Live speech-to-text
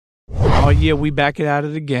Yeah, we back it at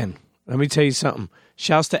it again. Let me tell you something.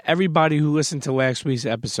 Shouts to everybody who listened to last week's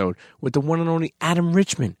episode with the one and only Adam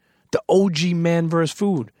Richmond, the OG Man vs.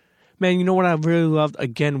 Food. Man, you know what I really loved?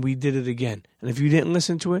 Again, we did it again. And if you didn't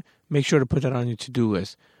listen to it, make sure to put that on your to-do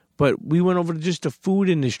list. But we went over to just the food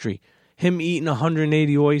industry. Him eating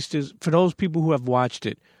 180 oysters. For those people who have watched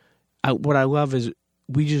it, what I love is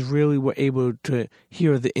we just really were able to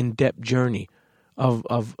hear the in-depth journey of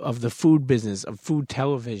the food business, of food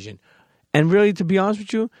television. And really, to be honest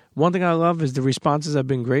with you, one thing I love is the responses have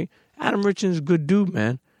been great. Adam Richmond's a good dude,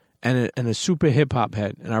 man, and a super hip-hop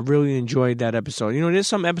head. And I really enjoyed that episode. You know, there's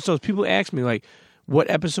some episodes, people ask me, like, what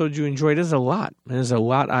episodes you enjoyed? There's a lot. And there's a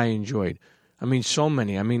lot I enjoyed. I mean, so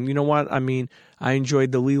many. I mean, you know what? I mean, I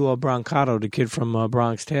enjoyed the Lilo Brancato, the kid from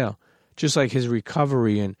Bronx Tale. Just like his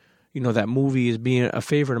recovery and, you know, that movie is being a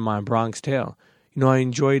favorite of mine, Bronx Tale. You know, I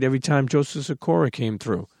enjoyed every time Joseph Sikora came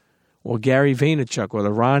through. Or Gary Vaynerchuk, or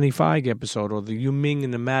the Ronnie Feig episode, or the Yu Ming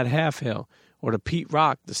and the Mad Half Hill, or the Pete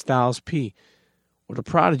Rock, the Styles P, or the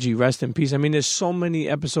Prodigy, rest in peace. I mean, there's so many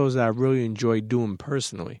episodes that I really enjoy doing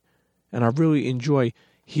personally. And I really enjoy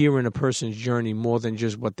hearing a person's journey more than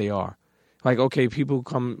just what they are. Like, okay, people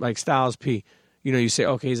come, like Styles P, you know, you say,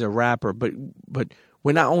 okay, he's a rapper, but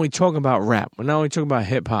we're not only talking about rap. We're not only talking about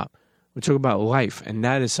hip-hop. We're talking about life, and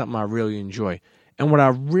that is something I really enjoy. And what I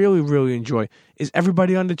really, really enjoy is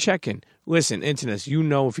everybody on the check-in. Listen, internets, you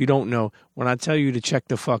know, if you don't know, when I tell you to check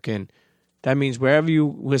the fuck in, that means wherever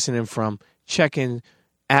you listening from, check in,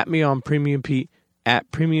 at me on Premium Pete,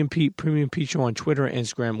 at Premium Pete Show on Twitter and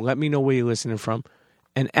Instagram. Let me know where you're listening from,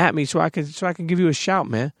 and at me so I can give you a shout,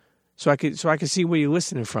 man. So I can see where you're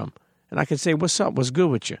listening from, and I can say, what's up, what's good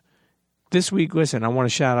with you. This week, listen, I want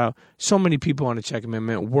to shout out so many people on the check-in,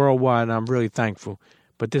 man, worldwide, and I'm really thankful.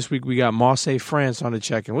 But this week we got Marseille, France on the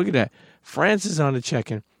check-in. Look at that. France is on the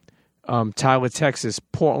check-in. Tyler, Texas.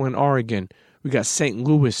 Portland, Oregon. We got St.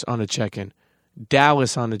 Louis on the check-in.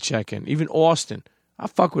 Dallas on the check-in. Even Austin. I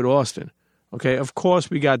fuck with Austin. Okay, of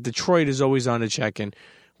course we got Detroit is always on the check-in.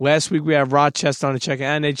 Last week we had Rochester on the check-in,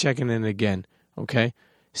 and they checking in again. Okay,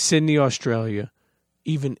 Sydney, Australia.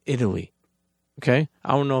 Even Italy. Okay,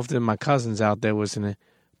 I don't know if they're my cousins out there listening,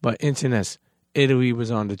 but internets, Italy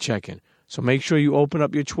was on the check-in. So make sure you open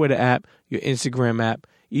up your Twitter app, your Instagram app.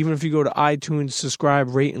 Even if you go to iTunes,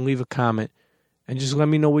 subscribe, rate, and leave a comment. And just let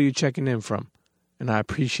me know where you're checking in from. And I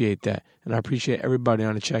appreciate that. And I appreciate everybody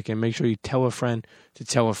on the check-in. Make sure you tell a friend to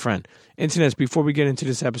tell a friend. Internets, before we get into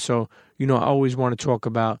this episode, you know, I always want to talk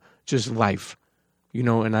about just life. You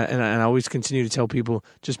know, and I always continue to tell people,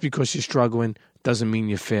 just because you're struggling doesn't mean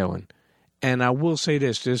you're failing. And I will say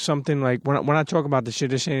this. There's something like, when I talk about this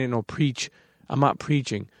shit, this ain't no preach. I'm not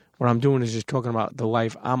preaching. What I'm doing is just talking about the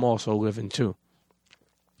life I'm also living too.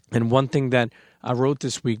 And one thing that I wrote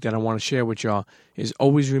this week that I want to share with y'all is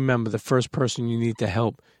always remember the first person you need to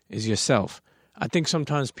help is yourself. I think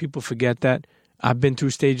sometimes people forget that. I've been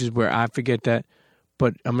through stages where I forget that.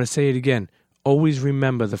 But I'm going to say it again. Always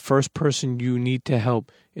remember the first person you need to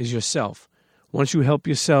help is yourself. Once you help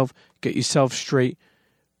yourself, get yourself straight,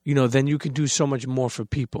 you know, then you can do so much more for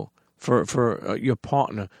people, for your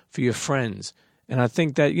partner, for your friends. And I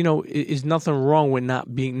think that, you know, is nothing wrong with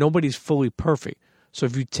nobody's fully perfect. So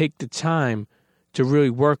if you take the time to really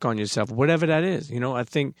work on yourself, whatever that is, you know, I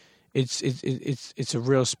think it's a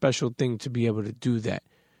real special thing to be able to do that.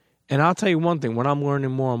 And I'll tell you one thing, what I'm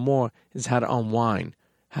learning more and more is how to unwind,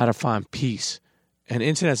 how to find peace. And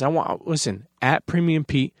internets, listen, at Premium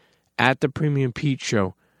Pete, at the Premium Pete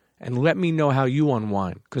Show, and let me know how you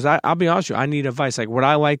unwind. Because I'll be honest with you, I need advice. Like, what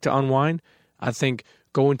I like to unwind, I think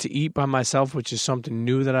going to eat by myself, which is something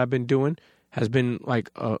new that I've been doing, has been like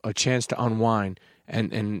a chance to unwind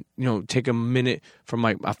and you know, take a minute from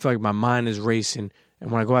I feel like my mind is racing,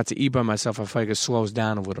 and when I go out to eat by myself, I feel like it slows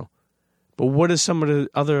down a little. But what is some of the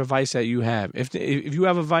other advice that you have? If you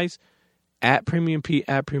have advice, at Premium Pete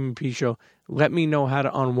Show, let me know how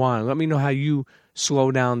to unwind. Let me know how you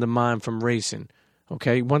slow down the mind from racing.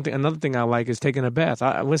 Okay, another thing I like is taking a bath.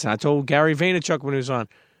 I told Gary Vaynerchuk when he was on,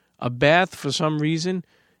 a bath, for some reason,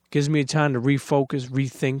 gives me a time to refocus,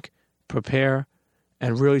 rethink, prepare,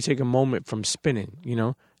 and really take a moment from spinning, you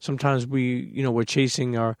know? Sometimes we're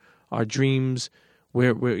chasing our dreams.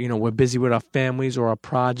 We're busy with our families or our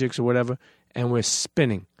projects or whatever, and we're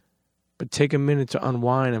spinning. But take a minute to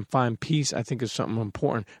unwind and find peace, I think, is something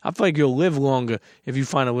important. I feel like you'll live longer if you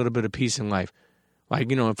find a little bit of peace in life.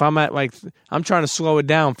 Like, you know, if I'm I'm trying to slow it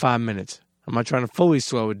down 5 minutes. I'm not trying to fully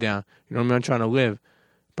slow it down. You know what I mean? I'm trying to live.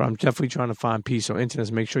 But I'm definitely trying to find peace. So,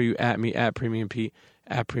 internets, make sure you at me, at Premium Pete,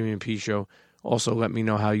 at Premium Pete Show. Also, let me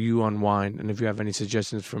know how you unwind. And if you have any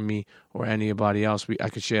suggestions for me or anybody else, I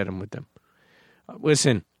could share them with them.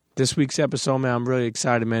 Listen, this week's episode, man, I'm really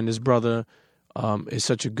excited, man. This brother is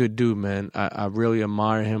such a good dude, man. I really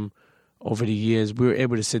admire him over the years. We were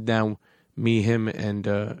able to sit down, me, him,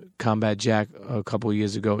 and Combat Jack a couple of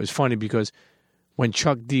years ago. It's funny because when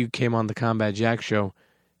Chuck D came on the Combat Jack show,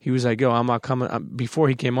 he was like, yo, I'm not coming. Before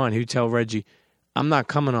he came on, he would tell Reggie, I'm not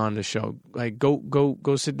coming on the show. Like,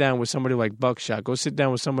 go sit down with somebody like Buckshot. Go sit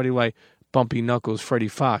down with somebody like Bumpy Knuckles, Freddie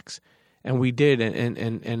Foxxx. And we did,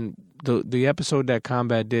 and the episode that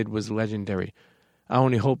Combat did was legendary. I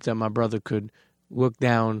only hope that my brother could look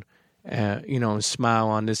down, and smile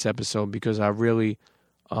on this episode, because I really,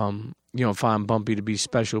 find Bumpy to be a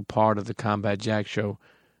special part of the Combat Jack show,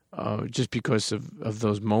 just because of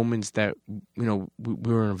those moments that, we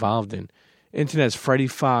were involved in. Internet's Freddie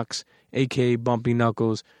Foxxx, a.k.a. Bumpy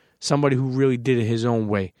Knuckles, somebody who really did it his own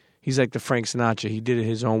way. He's like the Frank Sinatra. He did it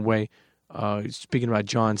his own way. Speaking about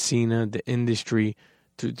John Cena, the industry,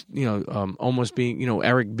 to almost being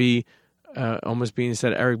Eric B, almost being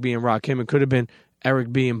instead of Eric B and Rakim, it could have been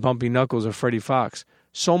Eric B and Bumpy Knuckles or Freddie Foxxx.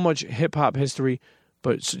 So much hip hop history,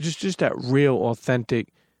 but just that real authentic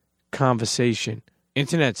conversation.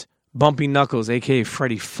 Internet's Bumpy Knuckles, aka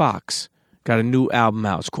Freddie Foxxx, got a new album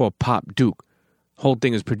out. It's called Pop Duke. Whole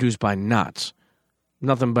thing is produced by Knots.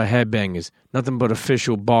 Nothing but headbangers, nothing but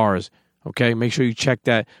official bars. Okay, make sure you check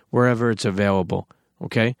that wherever it's available.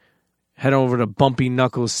 Okay, head over to Bumpy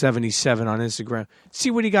Knuckles 77 on Instagram.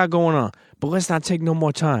 See what he got going on. But let's not take no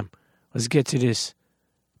more time. Let's get to this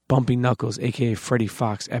Bumpy Knuckles, aka Freddie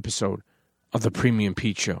Foxxx episode of the Premium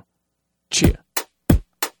Pete Show. Cheer.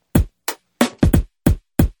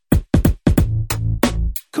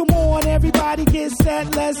 Come on, everybody get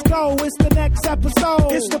set, let's go. It's the next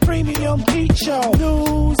episode. It's the Premium Pete Show.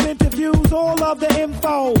 News, interviews, all of the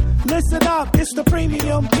info. Listen up, it's the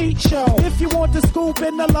Premium Pete Show. If you want the scoop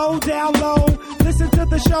and the low down low, listen to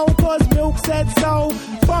the show cause Milk said so.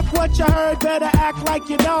 Fuck what you heard, better act like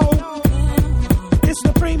you know. It's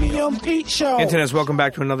the Premium Pete Show. Internets, welcome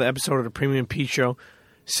back to another episode of the Premium Pete Show.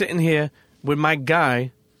 Sitting here with my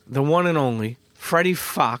guy, the one and only, Freddie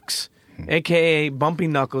Foxxx, a.k.a. Bumpy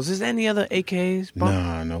Knuckles. Is there any other a.k.a.s?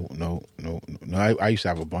 No. I used to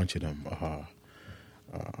have a bunch of them,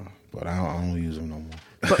 but I don't use them no more.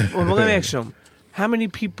 But let me ask you, how many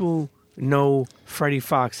people know Freddie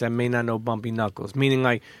Foxxx that may not know Bumpy Knuckles? Meaning,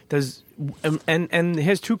 like, and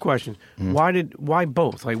here's two questions. Why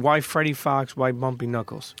both? Like, why Freddie Foxxx? Why Bumpy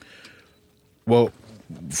Knuckles? Well,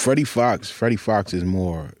 Freddie Foxxx is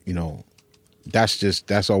more,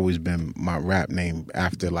 that's always been my rap name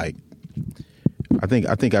after, like, I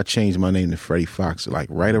think I changed my name to Freddie Foxxx, like,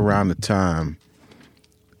 right around the time,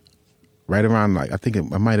 like, I think it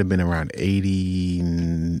might have been around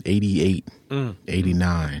 88,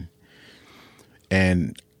 89.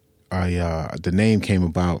 And the name came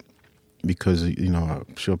about because,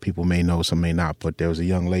 I'm sure people may know, some may not, but there was a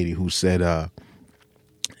young lady who said,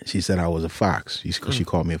 she said I was a fox. She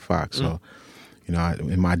called me a fox. So,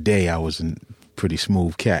 in my day, I was a pretty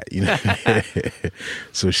smooth cat,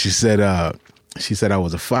 So she said I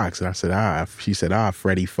was a fox. And I said, she said,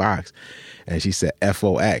 Freddie Foxxx. And she said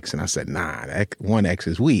Fox. And I said, nah, that one X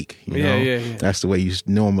is weak. Yeah. That's the way you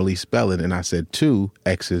normally spell it. And I said, 2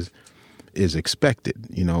 X's is expected,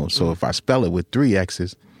 So if I spell it with 3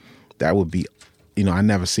 X's, that would be, I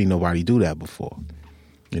never seen nobody do that before,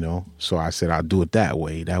 So I said, I'll do it that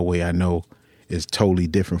way. That way I know it's totally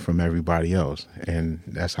different from everybody else. And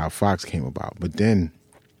that's how Fox came about. But then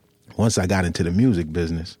once I got into the music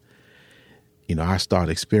business, I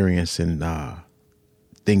started experiencing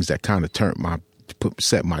things that kind of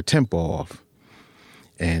set my tempo off.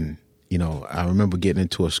 And, I remember getting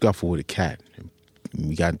into a scuffle with a cat.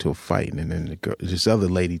 We got into a fight, and then this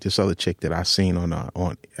other chick that I seen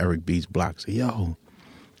on Eric B's block said, yo,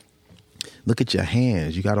 look at your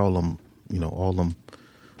hands. You got all them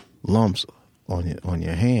lumps on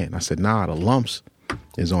your hand. I said, nah, the lumps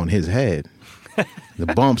is on his head. The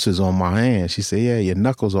bumps is on my hand. She said, yeah, your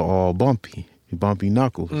knuckles are all bumpy. Bumpy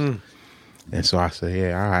Knuckles. And so I said,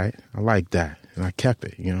 yeah, all right, I like that. And I kept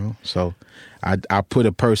it, So I put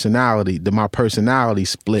my personality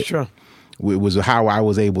split. Sure. It was how I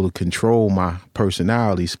was able to control my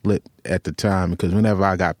personality split at the time, because whenever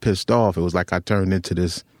I got pissed off, it was like I turned into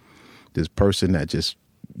this person that just,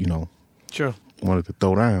 Sure, wanted to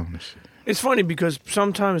throw down. It's funny because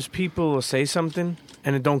sometimes people will say something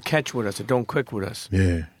and it don't catch with us, it don't click with us.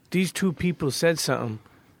 Yeah. These two people said something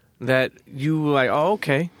that you were like, oh,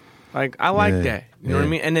 okay. Like, I like that. You know what I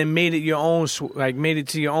mean? And then made it your own, made it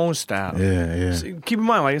to your own style. Yeah. So keep in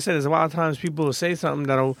mind, like I said, there's a lot of times people will say something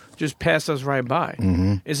that'll just pass us right by.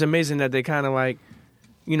 Mm-hmm. It's amazing that they kind of like,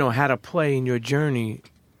 had a play in your journey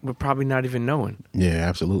we're probably not even knowing. Yeah,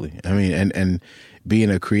 absolutely. I mean, and being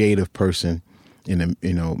a creative person,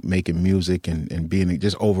 making music and being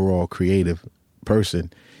just overall creative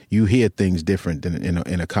person, you hear things different than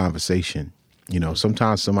in a conversation.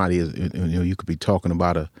 Sometimes somebody is, you could be talking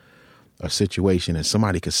about a situation and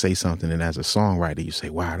somebody could say something, and as a songwriter, you say,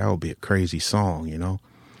 wow, that would be a crazy song,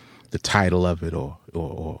 the title of it or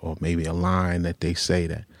maybe a line that they say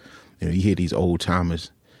that, you hear these old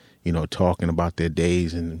timers, talking about their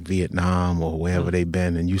days in Vietnam or wherever they've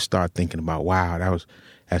been, and you start thinking about, wow,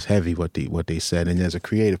 that's heavy what they said. And as a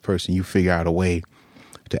creative person, you figure out a way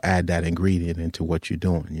to add that ingredient into what you're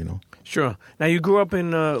doing, Sure. Now, you grew up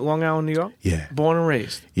in Long Island, New York? Yeah. Born and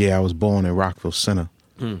raised? Yeah, I was born in Rockville Center.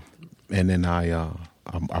 And then I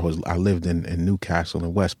lived in Newcastle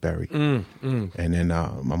and Westbury. And then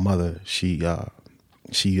my mother, she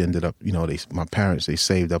ended up, my parents, they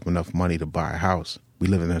saved up enough money to buy a house. We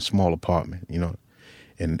lived in a small apartment, and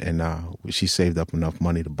she saved up enough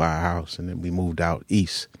money to buy a house, and then we moved out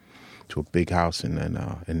east to a big house in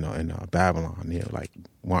Babylon, near like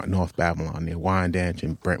North Babylon, near Wyandanch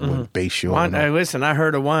and Brentwood, Bayshore. Listen, I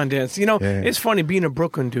heard of Wyandanch. It's funny being a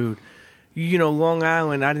Brooklyn dude. Long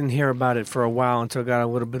Island, I didn't hear about it for a while until I got a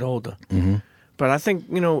little bit older. Mm-hmm. But I think,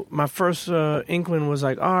 my first inkling was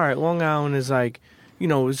like, all right, Long Island is like,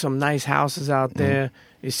 some nice houses out there.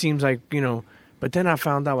 Mm-hmm. It seems like, but then I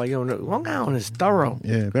found out, like, Long Island is thorough.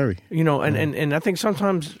 Yeah, very. And I think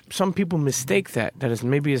sometimes some people mistake that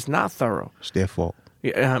maybe it's not thorough. It's their fault.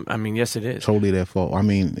 Yeah, I mean, yes, it is. Totally their fault. I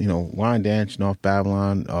mean, Wyandanch, North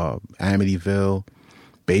Babylon, Amityville,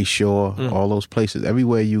 Bayshore, all those places.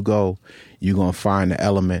 Everywhere you go, you're going to find the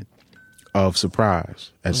element of surprise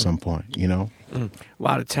at some point, A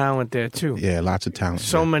lot of talent there, too. Yeah, lots of talent.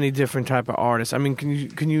 So many different type of artists. I mean,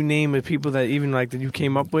 can you name the people that even like that you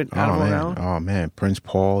came up with out of Long Island? Oh, man. Prince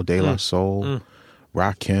Paul, De La Soul,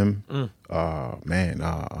 Rakim,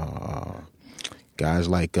 guys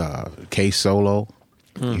like K Solo.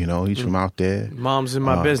 He's from out there. Mom's in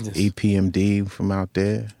my business. EPMD from out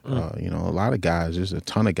there. A lot of guys. There's a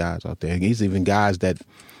ton of guys out there. He's even guys that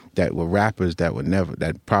were rappers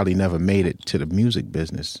that probably never made it to the music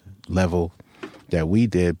business level that we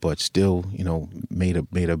did, but still, made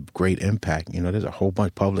a great impact. There's a whole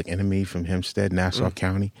bunch. Public Enemy from Hempstead, Nassau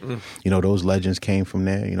County. Those legends came from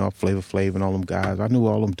there. Flavor Flav and all them guys. I knew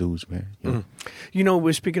all them dudes, man.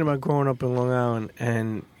 We're speaking about growing up in Long Island,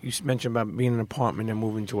 and you mentioned about being in an apartment and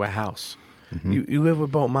moving to a house. Mm-hmm. You live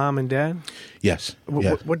with both mom and dad? Yes.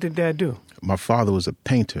 What did dad do? My father was a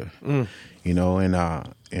painter. And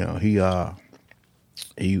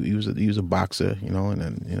he was a boxer, and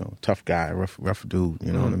then tough guy, rough dude,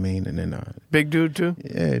 what I mean, and then big dude too.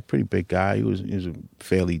 Yeah, pretty big guy. He was a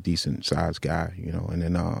fairly decent sized guy, and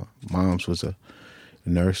then mom's was a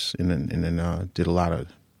nurse, and then did a lot of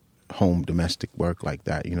home domestic work like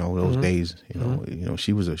that. Those days,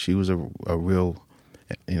 she was a real,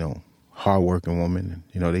 hardworking woman.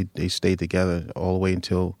 They stayed together all the way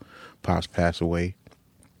until Pops passed away.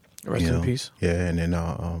 Rest in peace. Yeah, and then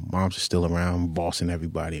moms are still around, bossing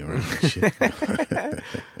everybody around and shit.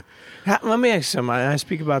 Let me ask you something. I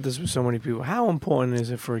speak about this with so many people. How important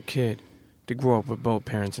is it for a kid to grow up with both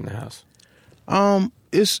parents in the house?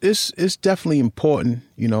 It's definitely important,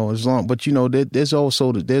 as long. But there's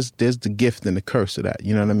also there's the gift and the curse of that.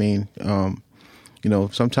 You know what I mean?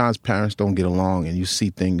 Sometimes parents don't get along, and you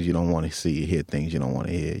see things you don't want to see, you hear things you don't want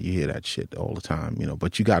to hear. You hear that shit all the time,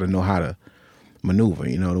 But you got to know how to maneuver.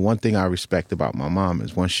 The one thing I respect about my mom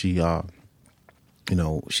is once she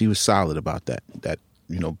she was solid about that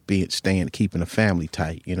keeping the family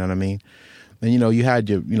tight, you know what I mean? And you had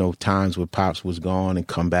your times where Pops was gone and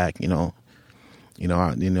come back, there's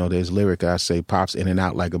lyric I say, Pops in and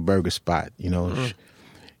out like a burger spot, giving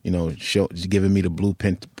me the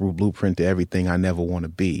blueprint to everything I never want to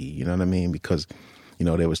be, you know what I mean? Because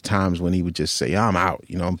there was times when he would just say, I'm out,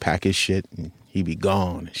 pack his shit and he'd be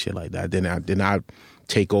gone and shit like that. Then I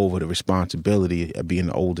take over the responsibility of being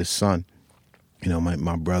the oldest son.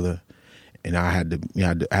 My brother and I had to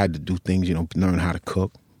do things. Learn how to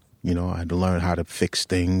cook. I had to learn how to fix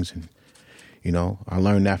things, and I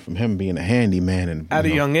learned that from him being a handyman and at a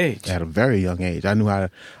young age. At a very young age, I knew how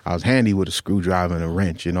to. I was handy with a screwdriver and a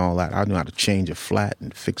wrench and all that. I knew how to change a flat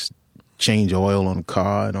and change oil on a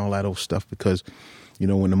car and all that old stuff because.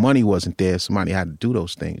 When the money wasn't there, somebody had to do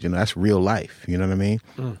those things. That's real life. You know what I mean?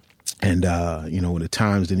 And, when the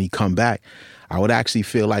times then he come back, I would actually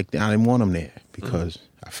feel like I didn't want him there because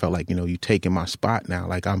I felt like, you taking my spot now.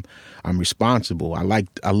 Like I'm responsible. I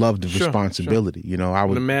love the responsibility. Sure. I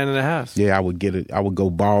would. The man in the house. Yeah, I would go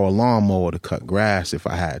borrow a lawnmower to cut grass if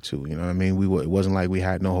I had to. You know what I mean? It wasn't like we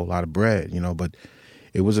had no whole lot of bread, but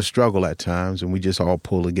it was a struggle at times, and we just all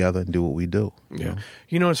pull together and do what we do. Yeah.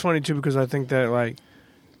 You know, it's funny, too, because I think that, like,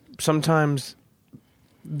 sometimes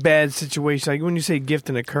bad situations, like when you say gift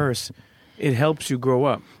and a curse, it helps you grow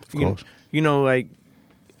up. Of course. You know, like,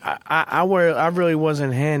 I really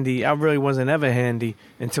wasn't handy. I really wasn't ever handy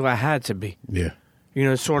until I had to be. Yeah. You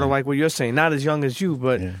know, sort of like what you're saying. Not as young as you,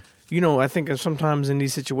 but, you know, I think that sometimes in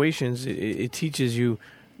these situations, it teaches you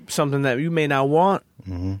something that you may not want,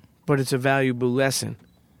 but it's a valuable lesson.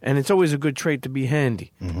 And it's always a good trait to be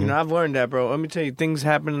handy. You know, I've learned that, bro. Let me tell you, things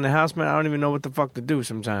happen in the house, man. I don't even know what the fuck to do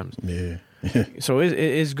sometimes. Yeah. So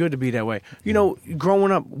it's good to be that way. You know,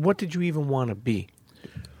 growing up, what did you even want to be?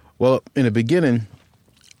 Well, in the beginning,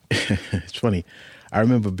 it's funny. I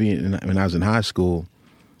remember when I was in high school,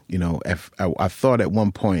 you know, I thought at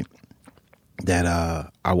one point that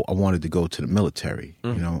I wanted to go to the military,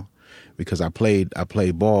 you know, because I played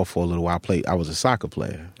ball for a little while. I was a soccer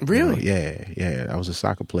player. Really? You know? Yeah. I was a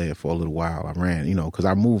soccer player for a little while. I ran, you know, because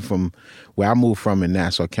I moved from where I moved from in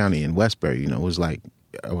Nassau County in Westbury. You know, it was like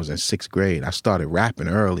I was in 6th grade. I started rapping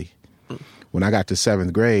early. When I got to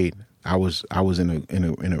 7th grade, I was in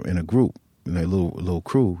a group, in a little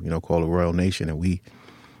crew, you know, called the Royal Nation, and we,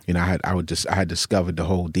 you know, I had discovered the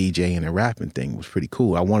whole DJing and rapping thing. It was pretty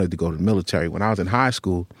cool. I wanted to go to the military. When I was in high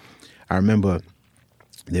school, I remember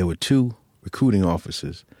there were 2 recruiting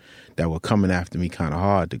officers that were coming after me kind of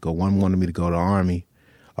hard to go. One wanted me to go to the Army,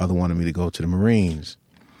 other wanted me to go to the Marines.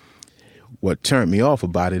 What turned me off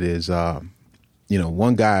about it is, you know,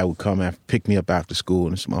 one guy would come and pick me up after school,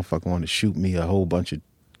 and this motherfucker wanted to shoot me a whole bunch of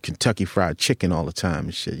Kentucky Fried Chicken all the time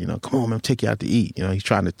and shit. You know, come on, man, I'll take you out to eat. You know, he's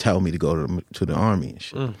trying to tell me to go to the Army and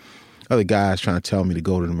shit. Other guys trying to tell me to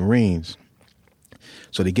go to the Marines.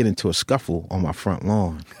 So they get into a scuffle on my front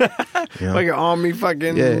lawn. You know? Like an Army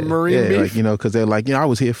fucking Marine beef? Like, you know, because they're like, you know, I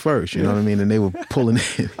was here first, you know what I mean? And they were pulling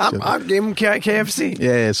in. I gave him KFC.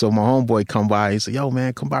 Yeah, so my homeboy come by. He said, yo,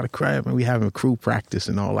 man, come by the crib, and we having a crew practice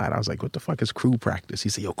and all that. I was like, what the fuck is crew practice? He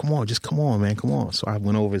said, yo, come on, just come on, man, come on. So I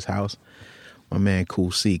went over his house. My man,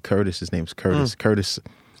 Cool C, Curtis, his name's Curtis. Curtis,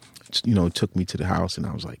 you know, took me to the house, and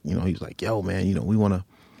I was like, you know, he was like, yo, man, you know, we want to,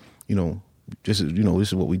 you know, this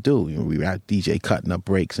is what we do. You know, we rap DJ cutting up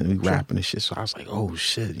breaks and we rapping and shit. So I was like, oh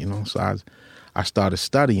shit, you know. So I started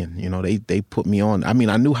studying. You know, they put me on. I mean,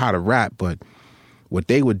 I knew how to rap, but what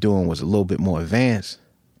they were doing was a little bit more advanced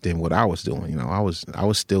than what I was doing. You know, I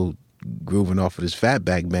was still grooving off of this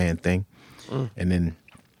Fatback Band thing, and then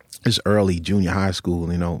this early junior high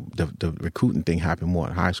school. You know, the recruiting thing happened more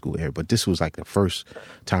in high school area, but this was like the first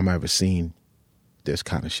time I ever seen this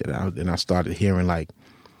kind of shit. And I started hearing like,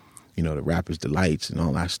 you know, the Rappers Delights and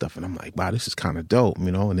all that stuff. And I'm like, wow, this is kind of dope, you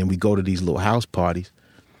know? And then we go to these little house parties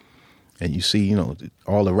and you see, you know,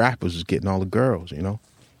 all the rappers was getting all the girls, you know?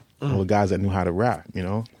 All the guys that knew how to rap, you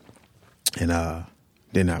know? And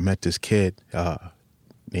then I met this kid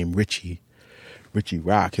named Richie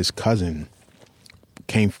Rock. His cousin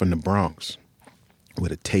came from the Bronx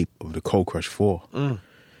with a tape of the Cold Crush 4.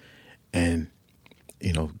 And,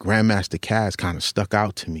 you know, Grandmaster Caz kind of stuck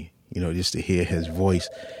out to me, you know, just to hear his voice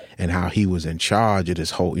and how he was in charge of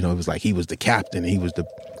this whole, you know, it was like he was the captain, he was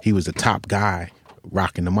the top guy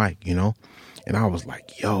rocking the mic, you know? And I was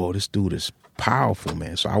like, yo, this dude is powerful,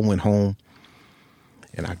 man. So I went home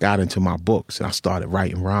and I got into my books and I started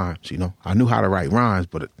writing rhymes, you know? I knew how to write rhymes,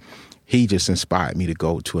 but he just inspired me to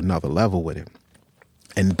go to another level with it.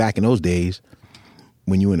 And back in those days,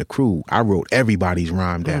 when you in a crew, I wrote everybody's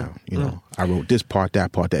rhyme down, you know? I wrote this part,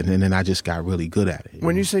 that part, that, and then I just got really good at it.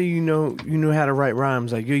 When you say you knew how to write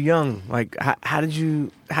rhymes, like you're young, like how did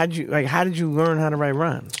you learn how to write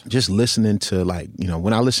rhymes? Just listening to, like, you know,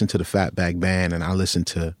 when I listened to the Fatback Band and I listened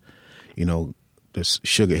to, you know, the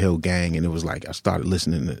Sugar Hill Gang, and it was like I started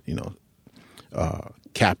listening to, you know,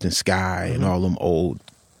 Captain Sky and all them old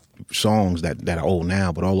songs that are old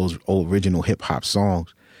now, but all those old original hip hop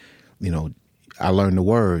songs, you know, I learned the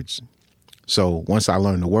words. So once I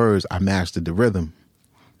learned the words, I mastered the rhythm.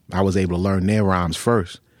 I was able to learn their rhymes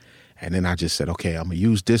first. And then I just said, okay, I'm going to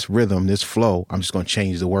use this rhythm, this flow. I'm just going to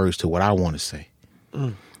change the words to what I want to say,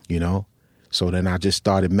 you know? So then I just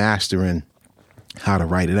started mastering how to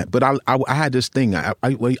write it. But I had this thing.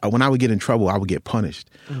 When I would get in trouble, I would get punished.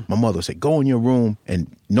 My mother would say, go in your room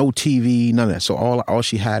and no TV, none of that. So all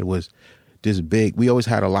she had was this big, we always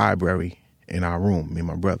had a library in our room, me and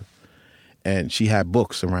my brother. And she had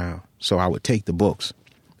books around. So I would take the books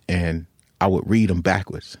and I would read them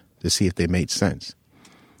backwards to see if they made sense.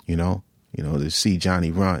 You know, to see Johnny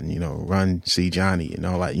run, you know, run, see Johnny and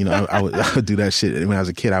all that. You know, I would do that shit. And when I was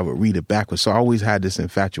a kid, I would read it backwards. So I always had this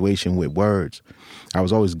infatuation with words. I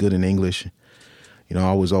was always good in English. You know,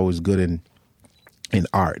 I was always good in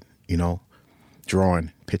art, you know.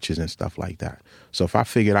 drawing pictures and stuff like that. So if I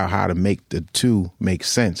figured out how to make the two make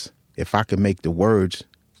sense, if I could make the words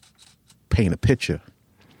paint a picture,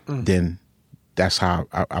 then that's how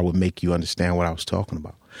I would make you understand what I was talking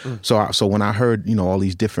about. So when I heard, all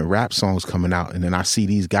these different rap songs coming out, and then I see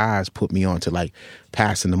these guys put me on to like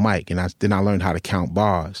passing the mic, and then I learned how to count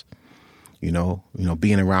bars.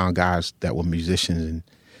 Being around guys that were musicians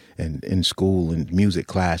and in school and music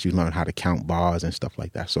class, you learn how to count bars and stuff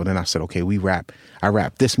like that. So then I said, okay, I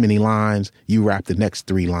rap this many lines, you rap the next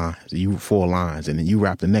 3 lines, you 4 lines, and then you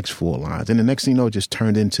rap the next 4 lines. And the next thing you know, it just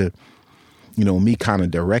turned into, me kind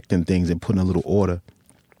of directing things and putting a little order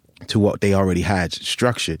to what they already had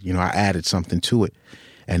structured. I added something to it.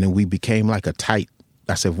 And then we became like a tight,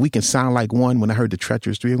 I said, if we can sound like one, when I heard the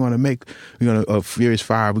Treacherous 3, Furious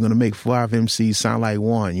 5, we're going to make 5 MCs sound like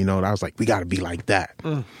one. I was like, we got to be like that.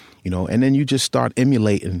 And then you just start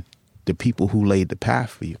emulating the people who laid the path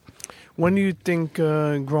for you. When do you think,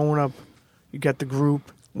 growing up, you got the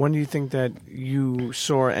group, when do you think that you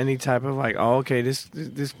saw any type of like, oh, okay, this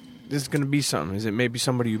is going to be something? Is it maybe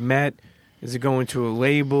somebody you met? Is it going to a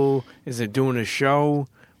label? Is it doing a show?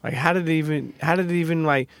 Like, how did it even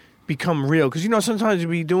like become real? Because sometimes you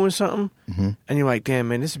be doing something and you're like, damn,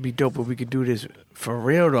 man, this would be dope if we could do this for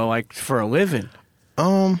real though, like for a living.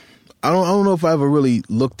 I don't know if I ever really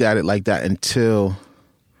looked at it like that until.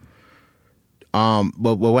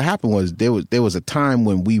 But what happened was there was a time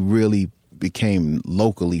when we really became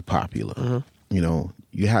locally popular.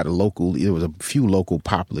 You had there was a few local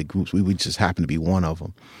popular groups. We just happened to be one of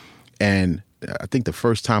them. And I think the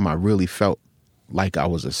first time I really felt like I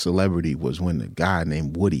was a celebrity was when a guy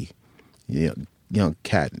named Woody, young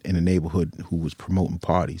cat in the neighborhood who was promoting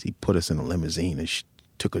parties, he put us in a limousine and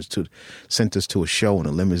sent us to a show in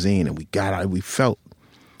a limousine, and we got out. We felt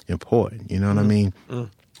important. You know what I mean? And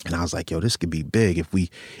I was like, yo, this could be big if we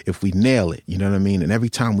nail it. You know what I mean? And every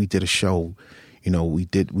time we did a show, we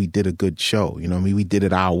did a good show. We did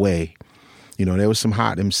it our way. There was some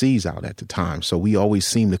hot MCs out at the time. So we always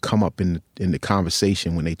seemed to come up in the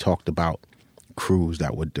conversation when they talked about crews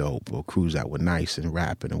that were dope or crews that were nice and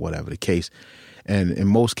rapping or whatever the case. And in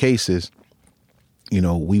most cases,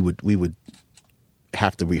 we would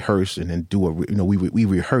have to rehearse and then we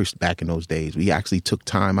rehearsed back in those days. We actually took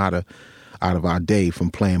time out of our day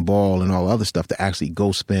from playing ball and all other stuff to actually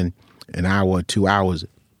go spend an hour or 2 hours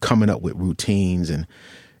coming up with routines. And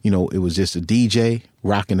it was just a DJ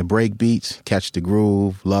rocking the break beats, catch the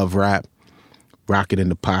groove, love rap, rock it in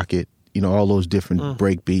the pocket, all those different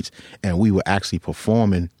break beats. And we were actually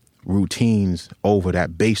performing routines over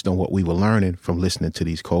that based on what we were learning from listening to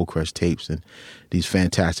these Cold Crush tapes and these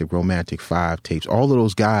fantastic Romantic 5 tapes. All of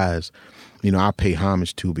those guys, I pay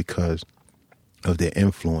homage to because of their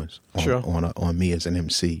influence on me as an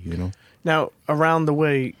MC, Now, around the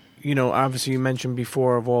way, obviously you mentioned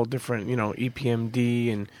before of all different,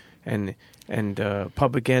 EPMD and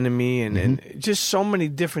Public Enemy and just so many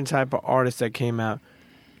different type of artists that came out.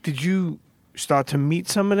 Did you start to meet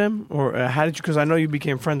some of them, or how did you? Because I know you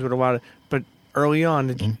became friends with a lot of, but early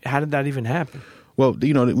on, how did that even happen? Well,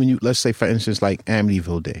 when let's say for instance like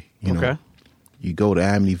Amityville Day, you go to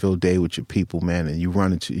Amityville Day with your people, man, and you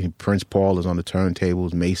run into Prince Paul is on the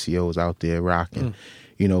turntables, Maceo is out there rocking.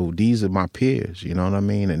 These are my peers, you know what I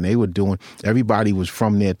mean? And they were everybody was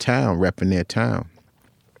from their town, repping their town.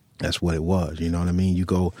 That's what it was, you know what I mean?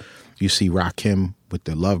 You see Rakim with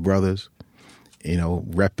the Love Brothers,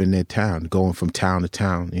 repping their town, going from town to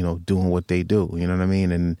town, doing what they do, you know what I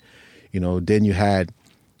mean? And, then you had,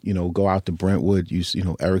 go out to Brentwood,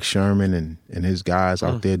 Eric Sherman and his guys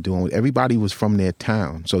out there doing, everybody was from their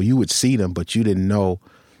town. So you would see them, but you didn't know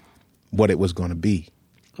what it was going to be.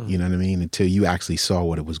 You know what I mean? Until you actually saw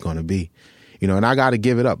what it was going to be, and I got to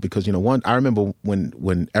give it up because, I remember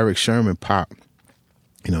when Eric Sherman popped,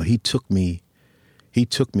 he took me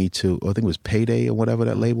to, I think it was Payday or whatever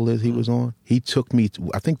that label is he was on. He took me to,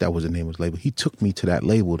 I think that was the name of his label. He took me to that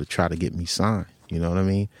label to try to get me signed. You know what I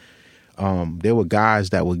mean? There were guys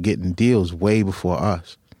that were getting deals way before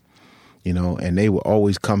us, and they would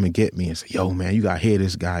always come and get me and say, yo, man, you got to hear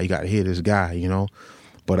this guy. You got to hear this guy,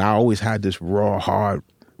 But I always had this raw, hard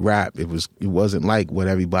rap. It wasn't like what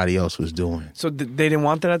everybody else was doing. So they didn't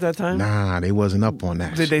want that at that time? Nah, they wasn't up on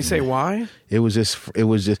that. Did they say why? It was just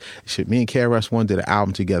shit. Me and KRS-One did an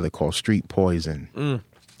album together called Street Poison.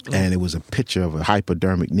 And it was a picture of a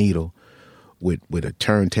hypodermic needle with a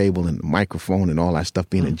turntable and a microphone and all that stuff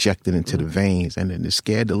being injected into the veins. And then it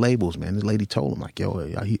scared the labels, man. The lady told him, like, yo,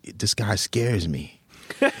 this guy scares me.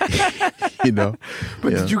 But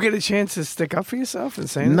did you get a chance to stick up for yourself and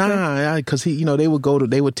say anything? Nah, because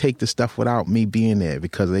they would take the stuff without me being there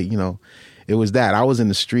because they, it was that. I was in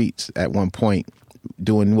the streets at one point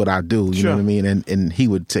doing what I do, you know what I mean? And he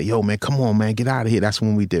would say, yo, man, come on, man, get out of here. That's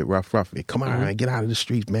when we did Rough It. Come on, man, get out of the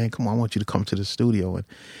streets, man. Come on, I want you to come to the studio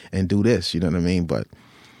and do this, you know what I mean? But,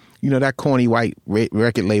 you know, that corny white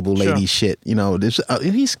record label lady shit, you know, this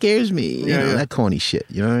he scares me, you know, that corny shit,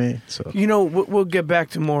 you know what I mean? So, you know, we'll get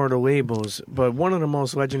back to more of the labels, but one of the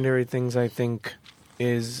most legendary things I think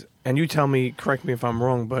is, and you tell me, correct me if I'm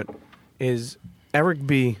wrong, but is Eric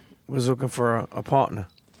B. was looking for a partner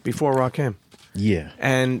before Rakim. Yeah.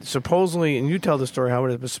 And supposedly, and you tell the story how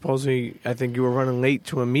it is, but supposedly I think you were running late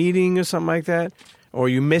to a meeting or something like that, or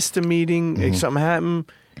you missed a meeting, something happened,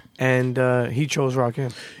 and he chose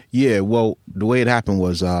Rakim. Yeah, well, the way it happened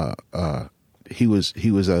was Eric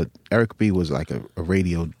B was like a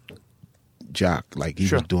radio jock, like he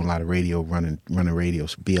was doing a lot of radio, running radio,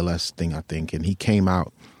 BLS thing, I think, and he came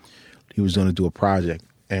out, he was going to do a project,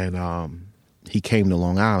 and he came to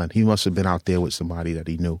Long Island. He must have been out there with somebody that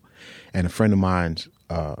he knew, and a friend of mine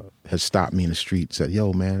had stopped me in the street, said,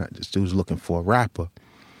 yo, man, this dude's looking for a rapper,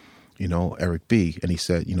 you know, Eric B, and he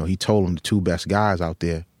said, you know, he told him the two best guys out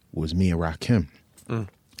there was me and Rakim.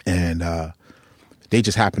 And they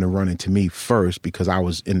just happened to run into me first because I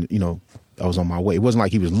was I was on my way. It wasn't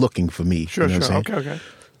like he was looking for me. Sure, you know sure. what I'm saying? Okay.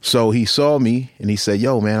 So he saw me and he said,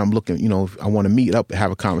 yo, man, I'm looking, you know, I want to meet up and have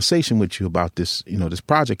a conversation with you about this, you know, this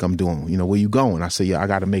project I'm doing. You know, where you going? I said, yeah, I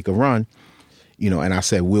got to make a run, you know, and I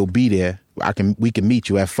said, we'll be there. We can meet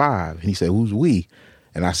you at 5. And he said, who's we?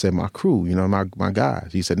 And I said, my crew, you know, my guys.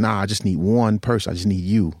 He said, nah, I just need one person. I just need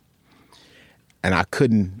you. And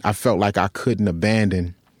I felt like I couldn't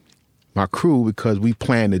abandon my crew because we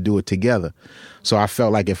planned to do it together. So I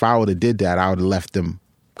felt like if I would have did that, I would have left them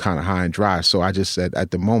kind of high and dry. So I just said,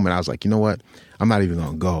 at the moment, I was like, you know what? I'm not even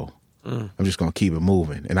going to go. I'm just going to keep it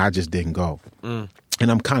moving. And I just didn't go. And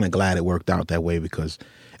I'm kind of glad it worked out that way because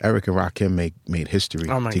Eric and Rakim made history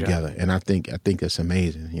together. God. And I think it's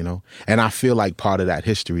amazing, you know? And I feel like part of that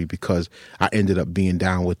history because I ended up being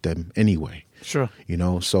down with them anyway. Sure. You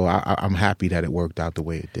know, so I'm happy that it worked out the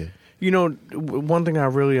way it did. You know, one thing I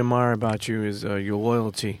really admire about you is your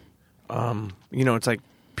loyalty. You know, it's like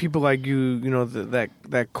people like you, you know,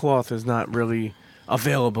 that cloth is not really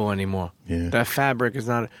available anymore. Yeah. That fabric is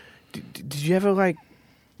not. Did you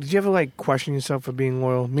ever question yourself for being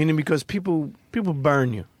loyal? Meaning because people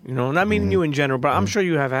burn you, you know, not meaning you in general, but I'm sure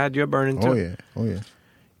you have had your burning too. Oh yeah.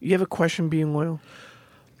 You ever question being loyal?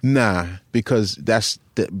 Nah, because that's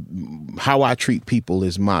how I treat people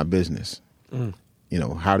is my business. You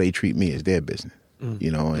know, how they treat me is their business.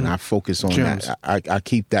 You know, and I focus on that. I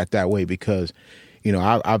keep that way because, you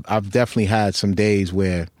know, I've definitely had some days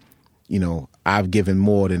where, you know, I've given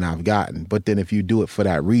more than I've gotten. But then if you do it for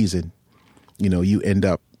that reason, you know, you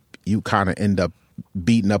kind of end up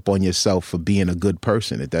beating up on yourself for being a good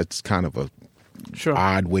person. That's kind of a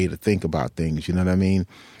odd way to think about things. You know what I mean?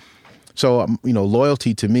 So, you know,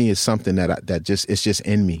 loyalty to me is something that it's just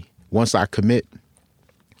in me. Once I commit,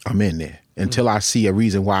 I'm in there. Until I see a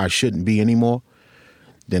reason why I shouldn't be anymore,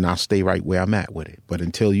 then I'll stay right where I'm at with it. But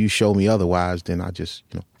until you show me otherwise, then I just,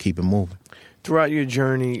 you know, keep it moving. Throughout your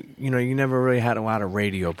journey, you know, you never really had a lot of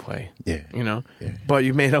radio play. Yeah. You know? Yeah. But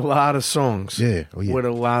you made a lot of songs with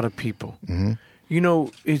a lot of people. You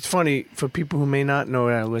know, it's funny, for people who may not know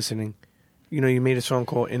that are listening, you know, you made a song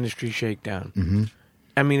called Industry Shakedown.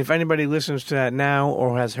 I mean, if anybody listens to that now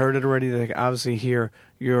or has heard it already, they can obviously hear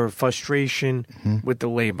your frustration with the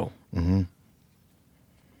label.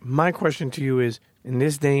 My question to you is, in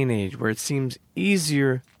this day and age where it seems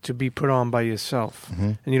easier to be put on by yourself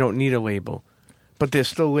and you don't need a label, but there's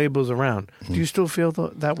still labels around, do you still feel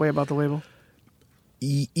that way about the label?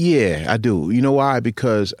 Yeah, I do. You know why?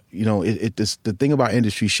 Because, you know, the thing about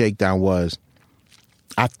Industry Shakedown was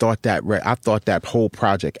I thought that whole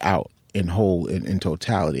project out in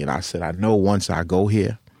totality. And I said, I know once I go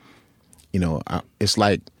here, you know, it's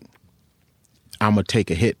like I'm going to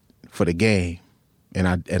take a hit for the game. And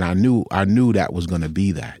I knew that was going to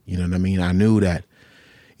be that. You know what I mean? I knew that,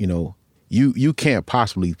 you know, you can't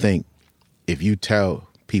possibly think if you tell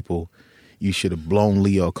people you should have blown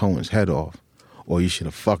Leo Cohen's head off or you should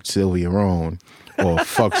have fucked Sylvia Rhone or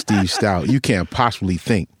fucked Steve Stout, you can't possibly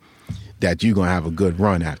think that you're going to have a good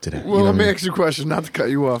run after that. Well, let me ask you a question, not to cut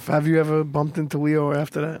you off. Have you ever bumped into Leo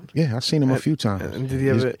after that? Yeah, I've seen him a few times. And did he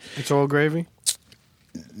ever, it's all gravy?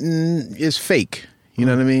 It's fake. You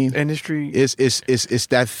know what I mean? Industry. It's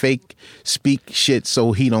that fake speak shit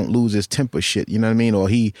so he don't lose his temper shit. You know what I mean? Or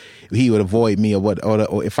he would avoid me or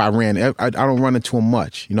if I ran, I don't run into him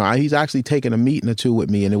much. You know, he's actually taken a meeting or two with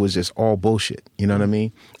me and it was just all bullshit. You know what I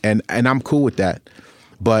mean? And I'm cool with that.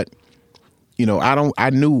 But, I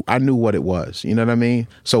knew what it was. You know what I mean?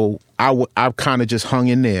 So I kind of just hung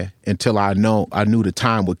in there until I knew the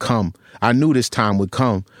time would come. I knew this time would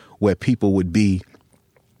come where people would be,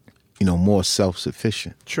 more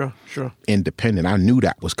self-sufficient. Sure. Independent. I knew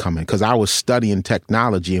that was coming because I was studying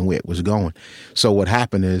technology and where it was going. So what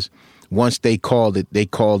happened is once they called it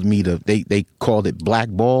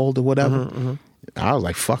blackballed or whatever. Mm-hmm. I was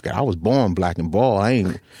like, fuck it. I was born black and bald. I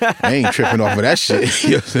ain't tripping off of that shit.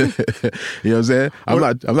 You know what I'm saying?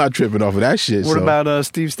 I'm not tripping off of that shit. What about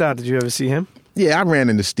Steve Stout? Did you ever see him? Yeah, I ran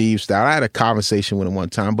into Steve Stout. I had a conversation with him one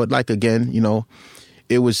time, but like again,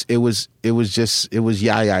 it was yeah.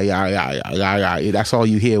 That's all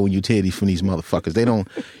you hear when you hear these from these motherfuckers. They don't,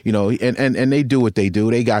 and they do what they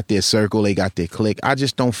do. They got their circle, they got their clique. I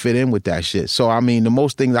just don't fit in with that shit. So I mean, the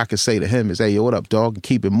most things I could say to him is, "Hey, yo, what up, dog?" And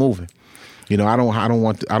keep it moving. I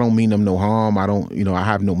don't mean them no harm. I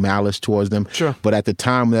have no malice towards them. Sure. But at the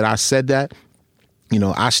time that I said that,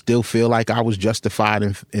 I still feel like I was justified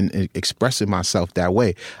in expressing myself that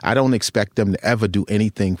way. I don't expect them to ever do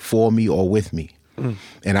anything for me or with me.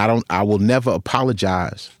 And I will never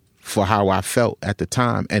apologize for how I felt at the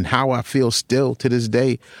time and how I feel still to this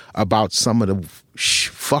day about some of the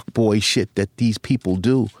fuckboy shit that these people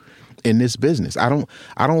do in this business. I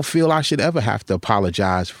don't feel I should ever have to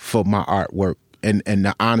apologize for my artwork and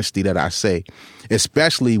the honesty that I say,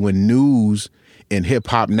 especially when news in hip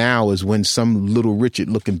hop now is when some little Richard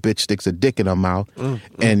looking bitch sticks a dick in her mouth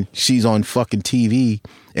and she's on fucking TV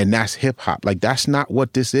and that's hip hop. Like that's not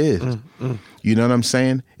what this is. You know what I'm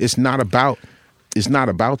saying? It's not about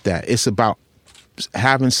that. It's about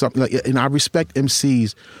having something like, and I respect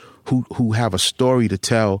MCs who have a story to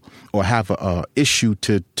tell or have a issue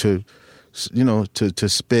to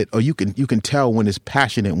spit, or you can tell when it's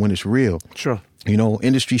passionate, when it's real. Sure.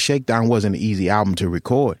 Industry Shakedown wasn't an easy album to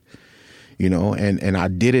record. And I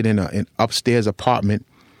did it in an upstairs apartment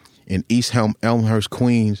in East Elmhurst,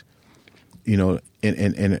 Queens. And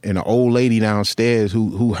an old lady downstairs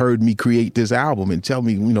who heard me create this album and tell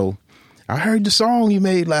me, I heard the song you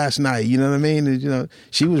made last night. You know what I mean? And,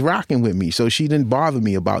 she was rocking with me, so she didn't bother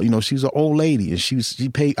me about. She was an old lady, and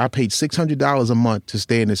I paid $600 a month to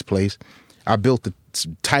stay in this place. I built the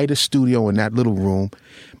tightest studio in that little room.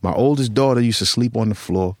 My oldest daughter used to sleep on the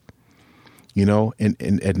floor,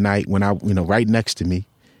 and at night when I, right next to me,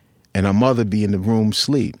 and her mother be in the room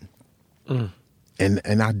sleep.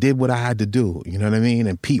 And I did what I had to do, you know what I mean?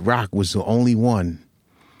 And Pete Rock was the only one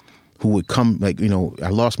who would come, I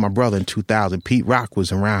lost my brother in 2000. Pete Rock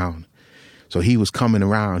was around. So he was coming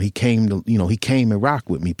around. He came and rocked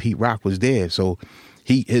with me. Pete Rock was there. So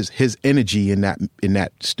his energy in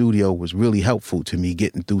that studio was really helpful to me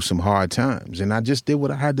getting through some hard times. And I just did what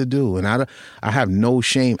I had to do. And I have no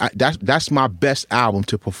shame. That's my best album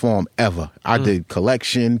to perform ever. I did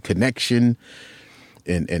Collection, Connection,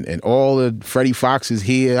 and all the Freddie Foxxx is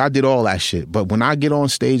here. I did all that shit. But when I get on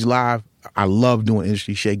stage live, I love doing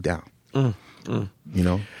Industry Shakedown.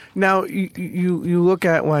 Now you look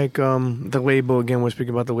at the label again. We're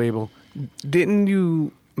speaking about the label. Didn't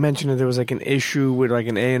you mention that there was an issue with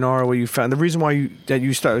an A&R where you found the reason why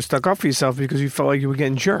you stuck up for yourself because you felt like you were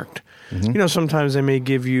getting jerked? Mm-hmm. Sometimes they may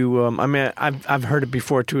give you. I've heard it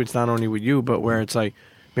before too. It's not only with you, but where it's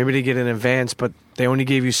maybe they get an advance, but they only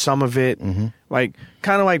gave you some of it. Mm-hmm.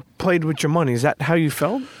 Kind of played with your money. Is that how you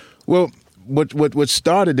felt? Well, what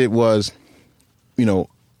started it was,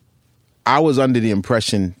 I was under the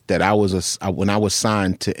impression that when I was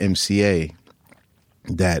signed to MCA,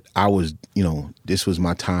 that I was, this was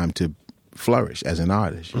my time to flourish as an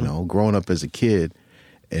artist. Growing up as a kid,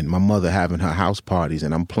 and my mother having her house parties,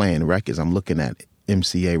 and I'm playing records. I'm looking at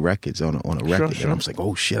MCA records on a record, and I'm like,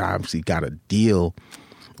 oh shit, I obviously got a deal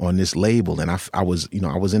on this label, and I was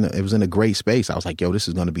in a great space. I was like, yo, this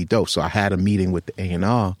is going to be dope. So I had a meeting with the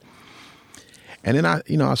A&R. And then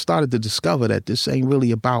I started to discover that this ain't really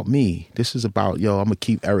about me. This is about, I'm going to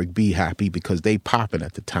keep Eric B happy because they popping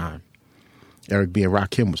at the time. Eric B and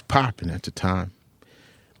Rakim was popping at the time.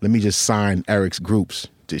 Let me just sign Eric's groups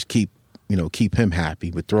to keep him happy,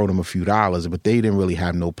 but throw them a few dollars. But they didn't really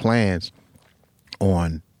have no plans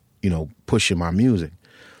on, pushing my music.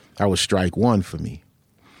 That was strike one for me.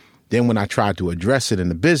 Then when I tried to address it in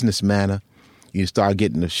a business manner, you start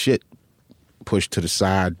getting the shit pushed to the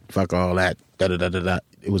side, fuck all that, da-da-da-da-da.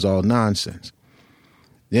 It was all nonsense.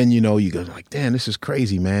 Then, you go damn, this is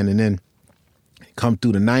crazy, man. And then come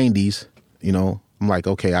through the 90s, I'm like,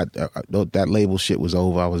 okay, that label shit was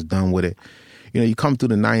over. I was done with it. You come through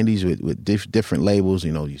the 90s with different labels.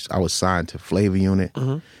 I was signed to Flavor Unit.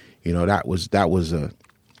 Mm-hmm.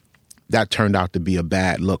 That turned out to be a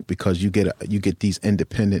bad look because you get these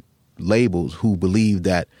independent labels who believe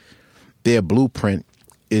that their blueprint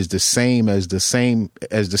is the same as the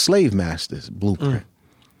slave master's blueprint.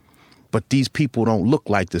 But these people don't look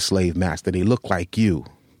like the slave master. They look like you.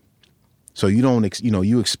 So you don't,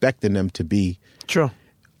 you expecting them to be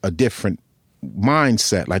a different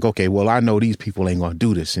mindset. Like, okay, well, I know these people ain't going to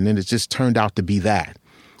do this. And then it just turned out to be that.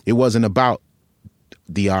 It wasn't about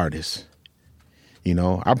the artist.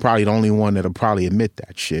 I'm probably the only one that'll probably admit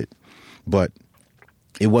that shit. But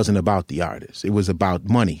it wasn't about the artist. It was about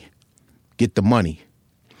money. Get the money.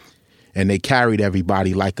 And they carried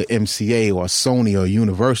everybody like a MCA or a Sony or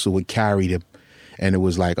Universal would carry them. And it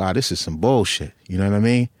was like, this is some bullshit. You know what I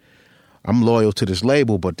mean? I'm loyal to this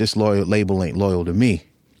label, but this label ain't loyal to me.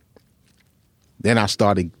 Then I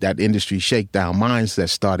started, that industry shakedown mindset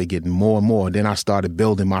started getting more and more. Then I started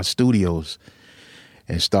building my studios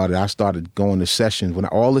and I started going to sessions.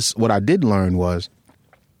 What I did learn was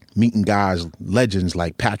meeting guys, legends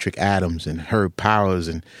like Patrick Adams and Herb Powers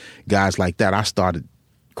and guys like that. I started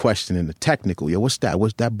questioning the technical. What's that?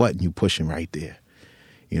 What's that button you pushing right there?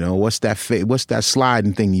 What's that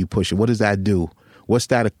sliding thing you pushing? What does that do? What's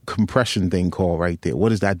that compression thing called right there? What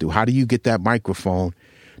does that do? How do you get that microphone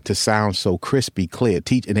to sound so crispy, clear?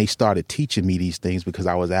 And they started teaching me these things because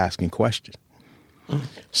I was asking questions.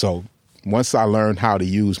 So once I learned how to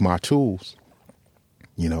use my tools,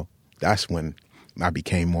 that's when I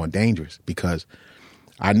became more dangerous, because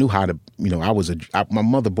I knew how to, my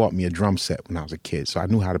mother bought me a drum set when I was a kid, so I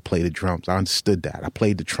knew how to play the drums. I understood that. I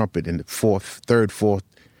played the trumpet in the third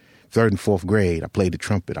and fourth grade. I played the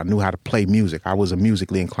trumpet. I knew how to play music. I was a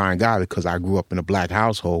musically inclined guy because I grew up in a black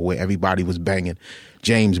household where everybody was banging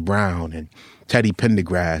James Brown and Teddy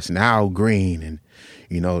Pendergrass and Al Green and,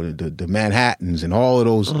 the Manhattans and all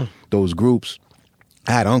of those groups.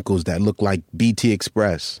 I had uncles that looked like BT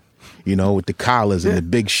Express, with the collars and the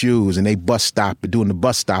big shoes, and they doing the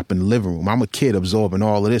bus stop in the living room. I'm a kid absorbing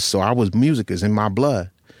all of this, so music is in my blood.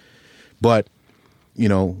 But,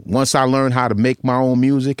 once I learned how to make my own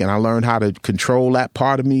music and I learned how to control that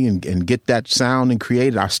part of me and get that sound and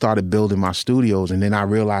create it, I started building my studios. And then I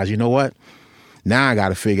realized, you know what? Now I got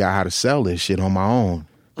to figure out how to sell this shit on my own.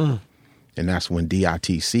 And that's when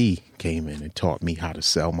DITC came in and taught me how to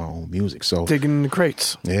sell my own music. So digging in the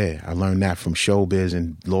crates. Yeah, I learned that from Showbiz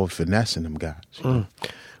and Lord Finesse and them guys.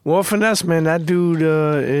 Lord Finesse, man, that dude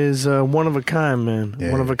is one of a kind, man.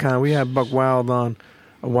 Yeah. One of a kind. We had Buck Wild on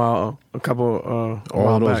all those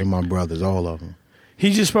back. Are my brothers, all of them.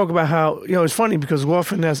 He just spoke about how, it's funny because Lord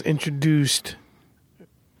Finesse introduced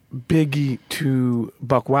Biggie to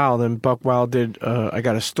Buck Wild, and Buck Wild did I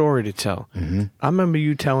Got a Story to Tell. Mm-hmm. I remember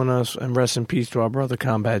you telling us, and rest in peace to our brother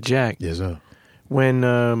Combat Jack. Yes, sir. When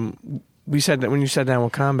when you sat down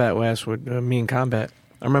with Combat last with me and Combat,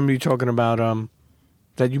 I remember you talking about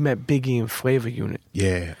that you met Biggie in Flavor Unit.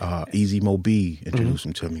 Yeah, Easy Mo B introduced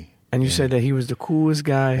him to me. And you said that he was the coolest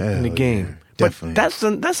guy in the game. Yeah, definitely.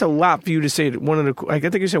 But that's a lot for you to say. That I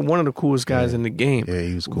think you said one of the coolest guys in the game. Yeah,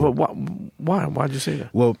 he was cool. But why? Why'd you say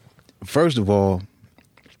that? Well, first of all,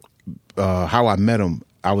 how I met him,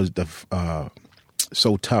 I was the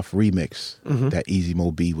So Tough remix that Easy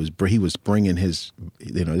Mo B was. He was bringing his,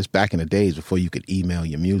 this back in the days before you could email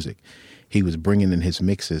your music. He was bringing in his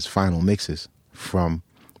final mixes for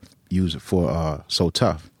So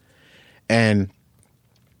Tough, and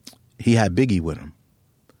he had Biggie with him.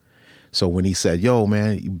 So when he said, yo,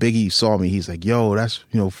 man, Biggie saw me, he's like, yo, that's,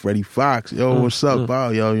 Freddie Foxxx. Yo, what's up, bro?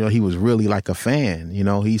 Yo, he was really like a fan.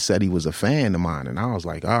 He said he was a fan of mine. And I was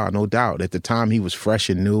like, no doubt. At the time, he was fresh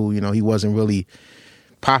and new. He wasn't really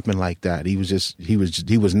popping like that. He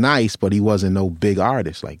was nice, but he wasn't no big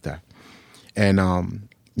artist like that. And,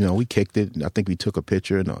 we kicked it. I think we took a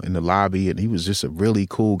picture in the lobby, and he was just a really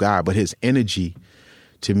cool guy. But his energy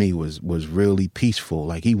to me was really peaceful.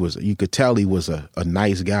 Like you could tell he was a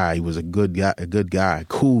nice guy. He was a good guy,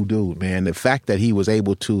 cool dude, man. The fact that he was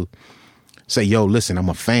able to say, yo, listen, I'm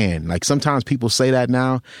a fan. Like sometimes people say that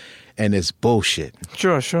now and it's bullshit.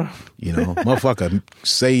 Sure. Motherfucker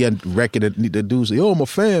say a record, the dude say, yo, I'm a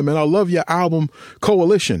fan, man. I love your album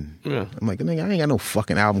Coalition. Yeah. I'm like, nigga, I ain't got no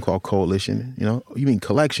fucking album called Coalition. You mean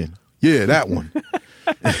Collection? Yeah, that one.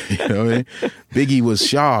 You know what I mean? Biggie was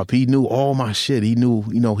sharp. He knew all my shit. He knew,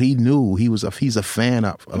 he's a fan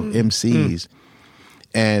of MCs.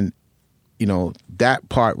 And, that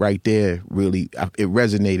part right there really, it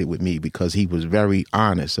resonated with me because he was very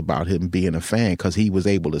honest about him being a fan, because he was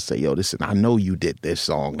able to say, yo, listen, I know you did this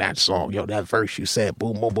song, that song, yo, that verse you said,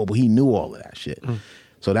 boom, boom, boom. He knew all of that shit.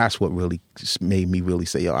 So that's what really made me really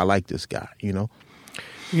say, yo, I like this guy,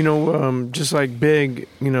 just like Big,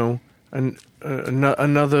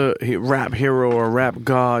 another rap hero or rap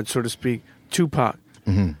god, so to speak, Tupac.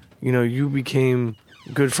 You became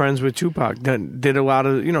good friends with Tupac. Did a lot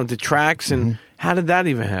of, the tracks, and how did that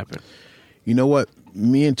even happen? You know what?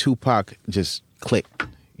 Me and Tupac just clicked.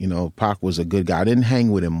 Pac was a good guy. I didn't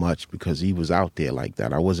hang with him much because he was out there like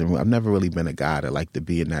that. I've never really been a guy that liked to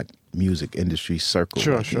be in that music industry circle.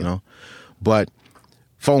 Sure. But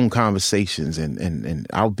phone conversations and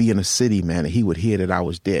I'll be in a city, man, and he would hear that I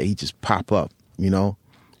was there. He'd just pop up, yo,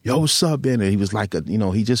 what's up, man? And he was like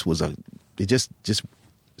he just was just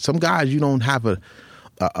some guys, you don't have a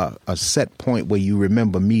set point where you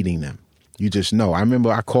remember meeting them. You just know. I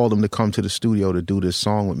remember I called him to come to the studio to do this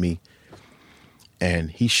song with me.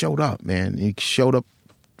 And he showed up, man. He showed up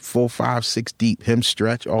 4, 5, 6 deep. Him,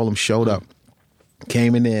 Stretch, all of them showed up.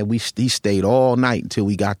 Came in there. He stayed all night until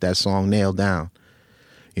we got that song nailed down,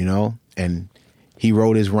 And he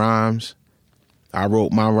wrote his rhymes. I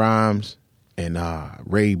wrote my rhymes. And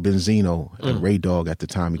Ray Benzino, and Ray Dogg at the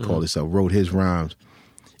time, he called himself, wrote his rhymes.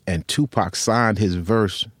 And Tupac signed his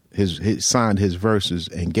verse, signed his verses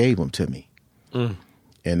and gave them to me.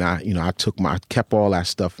 And I kept all that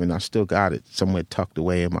stuff, and I still got it somewhere tucked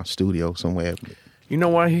away in my studio somewhere. You know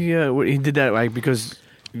why he did that? Like, because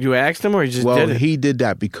you asked him, or he just did it? Well, he did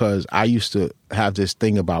that because I used to have this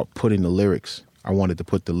thing about putting the lyrics. I wanted to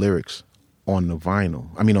put the lyrics on the vinyl.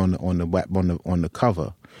 I mean, on the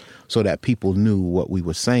cover, so that people knew what we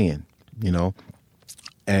were saying.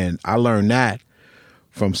 And I learned that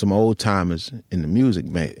from some old timers in the music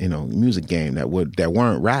game that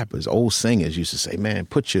weren't rappers. Old singers used to say, "Man,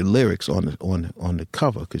 put your lyrics on the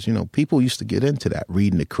cover," because people used to get into that,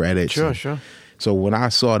 reading the credits. Sure. So when I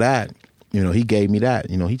saw that, he gave me that.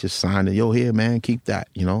 He just signed it. Yo, here, man, keep that.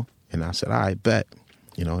 And I said, "All right, bet."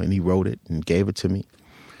 And he wrote it and gave it to me.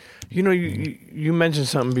 You mentioned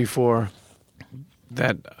something before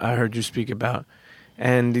that I heard you speak about.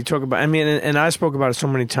 And you talk about, and I spoke about it so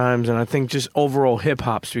many times, and I think just overall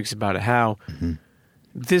hip-hop speaks about it, how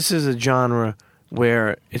this is a genre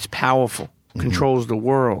where it's powerful, controls the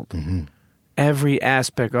world, every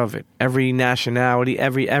aspect of it, every nationality,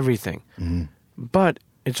 everything. But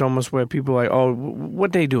it's almost where people are like, oh,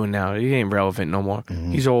 what they doing now? He ain't relevant no more.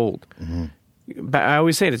 He's old. I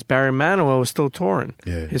always say this, Barry Manilow is still touring.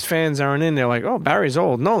 Yeah. His fans aren't in there like, oh, Barry's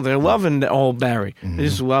old. No, they're loving the old Barry. They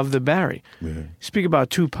just love the Barry. Yeah. Speak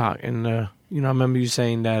about Tupac, and I remember you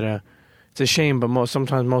saying that it's a shame, but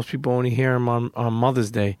sometimes most people only hear him on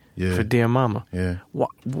Mother's Day for Dear Mama. Yeah.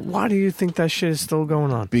 Why do you think that shit is still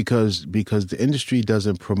going on? Because the industry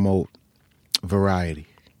doesn't promote variety.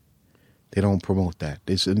 They don't promote that.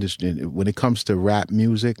 This industry, when it comes to rap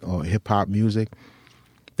music or hip hop music,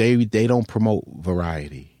 they don't promote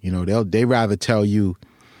variety. They rather tell you,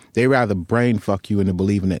 they rather brain fuck you into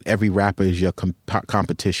believing that every rapper is your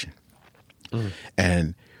competition.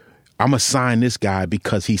 And I'm gonna sign this guy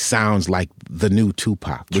because he sounds like the new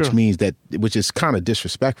Tupac, which is kind of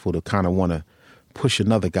disrespectful to kind of want to push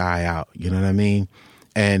another guy out. You know what I mean?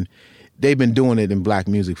 And they've been doing it in black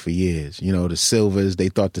music for years. The Silvers, they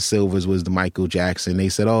thought the Silvers was the Michael Jackson. They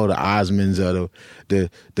said, oh, the Osmonds are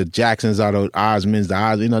the Jacksons are the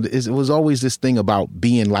Osmonds. It was always this thing about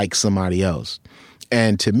being like somebody else.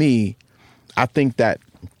 And to me, I think that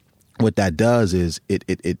what that does is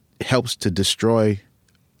it helps to destroy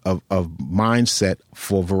a mindset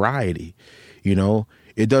for variety.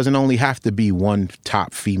 It doesn't only have to be one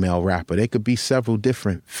top female rapper. There could be several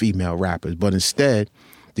different female rappers, but instead,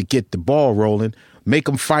 to get the ball rolling, make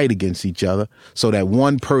them fight against each other so that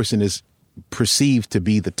one person is perceived to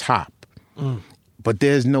be the top. But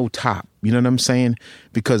there's no top. You know what I'm saying?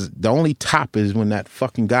 Because the only top is when that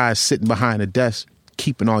fucking guy is sitting behind a desk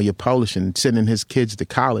keeping all your publishing, sending his kids to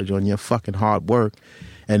college on your fucking hard work.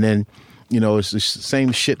 And then, it's the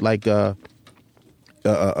same shit like a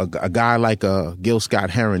guy like Gil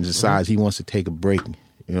Scott-Heron decides he wants to take a break,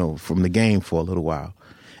 from the game for a little while.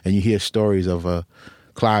 And you hear stories of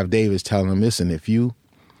Clive Davis telling him, listen, if you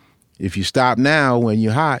stop now when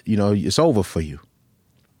you're hot, it's over for you.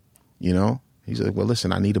 He's like, well,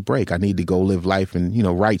 listen, I need a break. I need to go live life and,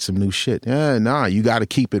 write some new shit. You got to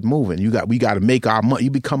keep it moving. We got to make our money.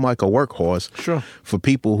 You become like a workhorse for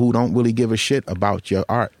people who don't really give a shit about your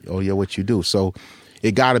art or what you do. So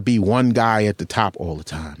it got to be one guy at the top all the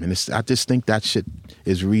time. And I just think that shit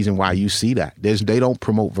is the reason why you see that. They don't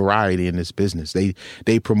promote variety in this business.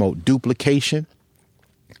 They promote duplication,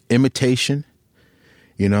 imitation,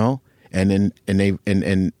 and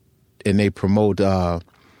they promote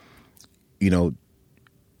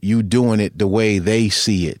you doing it the way they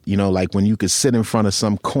see it. Like when you could sit in front of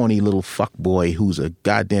some corny little fuckboy who's a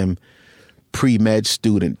goddamn pre-med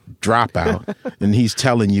student dropout and he's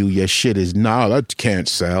telling you your shit is, that can't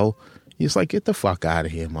sell. He's like, get the fuck out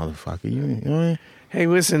of here, motherfucker. Hey,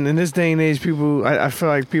 listen, in this day and age, people, I feel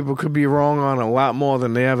like people could be wrong on a lot more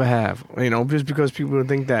than they ever have. You know, just because people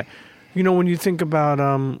think that. You know, when you think about,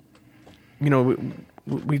 you know,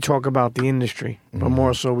 we talk about the industry, but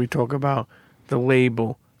more so we talk about the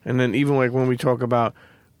label. And then even like when we talk about,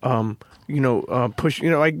 you know, push, you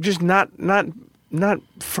know, like just not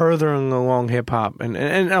furthering along hip hop. And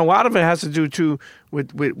a lot of it has to do, too,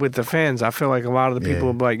 with the fans. I feel like a lot of the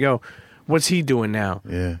people are like, yo, what's he doing now?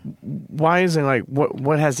 Yeah. Why isn't like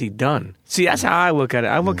what has he done? See, that's how I look at it.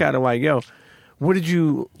 I look at it like, yo, what did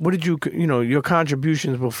you you know, your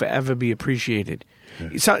contributions will forever be appreciated.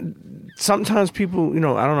 Yeah. Sometimes people, you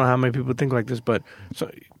know, I don't know how many people think like this, but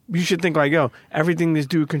you should think like, yo, everything this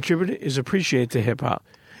dude contributed is appreciated to hip hop.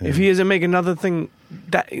 Yeah. If he doesn't make another thing,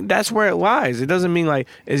 that's where it lies. It doesn't mean like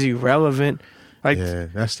is he relevant. Like, yeah,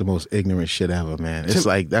 that's the most ignorant shit ever, man. It's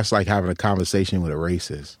like that's like having a conversation with a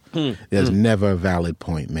racist. There's never a valid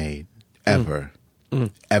point made, ever,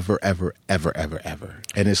 ever, ever, ever, ever, ever.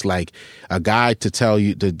 And it's like a guy to tell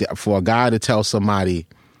you for a guy to tell somebody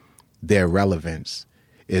their relevance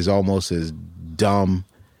is almost as dumb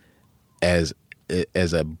as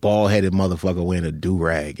a bald-headed motherfucker wearing a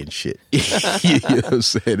do-rag and shit. You know what I'm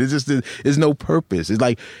saying? It's just, there's no purpose. It's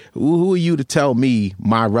like, who are you to tell me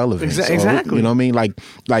my relevance? Exactly. Or, you know what I mean?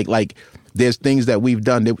 Like, there's things that we've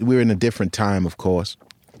done. We're in a different time, of course.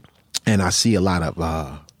 And I see a lot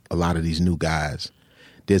of these new guys.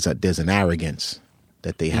 There's an arrogance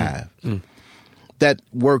that they have that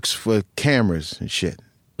works for cameras and shit.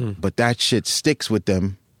 But that shit sticks with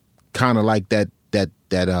them, kind of like that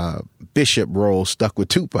Bishop role stuck with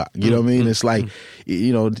Tupac. You know what I mean? It's like,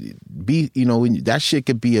 you know, that shit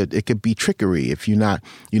could be trickery if you're not,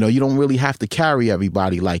 you know, you don't really have to carry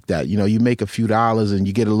everybody like that. You know, you make a few dollars and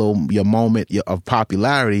you get your moment of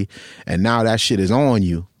popularity, and now that shit is on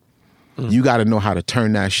you. You got to know how to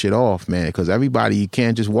turn that shit off, man, because you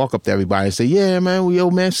can't just walk up to everybody and say, yeah, man, yo,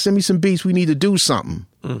 man, send me some beats. We need to do something.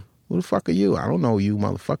 Who the fuck are you? I don't know you,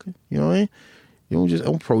 motherfucker. You know what I mean? You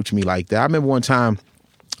don't approach me like that. I remember one time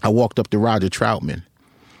I walked up to Roger Troutman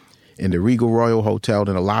in the Regal Royal Hotel,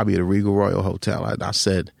 in the lobby of the Regal Royal Hotel. I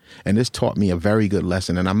said, and this taught me a very good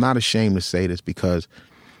lesson, and I'm not ashamed to say this because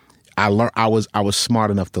I was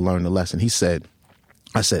smart enough to learn the lesson.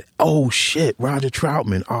 I said, oh shit, Roger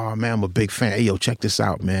Troutman. Oh man, I'm a big fan. Hey, yo, check this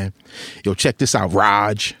out, man. Yo, check this out,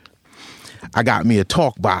 Raj. I got me a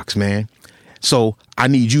talk box, man. So I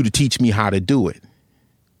need you to teach me how to do it.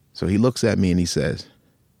 So he looks at me and he says,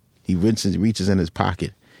 he reaches in his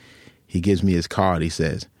pocket. He gives me his card. He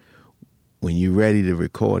says, when you're ready to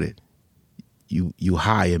record it, you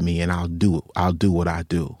hire me and I'll do it. I'll do what I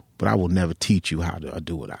do. But I will never teach you how to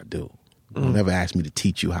do what I do. You'll never ask me to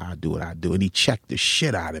teach you how I do what I do. And he checked the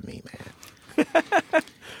shit out of me, man.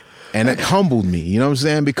 And it humbled me, you know what I'm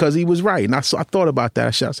saying? Because he was right. And I thought about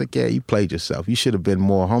that. I was like, yeah, you played yourself. You should have been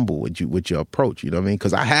more humble with your approach, you know what I mean?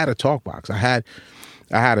 Because I had a talk box. I had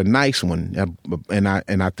a nice one, and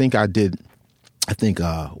I think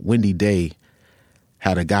Wendy Day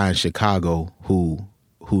had a guy in Chicago who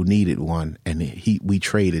needed one, and we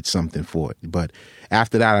traded something for it. But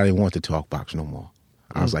after that, I didn't want the talk box no more.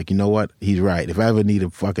 I was like, you know what? He's right. If I ever need a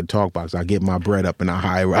fucking talk box, I'll get my bread up and I'll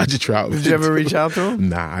hire Roger Troutman. Did you ever reach out to him?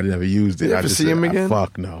 Nah, I never used it. Did you ever see him again?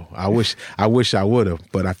 Fuck no. I wish I would have,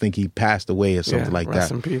 but I think he passed away or something like rest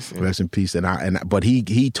that. In peace. Yeah. Rest in peace. But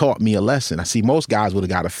he taught me a lesson. I see most guys would have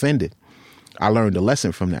got offended. I learned a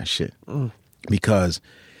lesson from that shit because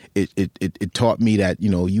it taught me that, you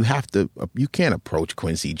know, you can't approach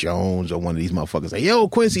Quincy Jones or one of these motherfuckers say, yo,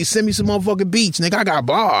 Quincy, send me some motherfucking beats, nigga. I got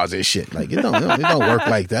bars and shit. Like, it don't work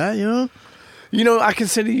like that, you know? You know, I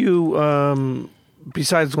consider you,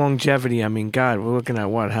 besides longevity, I mean, God, we're looking at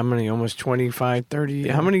what? How many? Almost 25, 30?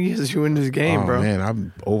 How many years you in this game, bro? Man,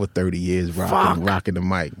 I'm over 30 years rocking the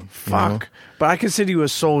mic. Fuck. You know? But I consider you a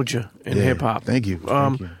soldier in hip-hop. Thank you.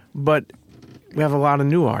 But we have a lot of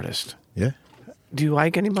new artists. Yeah. Do you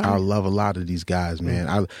like anybody? I love a lot of these guys,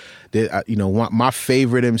 man. My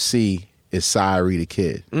favorite MC is Syrie the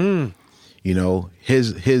Kid. You know,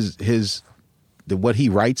 what he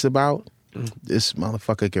writes about, this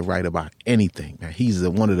motherfucker can write about anything, man. He's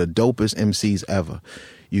one of the dopest MCs ever.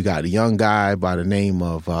 You got a young guy by the name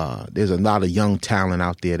of, there's a lot of young talent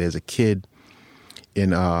out there. There's a kid in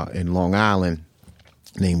Long Island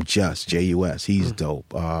named Jus. He's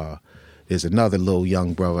dope. There's another little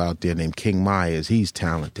young brother out there named King Myers. He's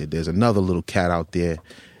talented. There's another little cat out there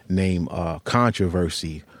named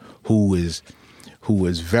Controversy, who is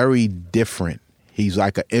very different. He's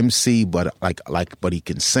like an MC, but but he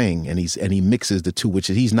can sing, and he mixes the two, which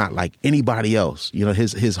is he's not like anybody else. You know,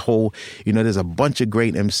 his whole, you know, there's a bunch of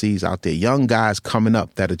great MCs out there, young guys coming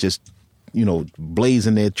up that are just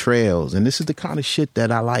blazing their trails. And this is the kind of shit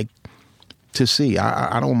that I like to see.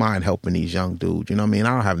 I don't mind helping these young dudes. You know what I mean?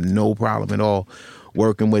 I don't have no problem at all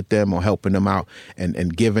working with them or helping them out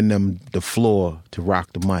and giving them the floor to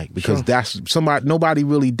rock the mic, because that's nobody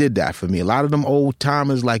really did that for me. A lot of them old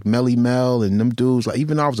timers like Melly Mel and them dudes, like,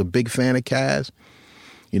 even though I was a big fan of Kaz,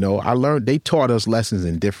 I learned, they taught us lessons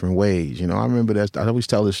in different ways. I remember that. I always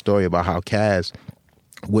tell this story about how Kaz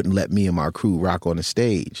wouldn't let me and my crew rock on the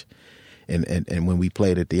stage. And when we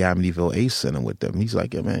played at the Amityville Ace Center with them, he's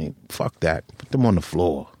like, yeah, man, fuck that. Put them on the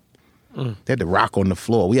floor. They had to rock on the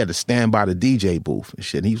floor. We had to stand by the DJ booth and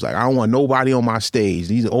shit. And he was like, I don't want nobody on my stage.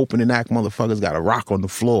 These opening act motherfuckers got to rock on the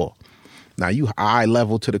floor. Now you eye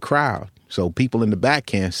level to the crowd, so people in the back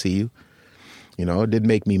can't see you. It didn't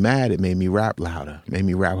make me mad. It made me rap louder. It made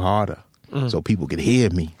me rap harder, so people could hear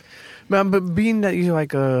me. Man, but being that you're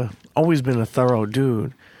like always been a thorough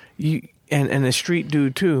dude, and a street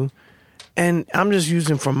dude too, and I'm just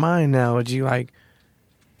using from my analogy, like,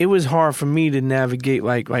 it was hard for me to navigate,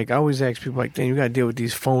 like I always ask people, like, damn, you got to deal with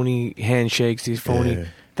these phony handshakes, these phony... Yeah.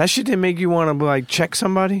 That shit didn't make you want to, like, check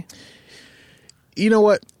somebody? You know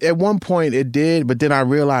what? At one point it did, but then I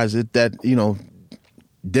realized that,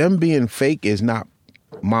 them being fake is not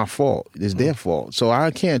my fault. It's their fault. So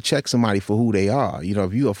I can't check somebody for who they are.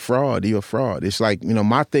 If you're a fraud, you're a fraud. It's like,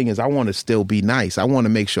 my thing is I want to still be nice. I want to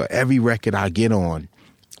make sure every record I get on,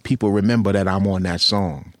 people remember that I'm on that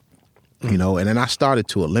song. And then I started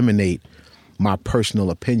to eliminate my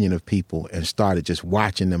personal opinion of people and started just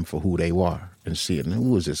watching them for who they were and seeing,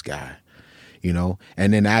 who is this guy,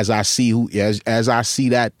 And then as I see as I see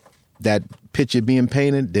that picture being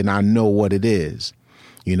painted, then I know what it is.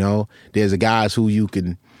 There's a guys who you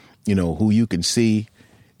can see.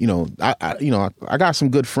 I got some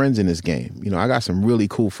good friends in this game. I got some really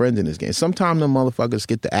cool friends in this game. Sometimes them motherfuckers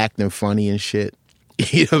get to acting funny and shit.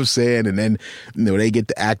 You know what I'm saying? And then, they get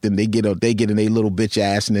to acting, they get in their little bitch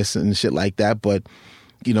assness and shit like that. But,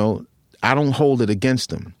 I don't hold it against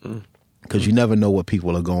them, because you never know what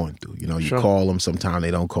people are going through. You call them, sometimes they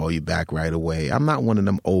don't call you back right away. I'm not one of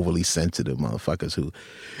them overly sensitive motherfuckers who,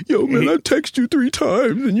 yo, man, I text you 3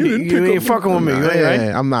 times and you didn't pick up. You ain't fucking with me, right?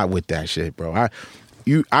 I'm not with that shit, bro.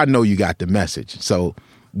 I know you got the message. So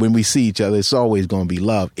when we see each other, it's always going to be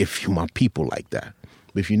love if you my people like that.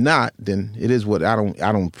 If you're not, then it is what I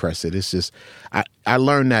don't press it. It's just I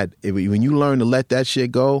learned that when you learn to let that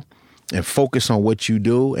shit go and focus on what you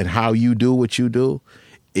do and how you do what you do,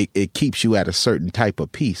 it keeps you at a certain type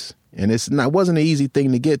of peace. And it wasn't an easy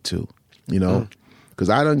thing to get to, because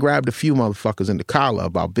I done grabbed a few motherfuckers in the collar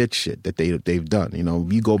about bitch shit that they've done.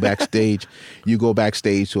 You go backstage,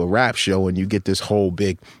 to a rap show and you get this whole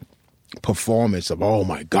big performance of, oh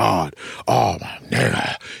my God, oh my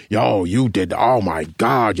nigga, yo, you did, oh my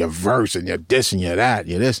God, your verse and your this and your that,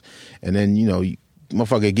 your this, and then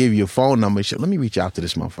motherfucker give you your phone number. Shit, let me reach out to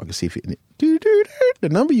this motherfucker, see if the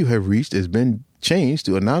number you have reached has been changed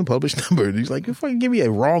to a non-published number. And he's like, you fucking give me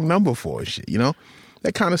a wrong number for shit,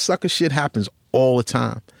 that kind of sucker shit happens all the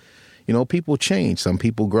time. People change. Some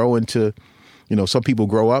people grow into, some people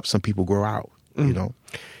grow up, some people grow out.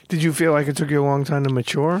 Did you feel like it took you a long time to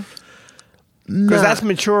mature? Because that's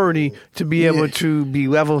maturity, to be able to be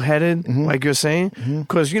level-headed, like you're saying.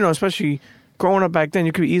 Because, especially growing up back then,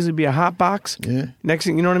 you could easily be a hot box. Yeah. Next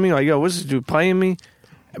thing, you know what I mean? Like, yo, what's this dude playing me?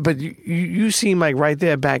 But you seem like right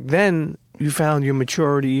there back then, you found your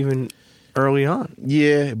maturity even early on.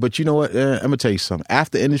 Yeah, but you know what? I'm going to tell you something.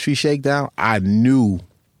 After Industry Shakedown, I knew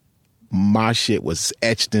my shit was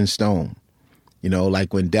etched in stone.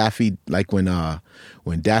 Like when Daffy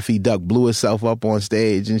Duck blew himself up on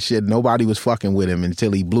stage and shit, nobody was fucking with him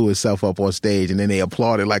until he blew himself up on stage, and then they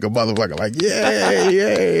applauded like a motherfucker, like,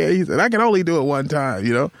 yeah. He said, I can only do it one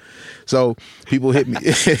time, So people hit me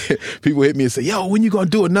and say, yo, when you gonna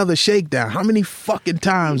do another shakedown? How many fucking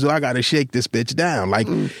times do I gotta shake this bitch down? Like,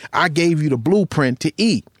 I gave you the blueprint to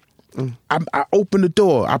eat. I opened the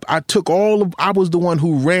door. I took I was the one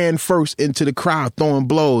who ran first into the crowd throwing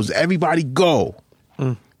blows. Everybody go.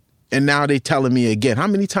 And now they telling me again, how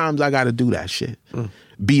many times I got to do that shit?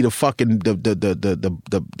 Be the fucking,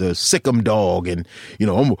 the sick'em dog. And, I'm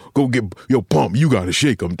going to go get, yo, Pump, you got to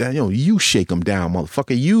shake them down. You shake them down,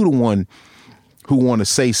 motherfucker. You the one who want to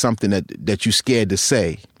say something that you scared to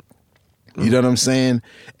say. You know what I'm saying?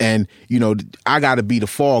 And, I got to be the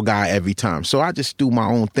fall guy every time. So I just do my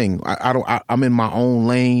own thing. I'm in my own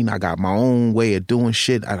lane. I got my own way of doing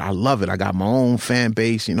shit. I love it. I got my own fan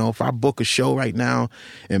base. If I book a show right now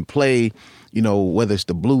and play, whether it's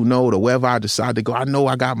the Blue Note or wherever I decide to go, I know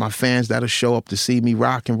I got my fans that'll show up to see me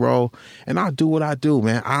rock and roll. And I'll do what I do,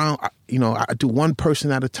 man. I do one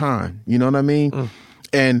person at a time. You know what I mean?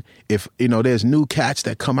 And if, there's new cats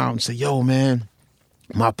that come out and say, yo, man,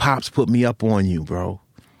 my pops put me up on you, bro.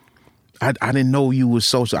 I didn't know you was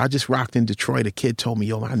so. I just rocked in Detroit. A kid told me,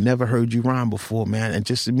 yo, I never heard you rhyme before, man. And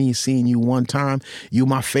just me seeing you one time, you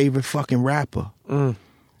my favorite fucking rapper. And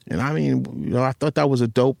I mean, I thought that was a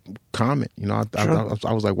dope comment. I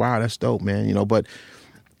was like, wow, that's dope, man. But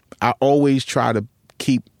I always try to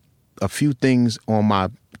keep a few things on my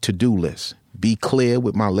to-do list. Be clear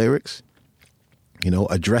with my lyrics.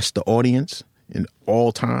 Address the audience in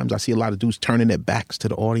all times. I see a lot of dudes turning their backs to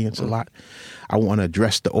the audience a lot. I want to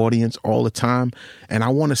address the audience all the time, and I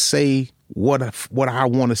want to say what I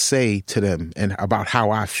want to say to them and about how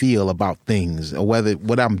I feel about things or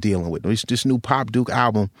what I'm dealing with. This new Pop Duke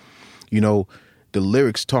album, the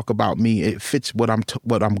lyrics talk about me. It fits what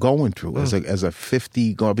I'm going through as a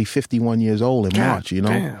 50, gonna be 51 years old in March.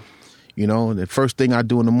 Damn. The first thing I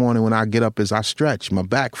do in the morning when I get up is I stretch. My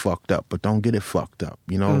back fucked up, but don't get it fucked up.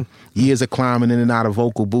 Years of climbing in and out of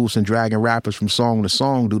vocal booths and dragging rappers from song to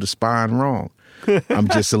song do the spine wrong. I'm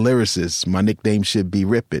just a lyricist. My nickname should be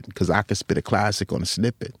Rip It because I can spit a classic on a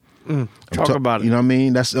snippet. Talk about it. You know what I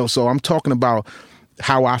mean? So I'm talking about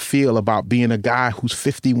how I feel about being a guy who's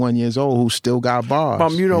 51 years old who still got bars.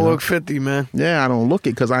 Bum, you don't look 50, man. Yeah, I don't look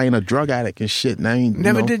it because I ain't a drug addict and shit. And I ain't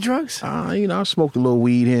never did drugs. I smoked a little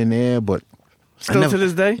weed here and there, but still to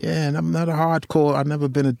this day. Yeah, and I'm not a hardcore. I've never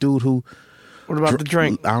been a dude who. What about the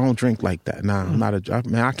drink? I don't drink like that. Nah, I'm not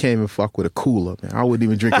man, I can't even fuck with a cooler, man. I wouldn't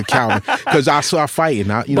even drink a Calvin because I start fighting.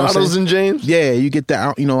 Bottles and James? Yeah, you get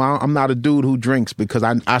that. I'm not a dude who drinks because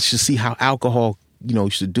I should see how alcohol,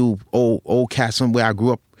 used to do. Old cats somewhere I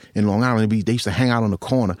grew up in Long Island, they used to hang out on the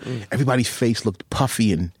corner. Everybody's face looked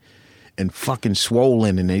puffy and fucking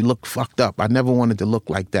swollen and they looked fucked up. I never wanted to look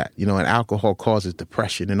like that. And alcohol causes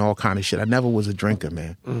depression and all kind of shit. I never was a drinker,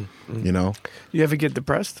 man. You ever get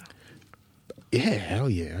depressed? Yeah, hell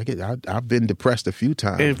yeah. I've been depressed a few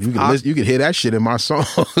times. You can hear that shit in my songs.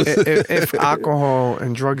 if alcohol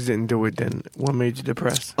and drugs didn't do it, then what made you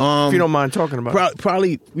depressed? If you don't mind talking about it.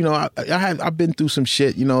 Probably, I've been through some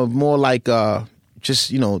shit, more like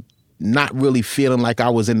just, not really feeling like I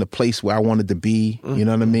was in the place where I wanted to be. You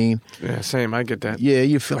know what I mean? Yeah, same. I get that. Yeah,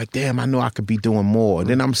 you feel like, damn, I know I could be doing more.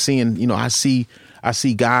 Then I'm seeing, I see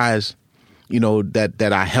guys,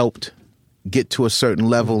 that I helped get to a certain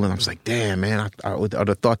level, and I was like, damn, man, I would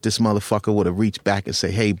have thought this motherfucker would have reached back and say,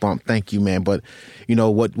 hey, Bump, thank you, man. But,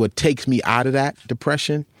 what takes me out of that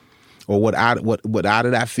depression or what out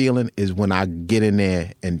of that feeling is when I get in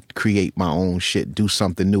there and create my own shit, do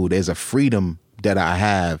something new. There's a freedom that I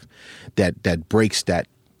have that breaks that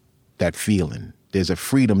feeling. There's a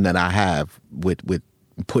freedom that I have with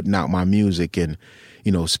putting out my music and,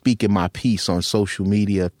 speaking my piece on social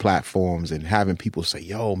media platforms and having people say,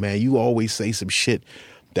 yo, man, you always say some shit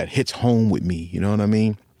that hits home with me. You know what I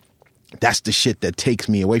mean? That's the shit that takes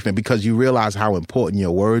me away from it because you realize how important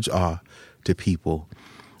your words are to people.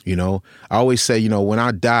 I always say, when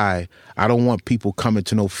I die, I don't want people coming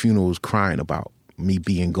to no funerals crying about me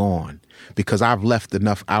being gone because I've left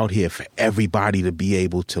enough out here for everybody to be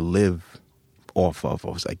able to live off of. I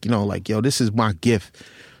was like, yo, this is my gift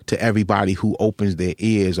to everybody who opens their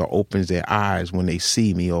ears or opens their eyes when they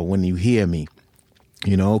see me or when you hear me,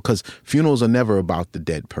 because funerals are never about the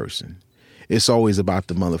dead person. It's always about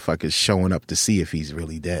the motherfuckers showing up to see if he's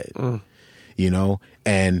really dead,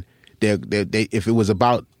 and if it was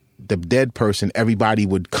about the dead person, everybody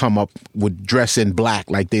would come up, would dress in black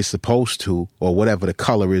like they're supposed to, or whatever the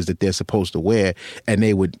color is that they're supposed to wear, and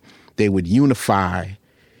they would unify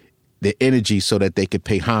the energy so that they could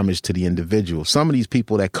pay homage to the individual. Some of these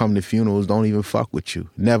people that come to funerals don't even fuck with you.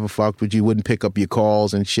 Never fucked with you, wouldn't pick up your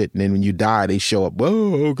calls and shit. And then when you die, they show up.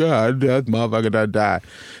 Oh, God, that motherfucker that died.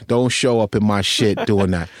 Don't show up in my shit doing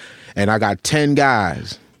that. And I got 10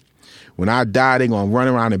 guys. When I die, they going to run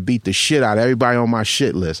around and beat the shit out of everybody on my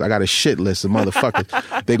shit list. I got a shit list of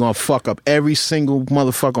motherfuckers. They going to fuck up every single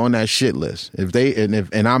motherfucker on that shit list.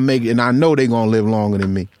 And I know they going to live longer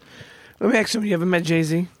than me. Let me ask you, you ever met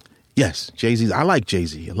Jay-Z? Yes, Jay-Z. I like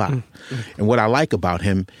Jay-Z a lot. And what I like about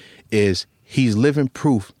him is he's living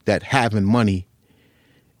proof that having money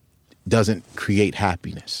doesn't create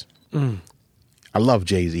happiness. I love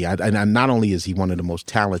Jay-Z. And not only is he one of the most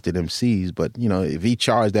talented MCs, but, if he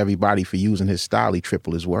charged everybody for using his style, he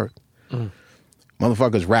triple his work.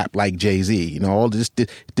 Motherfuckers rap like Jay-Z. All this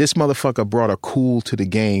motherfucker brought a cool to the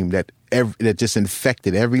game that just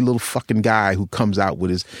infected every little fucking guy who comes out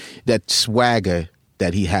with that swagger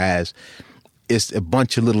that he has. It's a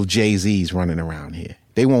bunch of little Jay-Z's running around here.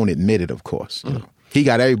 They won't admit it, of course. He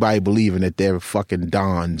got everybody believing that they're fucking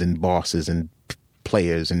dons and bosses and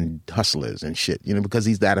players and hustlers and shit, you know, because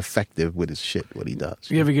he's that effective with his shit, what he does.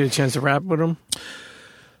 You ever get a chance to rap with him?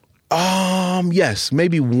 Yes,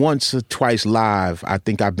 maybe once or twice live. I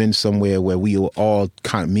think I've been somewhere where we were all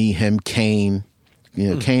kind of me, him, Kane.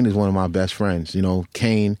 You know, Kane is one of my best friends. You know,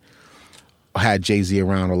 Kane had Jay-Z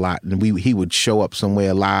around a lot, and he would show up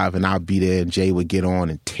somewhere live, and I'd be there, and Jay would get on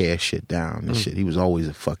and tear shit down and shit. He was always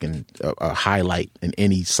a fucking a highlight in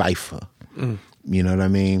any cipher. You know what I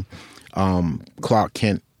mean? Clark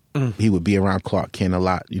Kent, he would be around Clark Kent a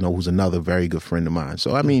lot. You know, who's another very good friend of mine.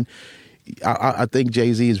 So I mean, I think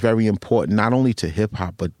Jay-Z is very important, not only to hip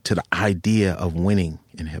hop, but to the idea of winning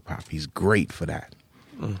in hip hop. He's great for that.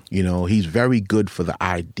 You know, he's very good for the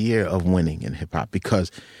idea of winning in hip hop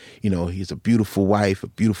because, you know, he's a beautiful wife, a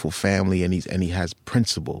beautiful family, and he has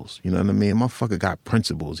principles. You know what I mean? Motherfucker got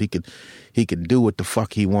principles. He could do what the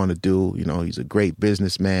fuck he want to do. You know, he's a great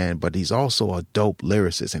businessman, but he's also a dope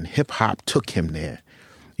lyricist, and hip hop took him there.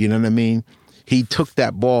 You know what I mean? He took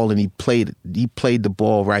that ball and he played the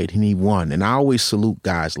ball right, and he won. And I always salute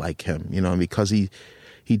guys like him, you know, because he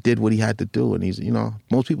did what he had to do, and he's, you know,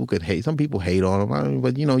 most people could hate. Some people hate on him,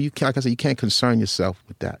 but you know, like I said, you can't concern yourself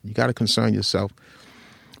with that. You got to concern yourself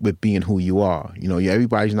with being who you are. You know,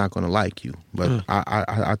 everybody's not going to like you, but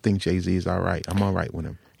I think Jay-Z is all right. I'm all right with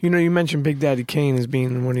him. You know, you mentioned Big Daddy Kane as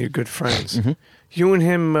being one of your good friends. You and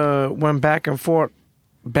him went back and forth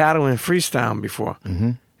battling freestyle before,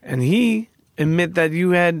 and he admit that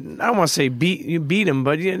you had, I don't want to say you beat him,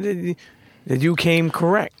 but that you came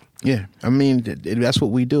correct. Yeah, I mean, that's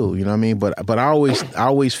what we do, you know what I mean? But I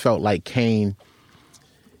always felt like Kane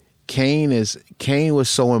was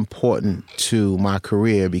so important to my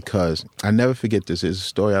career because I never forget this. There's a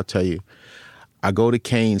story I'll tell you. I go to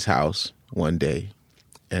Kane's house one day,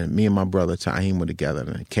 and me and my brother Taheem were together,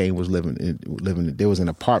 and Kane was living. There was an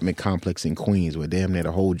apartment complex in Queens where damn near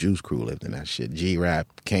the whole Juice Crew lived in that shit. G-Rap,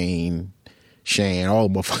 Kane, Shan, all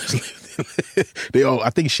the motherfuckers lived there.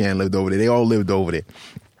 I think Shan lived over there. They all lived over there.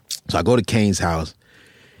 So I go to Kane's house,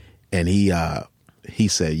 and he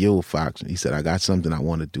said, "Yo, Fox," he said, "I got something I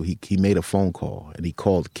want to do." He made a phone call, and he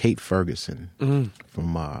called Kate Ferguson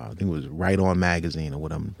from I think it was Right On Magazine or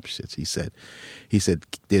whatever shits. He said,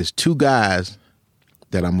 "There's two guys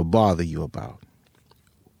that I'm gonna bother you about,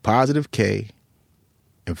 Positive K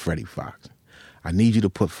and Freddie Foxxx. I need you to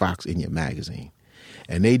put Fox in your magazine."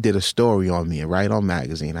 And they did a story on me in Right On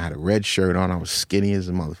Magazine. I had a red shirt on. I was skinny as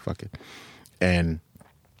a motherfucker, and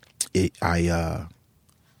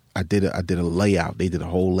I did a layout. They did a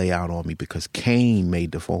whole layout on me because Kane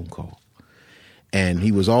made the phone call, and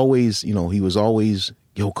he was always,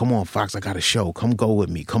 yo, come on, Fox, I got a show. Come go with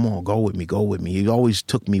me. Come on, go with me. He always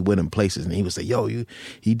took me with him places, and he would say, yo,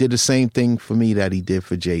 he did the same thing for me that he did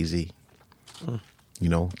for Jay-Z. You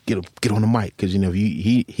know, get on the mic, because, you know,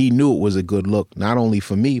 he knew it was a good look, not only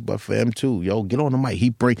for me but for him too. Yo, get on the mic.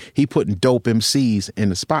 He putting dope MCs in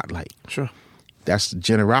the spotlight. Sure. That's the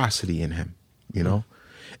generosity in him, you know?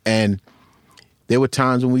 And there were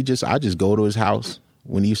times when I just go to his house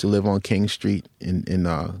when he used to live on King Street in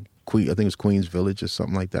Queen, I think it was Queens Village or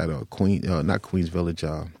something like that, or not Queens Village,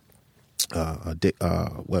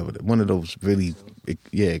 whatever, one of those really,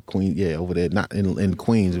 over there, not in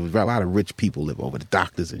Queens. It was a lot of rich people live over, the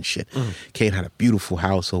doctors and shit. Kane had a beautiful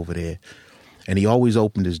house over there, and he always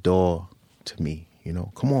opened his door to me. You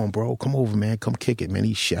know, come on, bro, come over, man, come kick it, man.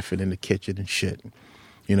 He's chefing in the kitchen and shit,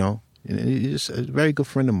 you know. And he's a very good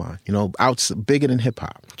friend of mine, you know, bigger than hip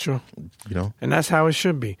hop. Sure. You know, and that's how it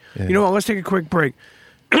should be. Yeah. You know what? Let's take a quick break.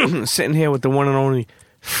 Sitting here with the one and only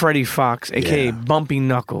Freddie Foxxx, a.k.a. Bumpy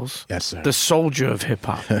Knuckles. Yes, sir. The soldier of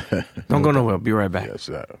hip-hop. Don't go nowhere. Be right back. Yes,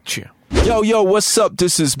 sir. Cheer. Yo, what's up?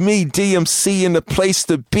 This is me, DMC, in the place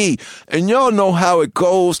to be. And y'all know how it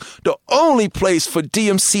goes. The only place for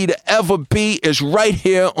DMC to ever be is right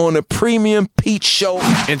here on the Premium Pete Show.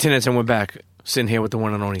 Internets, and we're back. Sitting here with the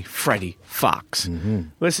one and only Freddie Foxxx.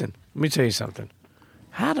 Listen, let me tell you something.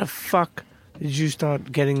 How the fuck did you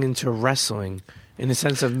start getting into wrestling? In the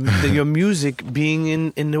sense of your music being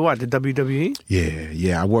in the what? The WWE?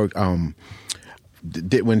 Yeah. I worked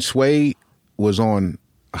when Sway was on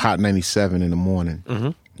Hot 97 in the morning.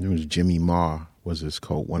 It was Jimmy Marr was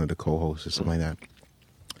one of the co-hosts or something like that.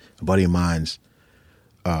 A buddy of mine's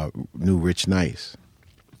knew Rich Nice,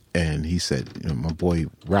 and he said, you know, my boy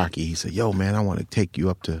Rocky, he said, yo, man, I want to take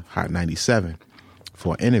you up to Hot 97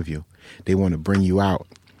 for an interview. They want to bring you out.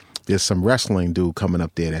 There's some wrestling dude coming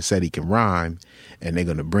up there that said he can rhyme, and they're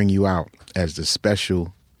going to bring you out as the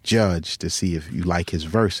special judge to see if you like his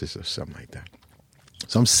verses or something like that.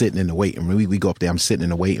 So I'm sitting in the waiting room. We go up there. I'm sitting in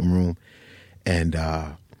the waiting room, and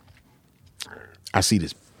I see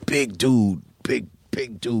this big dude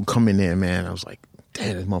come in there, man. I was like,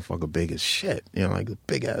 damn, this motherfucker big as shit. You know, like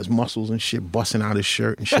big ass muscles and shit, busting out his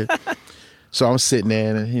shirt and shit. So I'm sitting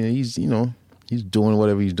there, and he's doing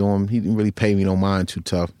whatever he's doing. He didn't really pay me no mind too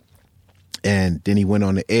tough. And then he went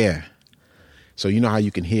on the air. So you know how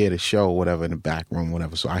you can hear the show or whatever in the back room,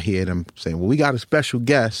 whatever. So I hear them saying, well, we got a special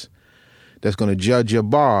guest that's going to judge your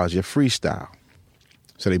bars, your freestyle.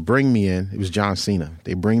 So they bring me in. It was John Cena.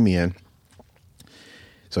 They bring me in.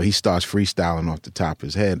 So he starts freestyling off the top of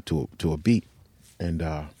his head to a beat. And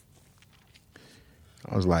I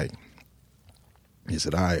was like, he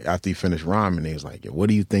said, all right, after he finished rhyming, he was like, what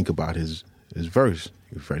do you think about his verse?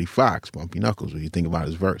 Freddie Foxxx, Bumpy Knuckles, what do you think about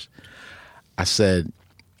his verse? I said,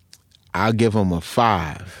 I'll give him a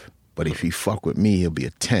 5, but if he fuck with me, he'll be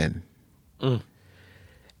a 10.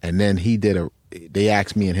 And then they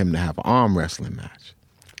asked me and him to have an arm wrestling match.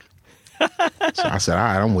 So I said, all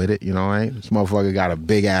right, I'm with it, you know, right? This motherfucker got a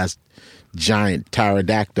big ass giant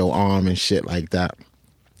pterodactyl arm and shit like that.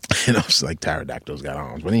 And I was like, pterodactyls got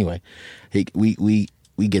arms. But anyway, we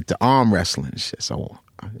get to arm wrestling and shit. So,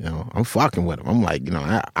 you know, I'm fucking with him. I'm like, you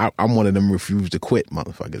know, I'm one of them refuse to quit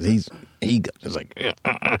motherfuckers. He was like,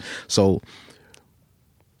 So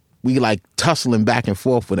we like tussling back and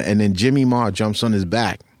forth with it. And then Jimmy Marr jumps on his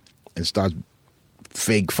back and starts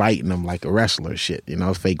fake fighting him like a wrestler shit, you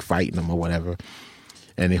know, fake fighting him or whatever.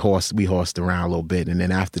 And we horsed around a little bit. And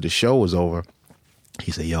then after the show was over,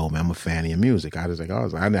 he said, yo, man, I'm a fan of your music. I was like,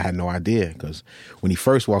 I had no idea, because when he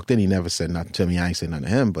first walked in, he never said nothing to me. I ain't said nothing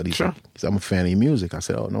to him, but he said, I'm a fan of your music. I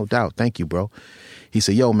said, oh, no doubt. Thank you, bro. He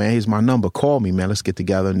said, yo, man, here's my number. Call me, man. Let's get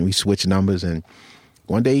together. And we switched numbers. And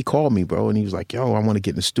one day he called me, bro, and he was like, yo, I want to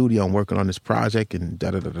get in the studio. I'm working on this project and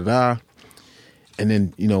da-da-da-da-da. And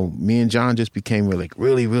then, you know, me and John just became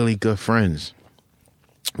really, really good friends.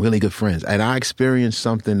 Really good friends. And I experienced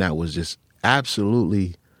something that was just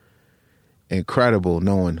absolutely incredible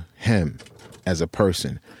knowing him as a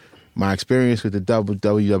person. My experience with the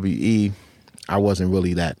WWE, I wasn't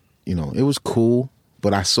really that, you know, it was cool,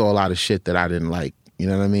 but I saw a lot of shit that I didn't like. You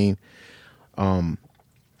know what I mean?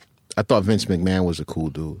 I thought Vince McMahon was a cool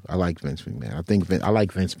dude. I liked Vince McMahon. I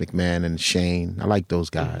like Vince McMahon and Shane. I like those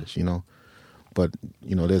guys, you know. But,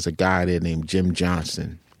 you know, there's a guy there named Jim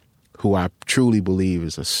Johnson who I truly believe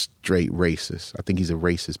is a straight racist. I think he's a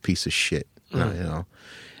racist piece of shit, you know.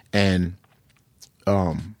 And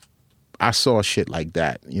I saw shit like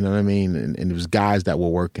that, you know what I mean? And there was guys that were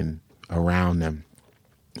working around them,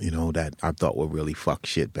 you know, that I thought were really fuck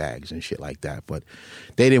shit bags and shit like that. But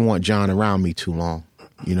they didn't want John around me too long,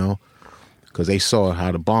 you know, because they saw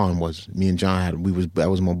how the bond was. Me and John that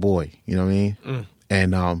was my boy, you know what I mean?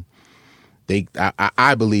 And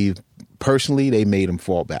I believe personally they made him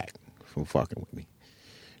fall back from fucking with me,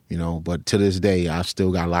 you know. But to this day, I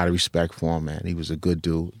still got a lot of respect for him, man. He was a good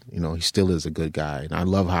dude, you know. He still is a good guy, and I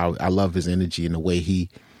love his energy and the way he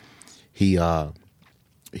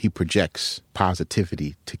projects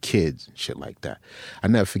positivity to kids and shit like that. I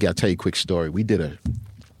never forget. I'll tell you a quick story. We did a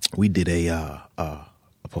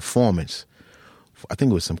performance. I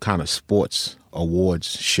think it was some kind of sports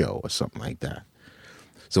awards show or something like that.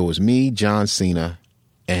 So it was me, John Cena,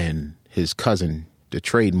 and his cousin, the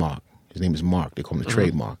Trademark. His name is Mark. They call him the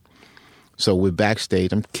Trademark. So we're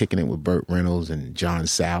backstage. I'm kicking it with Burt Reynolds and John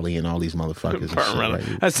Sally and all these motherfuckers. Burt Reynolds.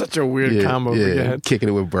 Right? That's such a weird combo. Yeah, kicking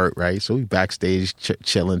it with Burt, right? So we backstage,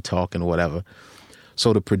 chilling, talking, or whatever.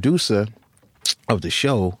 So the producer of the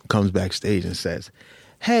show comes backstage and says,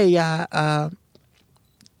 hey, can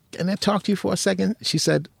I talk to you for a second? She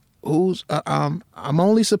said, I'm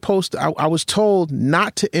only supposed to, I was told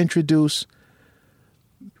not to introduce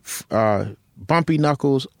Bumpy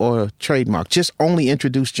Knuckles or Trademark, just only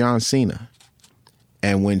introduce John Cena.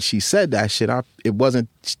 And when she said that shit, it wasn't,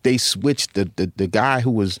 they switched the guy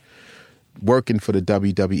who was working for the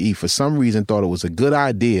WWE for some reason thought it was a good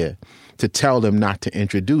idea to tell them not to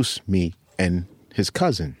introduce me and his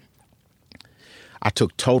cousin. I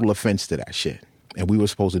took total offense to that shit. And we were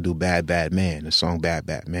supposed to do Bad Bad Man, the song Bad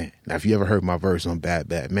Bad Man. Now, if you ever heard my verse on Bad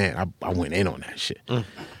Bad Man, I went in on that shit.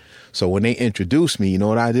 So when they introduced me, you know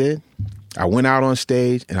what I did? I went out on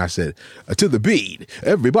stage and I said, to the beat,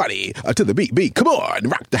 everybody, to the beat, come on,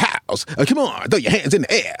 rock the house, come on, throw your hands in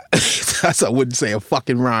the air. So I wouldn't say a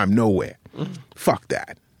fucking rhyme nowhere. Fuck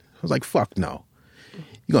that. I was like, fuck no.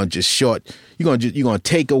 You're going to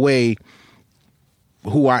take away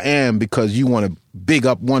who I am because you want to big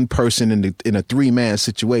up one person in a 3-man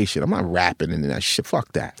situation. I'm not rapping in that shit.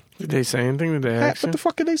 Fuck that. Did they say anything? Did they ask What the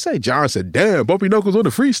fuck did they say? John said, damn, Bumpy Knuckles on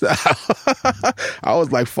the freestyle. I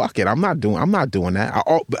was like, fuck it. I'm not doing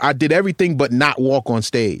that. I did everything but not walk on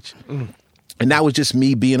stage. And that was just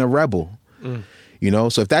me being a rebel. You You know,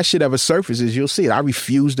 so if that shit ever surfaces, you'll see it. I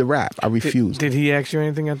refuse to rap. I refuse. Did he ask you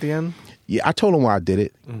anything at the end? Yeah, I told him why I did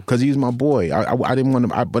it because he was my boy. I didn't want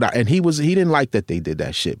him, and he didn't like that they did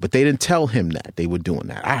that shit. But they didn't tell him that they were doing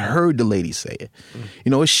that. I heard the lady say it.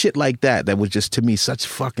 You know, it's shit like that was just to me such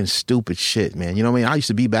fucking stupid shit, man. You know what I mean? I used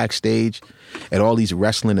to be backstage at all these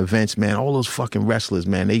wrestling events, man. All those fucking wrestlers,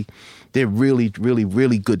 man. They're really, really,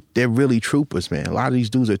 really good. They're really troopers, man. A lot of these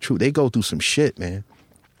dudes are true. They go through some shit, man.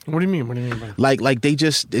 What do you mean? What do you mean by that? Like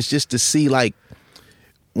it's just to see like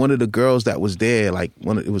one of the girls that was there, like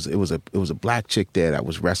it was a black chick there that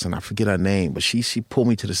was wrestling. I forget her name, but she pulled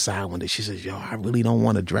me to the side one day. She says, "Yo, I really don't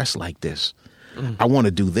want to dress like this. I want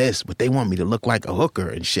to do this, but they want me to look like a hooker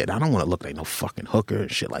and shit. I don't want to look like no fucking hooker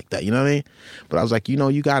and shit like that. You know what I mean?" But I was like,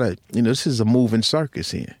 you gotta, this is a moving circus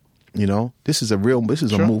here. This is a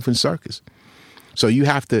moving circus. So you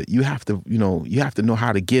have to know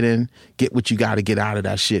how to get in, get what you got to get out of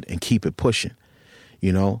that shit, and keep it pushing.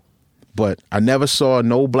 But I never saw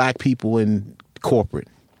no black people in corporate.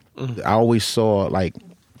 I always saw like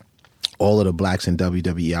all of the blacks in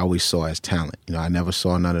WWE. I always saw as talent. I never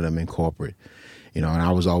saw none of them in corporate. And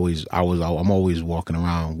I'm always walking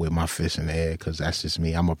around with my fist in the air because that's just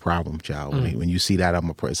me. I'm a problem child. When you see that,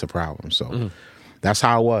 it's a problem. So that's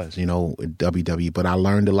how I was, with WWE. But I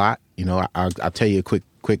learned a lot. I'll tell you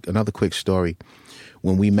another quick story.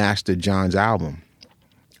 When we mastered John's album,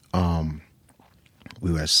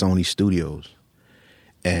 we were at Sony Studios,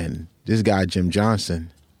 and this guy Jim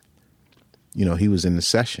Johnson, he was in the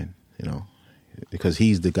session, because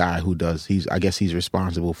he's the guy who I guess he's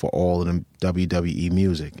responsible for all of the WWE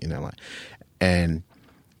music, and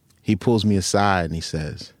he pulls me aside and he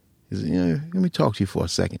says, let me talk to you for a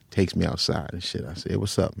second. Takes me outside and shit. I said, "Hey,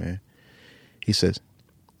 what's up, man?" He says,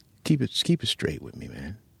 keep it straight with me,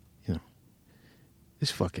 man.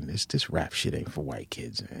 This rap shit ain't for white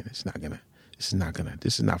kids, man. This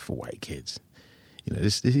is not for white kids.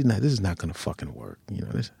 This is not gonna fucking work.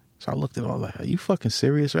 So I looked at all that. Are you fucking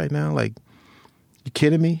serious right now? Like, you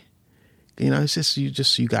kidding me? It's just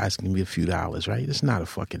you guys can give me a few dollars, right? It's not a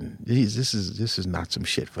fucking. This is not some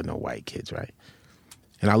shit for no white kids, right?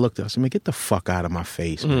 And I looked at him, I said, "Man, get the fuck out of my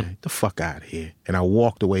face, man. Get the fuck out of here." And I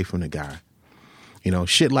walked away from the guy.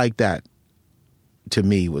 Shit like that to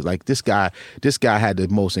me was like, this guy had the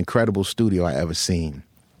most incredible studio I ever seen.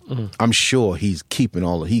 I'm sure he's keeping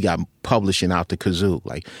he got publishing out the kazoo.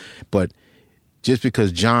 But just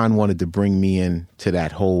because John wanted to bring me in to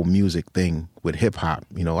that whole music thing with hip hop,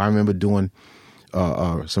 I remember doing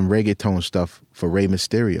some reggaeton stuff for Rey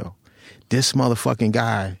Mysterio. This motherfucking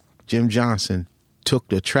guy, Jim Johnson, took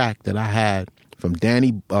the track that I had from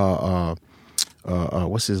Danny,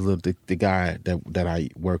 what's his little, the guy that I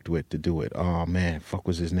worked with to do it. Oh man, fuck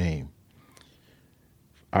was his name?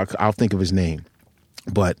 I'll think of his name.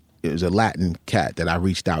 But it was a Latin cat that I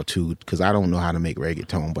reached out to because I don't know how to make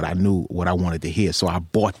reggaeton, but I knew what I wanted to hear. So I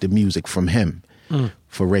bought the music from him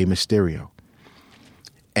for Rey Mysterio.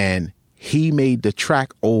 And he made the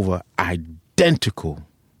track over identical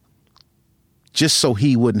just so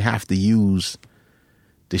he wouldn't have to use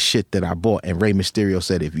the shit that I bought. And Rey Mysterio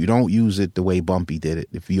said, "If you don't use it the way Bumpy did it,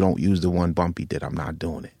 if you don't use the one Bumpy did, I'm not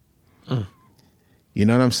doing it." You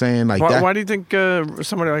know what I'm saying? Why do you think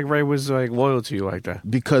somebody like Ray was loyal to you like that?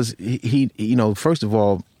 Because he first of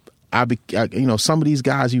all, some of these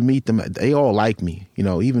guys, you meet them, they all like me.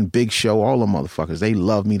 Even Big Show, all them motherfuckers, they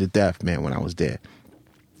love me to death, man. When I was there,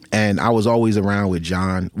 and I was always around with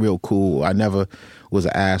John, real cool. I never was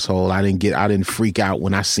an asshole. I didn't freak out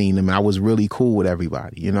when I seen him. I was really cool with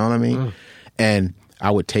everybody. You know what I mean? And I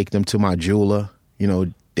would take them to my jeweler.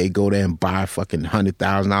 They go there and buy fucking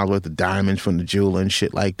 $100,000 worth of diamonds from the jeweler and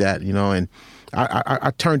shit like that, and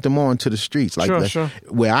I turned them on to the streets,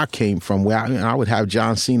 where I came from, where I would have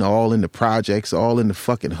John Cena all in the projects, all in the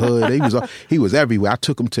fucking hood. He was everywhere. I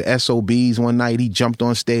took him to SOBs one night. He jumped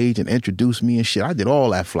on stage and introduced me and shit. I did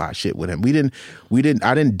all that fly shit with him.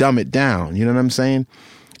 I didn't dumb it down. You know what I'm saying?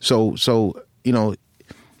 So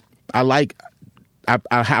I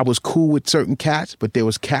was cool with certain cats, but there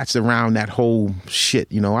was cats around that whole shit.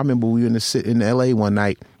 I remember we were in L.A. one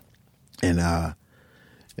night, and there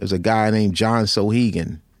was a guy named John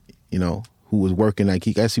Sohegan, who was working I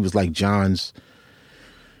guess he was like John's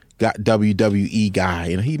WWE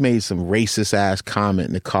guy. He made some racist ass comment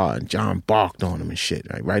in the car, and John barked on him and shit,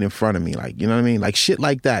 right in front of me, you know what I mean? Like shit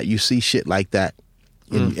like that. You see shit like that,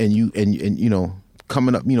 and you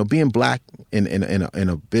coming up, being black in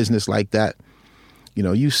a business like that.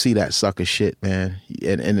 You see that sucker shit, man,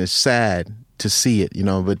 and it's sad to see it,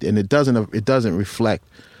 but it doesn't reflect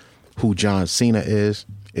who John Cena is.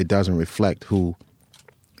 It doesn't reflect who,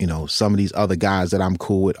 some of these other guys that I'm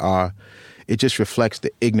cool with are. it just reflects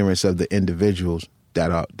the ignorance of the individuals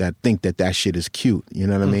that think that shit is cute. You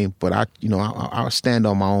know what I mean? But I stand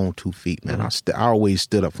on my own 2 feet, man. I always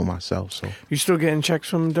stood up for myself. So you still getting checks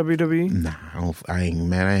from WWE? Nah, I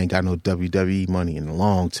ain't got no WWE money in a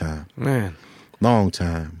long time. Man. Long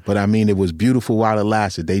time. But I mean, it was beautiful while it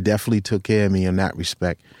lasted. They definitely took care of me in that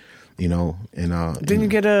respect, you know. And didn't you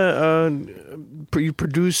get you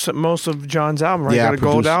produced most of John's album, right? Yeah, you got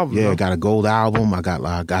a gold album. Yeah, no? I got a gold album. I got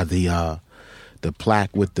the plaque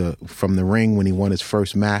from the ring when he won his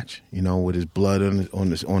first match, you know, with his blood on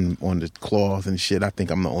the cloth and shit. I think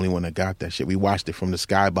I'm the only one that got that shit. We watched it from the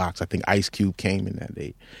skybox. I think Ice Cube came in that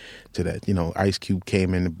day. Ice Cube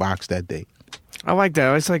came in the box that day. I like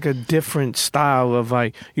that. It's like a different style of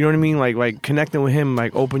like, you know what I mean? Like connecting with him,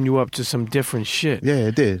 like open you up to some different shit. Yeah,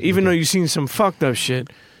 it did. Even though you've seen some fucked up shit,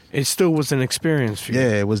 it still was an experience for you.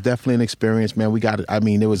 Yeah, it was definitely an experience, man.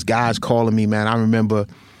 There was guys calling me, man. I remember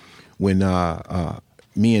when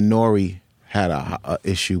me and Nori had a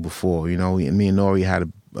issue before, you know, me and Nori had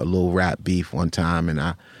a little rap beef one time, and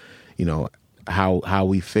how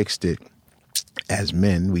we fixed it as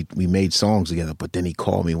men, we made songs together, but then he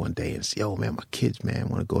called me one day and said, yo, man, my kids, man,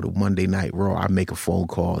 want to go to Monday Night Raw. I make a phone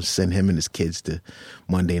call and send him and his kids to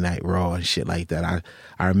Monday Night Raw and shit like that.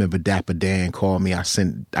 I remember Dapper Dan called me. I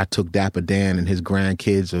took Dapper Dan and his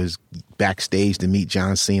grandkids or his backstage to meet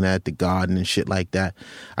John Cena at the Garden and shit like that.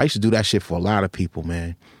 I used to do that shit for a lot of people,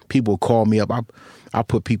 man. People call me up. I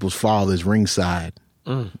put people's fathers ringside.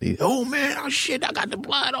 Oh man, oh shit, I got the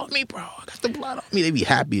blood on me, bro. I got the blood on me. They be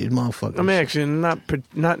happy as motherfuckers. I'm actually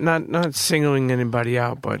not singling anybody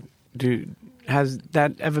out, but dude, has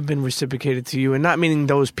that ever been reciprocated to you? And not meaning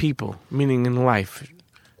those people, meaning in life.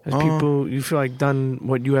 Has people you feel like done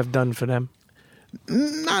what you have done for them?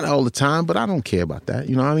 Not all the time, but I don't care about that.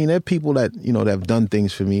 You know what I mean? There are people that, you know, that have done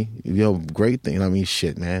things for me. You know, great thing. I mean,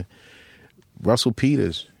 shit, man. Russell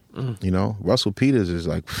Peters. You know, Russell Peters is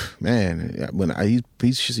like, man, when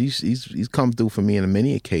he's come through for me on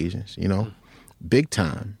many occasions, you know, big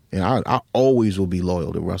time. And I always will be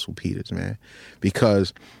loyal to Russell Peters, man,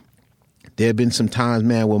 because there have been some times,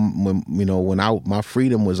 man, when my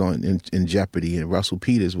freedom was in jeopardy, and Russell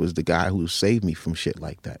Peters was the guy who saved me from shit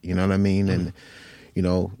like that. You know what I mean? And you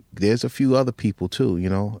know, there's a few other people too. You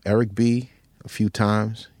know, Eric B. a few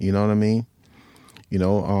times. You know what I mean? You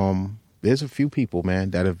know, there's a few people,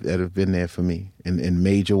 man, that have been there for me in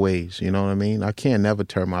major ways. You know what I mean? I can't never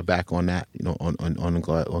turn my back on that. You know,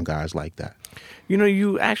 on guys like that. You know,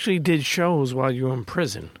 you actually did shows while you were in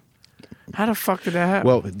prison. How the fuck did that happen?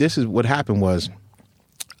 Well, this is what happened was,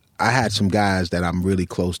 I had some guys that I'm really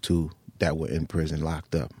close to that were in prison,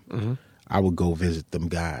 locked up. Mm-hmm. I would go visit them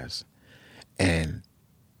guys, and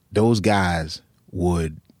those guys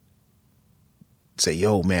would say,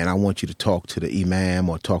 yo, man, I want you to talk to the imam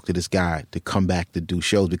or talk to this guy to come back to do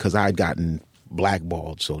shows, because I had gotten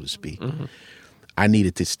blackballed, so to speak. Mm-hmm. I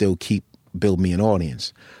needed to still build me an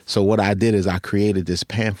audience. So what I did is I created this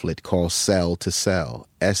pamphlet called Sell to Sell,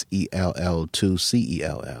 SELL to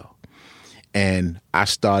CELL. And I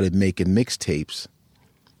started making mixtapes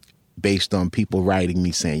based on people writing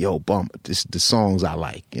me saying, yo, Bump, this is the songs I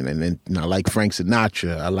like. And then I like Frank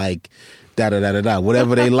Sinatra, I like da-da-da-da-da.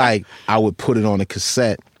 Whatever they like, I would put it on a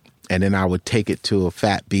cassette, and then I would take it to a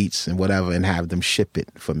Fat Beats and whatever and have them ship it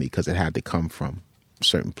for me, because it had to come from a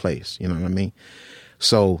certain place. You know what I mean?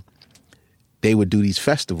 So they would do these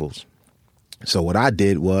festivals. So what I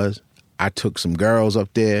did was I took some girls up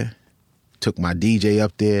there, took my DJ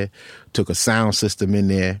up there, took a sound system in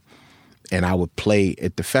there, and I would play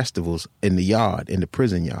at the festivals in the yard, in the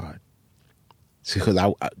prison yard. Because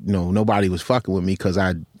nobody was fucking with me because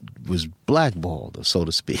I was blackballed, so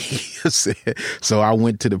to speak. So I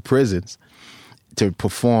went to the prisons to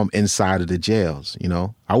perform inside of the jails. You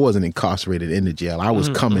know, I wasn't incarcerated in the jail. I was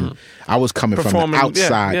coming from the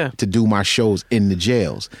outside to do my shows in the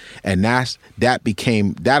jails, and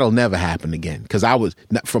that'll never happen again, because I was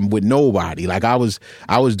with nobody. Like I was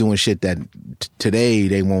doing shit that today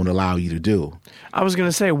they won't allow you to do. I was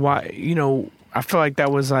gonna say, why, you know, I feel like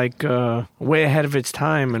that was like way ahead of its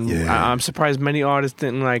time, and I'm surprised many artists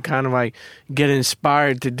didn't kind of get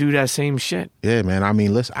inspired to do that same shit. Yeah, man. I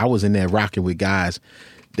mean, listen, I was in there rocking with guys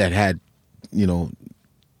that had, 30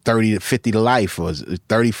 to 50 to life, or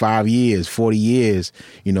 35 years, 40 years,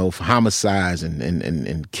 for homicides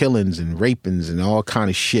and killings and rapings and all kind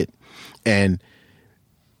of shit, and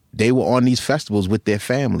they were on these festivals with their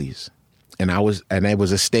families. And there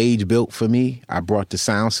was a stage built for me. I brought the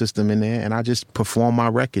sound system in there, and I just performed my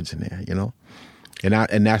records in there,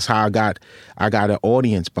 and that's how I got an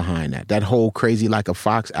audience behind that. That whole Crazy Like a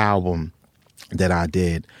Fox album that I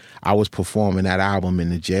did, I was performing that album in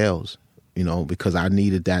the jails you know, because I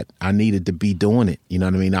needed that. I needed to be doing it. You know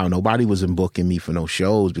what I mean? Now, nobody wasn't booking me for no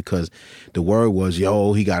shows because the word was,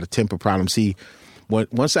 yo, he got a temper problem. See,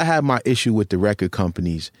 once I had my issue with the record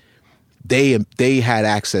companies, they had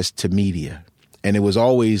access to media. And it was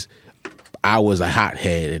always, I was a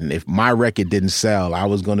hothead. And if my record didn't sell, I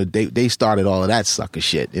was going to, they started all of that sucker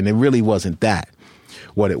shit. And it really wasn't that.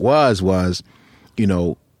 What it was, you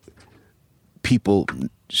know, people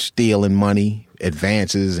stealing money,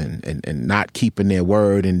 advances, and not keeping their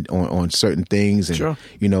word and on certain things, and sure.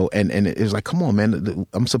 You know, and it was like, come on, man,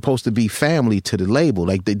 I'm supposed to be family to the label.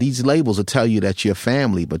 Like these labels will tell you that you're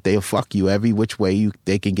family, but they'll fuck you every which way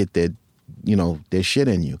they can get their, you know, their shit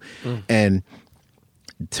in you. And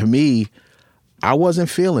to me, I wasn't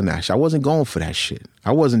feeling that shit. I wasn't going for that shit.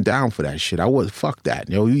 I wasn't down for that shit. Fuck that.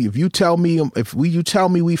 You know, if you tell me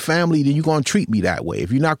we family, then you're gonna treat me that way.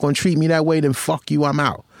 If you're not gonna treat me that way, then fuck you, I'm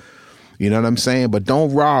out. You know what I'm saying? But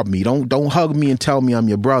don't rob me. Don't hug me and tell me I'm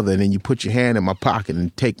your brother, and then you put your hand in my pocket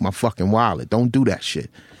and take my fucking wallet. Don't do that shit.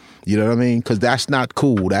 You know what I mean? Because that's not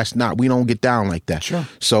cool. We don't get down like that. Sure.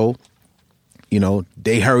 So, you know,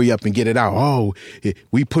 they hurry up and get it out. Oh,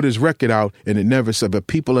 we put his record out and it never said. But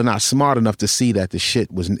people are not smart enough to see that the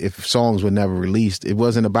shit was, if songs were never released, it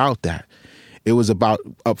wasn't about that. It was about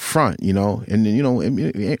up front, you know. And, you know,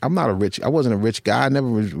 I wasn't a rich guy. I never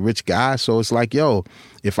was a rich guy. So it's like, yo,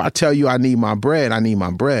 if I tell you I need my bread, I need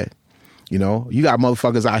my bread. You know, you got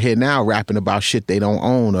motherfuckers out here now rapping about shit they don't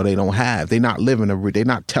own or they don't have. They're not they're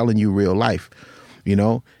not telling you real life, you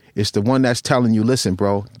know. It's the one that's telling you, listen,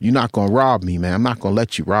 bro, you're not going to rob me, man. I'm not going to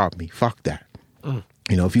let you rob me. Fuck that.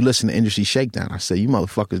 You know, if you listen to Industry Shakedown, I say, you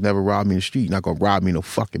motherfuckers never robbed me in the street. You're not going to rob me in no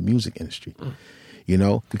fucking music industry. You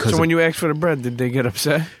know? Because so when you asked for the bread, did they get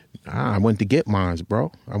upset? I went to get mines,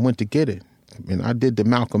 bro. I went to get it. And I did the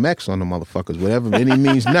Malcolm X on the motherfuckers, whatever any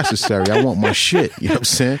means necessary. I want my shit. You know what I'm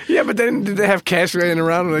saying? Yeah, but then did they have cash laying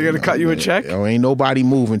around and they got to cut you a check? Oh, ain't nobody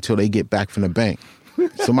moving until they get back from the bank.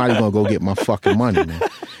 Somebody gonna go get my fucking money, man.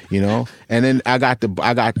 You know? And then I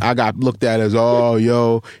got looked at as, oh,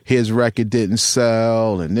 yo, his record didn't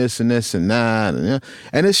sell and this and this and that.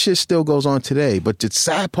 And this shit still goes on today. But the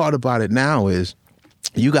sad part about it now is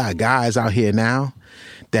you got guys out here now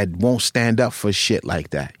that won't stand up for shit like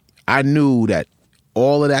that. I knew that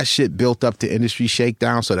all of that shit built up to Industry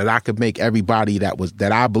Shakedown so that I could make everybody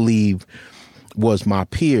that I believe was my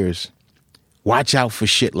peers watch out for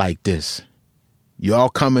shit like this. Y'all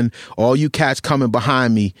coming, all you cats coming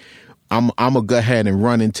behind me, I'm gonna go ahead and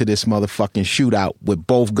run into this motherfucking shootout with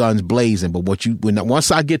both guns blazing. But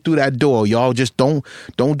once I get through that door, y'all just don't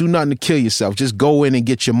do nothing to kill yourself. Just go in and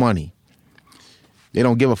get your money. They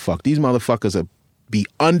don't give a fuck. These motherfuckers are be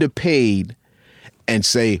underpaid and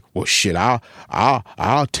say, well, shit,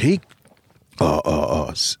 I'll take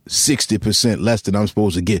 60% less than I'm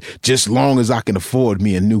supposed to get, just long as I can afford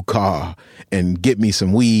me a new car and get me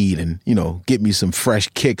some weed and, you know, get me some fresh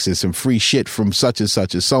kicks and some free shit from such and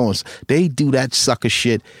such and so on. They do that sucker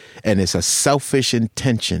shit, and it's a selfish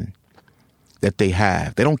intention that they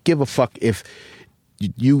have. They don't give a fuck if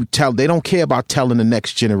you tell. They don't care about telling the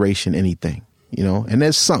next generation anything. You know, and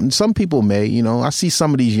there's some people may, you know, I see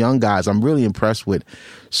some of these young guys. I'm really impressed with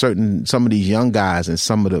some of these young guys and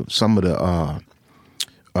some of the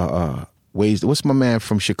ways. What's my man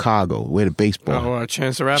from Chicago? Where the baseball? Oh,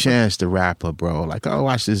 Chance the Rapper. Chance the Rapper, bro. Like, I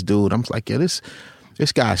watch this dude. I'm like, yeah, this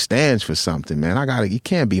guy stands for something, man. You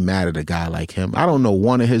can't be mad at a guy like him. I don't know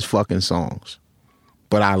one of his fucking songs,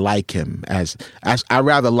 but I like him as I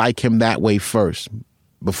rather like him that way first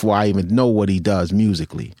before I even know what he does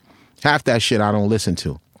musically. Half that shit I don't listen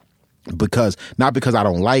to not because I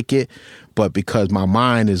don't like it, but because my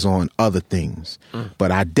mind is on other things.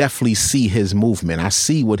 But I definitely see his movement. I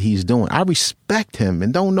see what he's doing. I respect him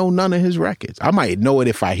and don't know none of his records. I might know it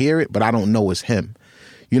if I hear it, but I don't know it's him.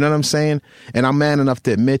 You know what I'm saying? And I'm man enough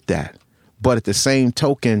to admit that. But at the same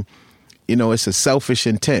token, you know, it's a selfish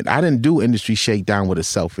intent. I didn't do Industry Shakedown with a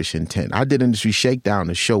selfish intent. I did Industry Shakedown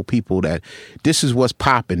to show people that this is what's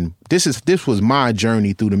popping. This was my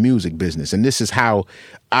journey through the music business, and this is how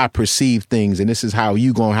I perceive things, and this is how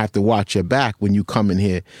you gonna have to watch your back when you come in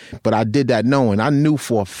here. But I did that knowing. I knew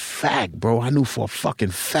for a fact, bro. I knew for a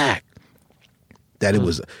fucking fact that it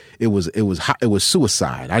was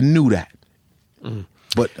suicide. I knew that,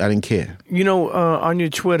 but I didn't care. You know, on your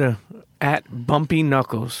Twitter, at Bumpy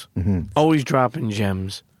Knuckles, always dropping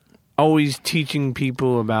gems, always teaching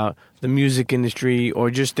people about the music industry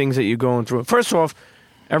or just things that you're going through. First off,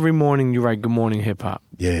 every morning you write "Good Morning Hip Hop."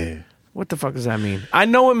 Yeah. What the fuck does that mean? I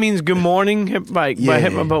know it means "Good Morning Hip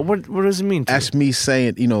Hop," but what does it mean to That's you? me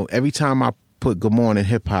saying, you know, every time I put "Good Morning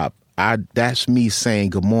Hip Hop," that's me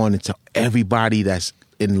saying good morning to everybody that's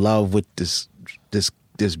in love with this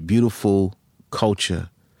beautiful culture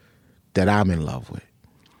that I'm in love with.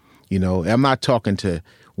 You know, I'm not talking to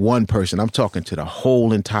one person. I'm talking to the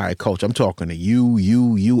whole entire culture. I'm talking to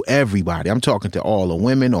you, everybody. I'm talking to all the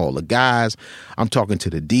women, all the guys. I'm talking to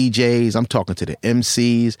the DJs. I'm talking to the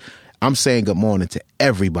MCs. I'm saying good morning to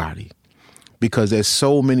everybody, because there's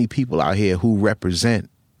so many people out here who represent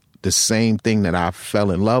the same thing that I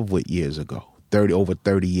fell in love with years ago, over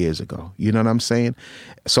 30 years ago. You know what I'm saying?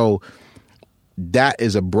 So that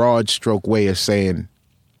is a broad stroke way of saying,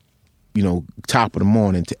 you know, top of the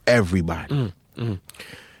morning to everybody.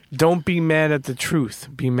 Don't be mad at the truth.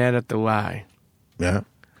 Be mad at the lie. Yeah.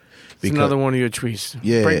 It's another one of your tweets.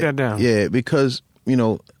 Yeah. Break that down. Yeah, because, you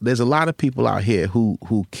know, there's a lot of people out here who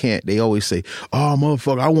can't. They always say, oh,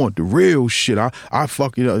 motherfucker, I want the real shit. I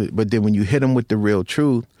fuck, you know. But then when you hit them with the real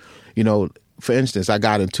truth, you know, for instance, I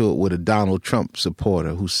got into it with a Donald Trump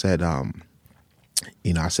supporter who said,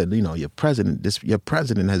 you know, I said, you know, your president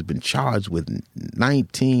has been charged with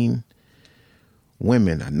 19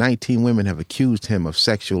 women. 19 women have accused him of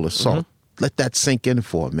sexual assault. Let that sink in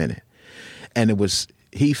for a minute. And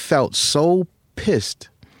he felt so pissed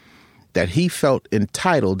that he felt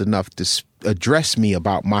entitled enough to address me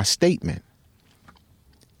about my statement.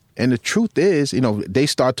 And the truth is, you know, they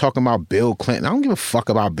start talking about Bill Clinton. I don't give a fuck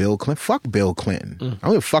about Bill Clinton. Fuck Bill Clinton. I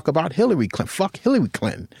don't give a fuck about Hillary Clinton. Fuck Hillary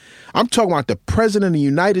Clinton. I'm talking about the president of the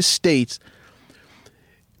United States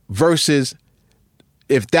versus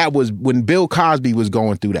if that was when Bill Cosby was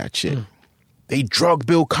going through that shit. They drug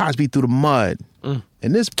Bill Cosby through the mud.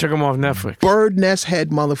 And this took him off Netflix. Bird nest head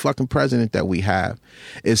motherfucking president that we have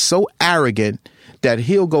is so arrogant that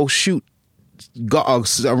he'll go shoot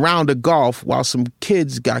around the golf while some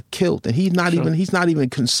kids got killed, and he's not even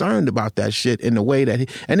concerned about that shit in the way that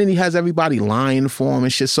and then he has everybody lying for him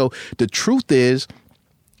and shit. So the truth is,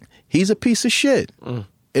 he's a piece of shit. And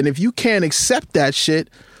if you can't accept that shit,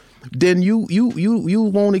 then you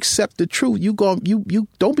won't accept the truth. You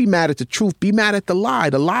don't be mad at the truth. Be mad at the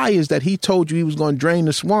lie. The lie is that he told you he was going to drain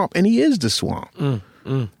the swamp, and he is the swamp.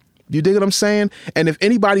 You dig what I'm saying? And if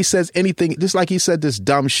anybody says anything, just like he said this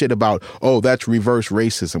dumb shit about, oh, that's reverse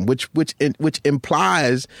racism, which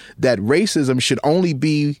implies that racism should only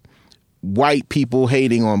be white people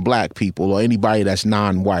hating on black people or anybody that's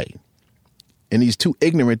non-white. And he's too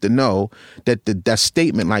ignorant to know that that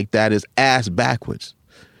statement like that is ass backwards.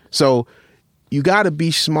 So you got to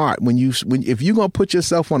be smart if you're gonna put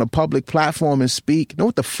yourself on a public platform and speak. Know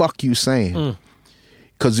what the fuck you saying?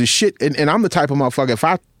 Because the shit, and I'm the type of motherfucker, if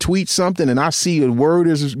I tweet something and I see a word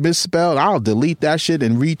is misspelled, I'll delete that shit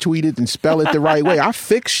and retweet it and spell it the right way. I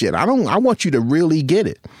fix shit. I want you to really get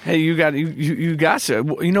it. Hey, you got to.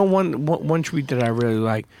 You know, one tweet that I really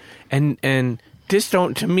like, and this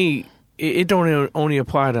don't, to me, it don't only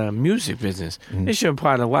apply to music business. It should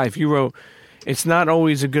apply to life. You wrote, it's not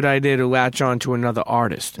always a good idea to latch on to another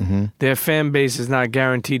artist. Their fan base is not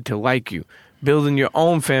guaranteed to like you. Building your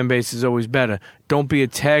own fan base is always better. Don't be a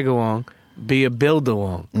tag along, be a build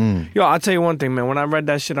along. Yo, I'll tell you one thing, man. When I read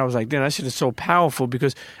that shit, I was like, damn, that shit is so powerful,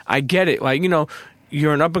 because I get it. Like, you know,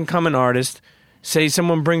 you're an up and coming artist. Say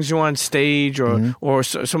someone brings you on stage or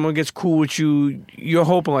someone gets cool with you. You're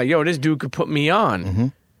hoping like, yo, this dude could put me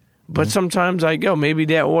on. But sometimes like, yo, maybe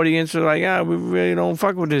that audience are like, we really don't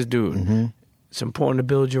fuck with this dude. It's important to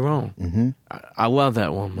build your own. I love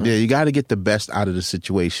that one, man. Yeah, you got to get the best out of the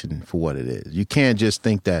situation for what it is. You can't just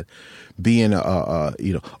think that being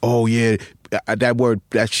oh yeah,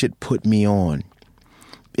 that shit put me on.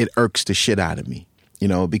 It irks the shit out of me, you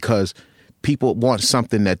know, because people want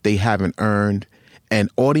something that they haven't earned, and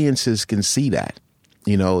audiences can see that.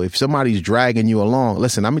 You know, if somebody's dragging you along,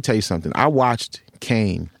 listen, let me tell you something. I watched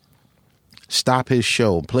Kane stop his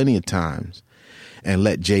show plenty of times and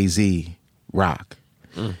let Jay-Z rock.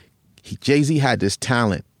 Jay-Z had this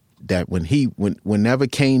talent that whenever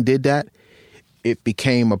Kane did that, it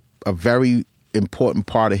became a very important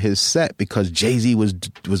part of his set, because Jay-Z was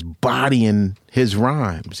bodying his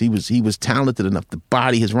rhymes. He was talented enough to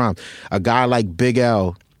body his rhymes. A guy like Big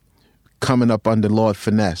L coming up under Lord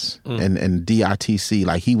Finesse and DITC,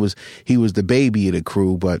 like he was the baby of the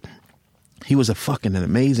crew, but he was an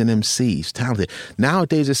amazing MC. He's talented.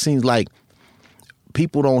 Nowadays it seems like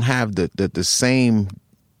people don't have the same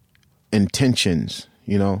intentions,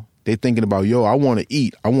 you know. They're thinking about, yo, I want to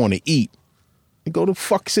eat. You go to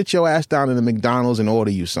fuck, sit your ass down in the McDonald's and order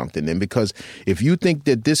you something. And because if you think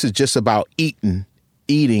that this is just about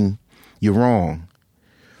eating, you're wrong.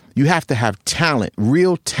 You have to have talent,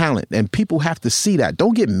 real talent, and people have to see that.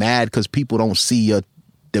 Don't get mad because people don't see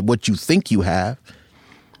what you think you have.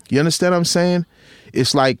 You understand what I'm saying?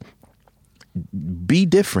 It's like, be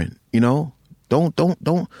different, you know?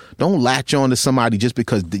 Don't latch on to somebody just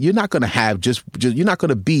because you're not going to have you're not going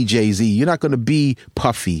to be Jay-Z. You're not going to be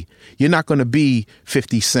Puffy. You're not going to be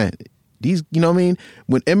 50 Cent. These, you know what I mean?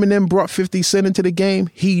 When Eminem brought 50 Cent into the game,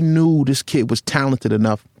 he knew this kid was talented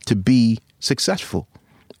enough to be successful.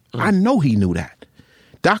 I know he knew that.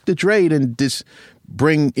 Dr. Dre didn't just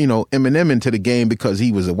bring, Eminem into the game because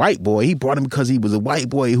he was a white boy. He brought him because he was a white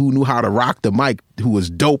boy who knew how to rock the mic, who was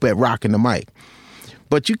dope at rocking the mic.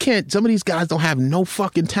 But you can't, some of these guys don't have no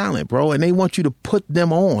fucking talent, bro, and they want you to put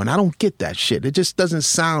them on. I don't get that shit. It just doesn't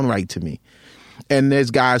sound right to me. And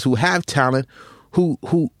there's guys who have talent who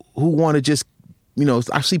want to just,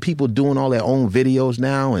 I see people doing all their own videos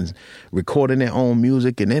now and recording their own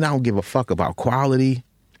music, and they don't give a fuck about quality,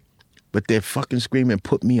 but they're fucking screaming,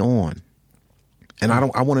 put me on. And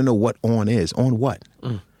I want to know what on is. On what?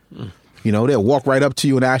 They'll walk right up to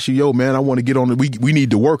you and ask you, yo, man, I want to get on. We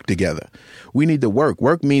need to work together. We need to work.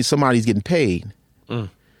 Work means somebody's getting paid.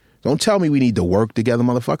 Don't tell me we need to work together,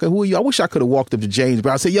 motherfucker. Who are you? I wish I could have walked up to James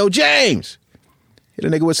Brown and said, yo, James, hit a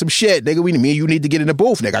nigga with some shit. Nigga, me and you need to get in the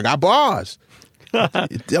booth. Nigga, I got bars.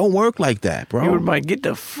 It don't work like that, bro. You would like, get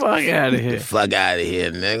the fuck out of here. Get the fuck out of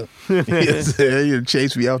here, nigga. You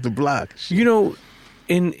chase me off the block.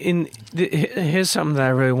 Here's something that I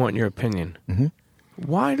really want your opinion. Mm-hmm.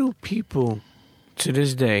 Why do people to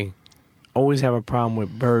this day always have a problem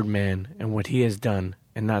with Birdman and what he has done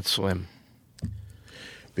and not Slim?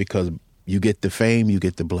 Because you get the fame, you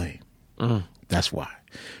get the blame. That's why.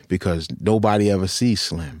 Because nobody ever sees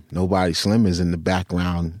Slim. Slim is in the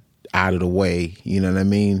background, out of the way. You know what I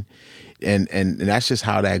mean? And that's just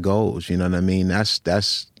how that goes. You know what I mean? That's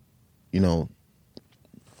some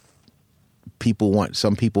people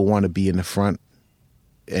want to be in the front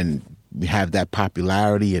and have that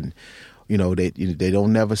popularity, and they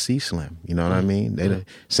don't never see Slim. You know what I mean?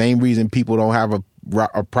 Same reason people don't have a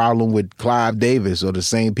problem with Clive Davis, or the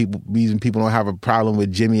same reason people don't have a problem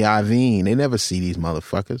with Jimmy Iovine. They never see these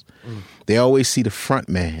motherfuckers. They always see the front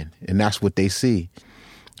man, and that's what they see.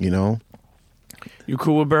 You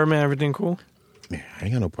cool with Birdman? Everything cool? Man, I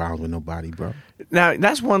ain't got no problem with nobody, bro. Now,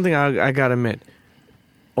 that's one thing I gotta admit.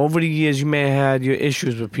 Over the years, you may have had your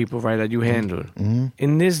issues with people, right, that you handled. Mm-hmm.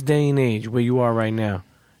 In this day and age where you are right now,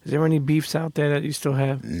 is there any beefs out there that you still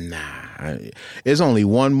have? Nah. There's only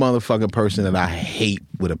one motherfucking person that I hate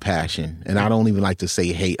with a passion, and I don't even like to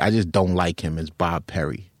say hate. I just don't like him. It's Bob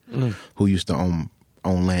Perry, who used to own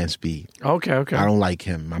Land Speed. Okay. I don't like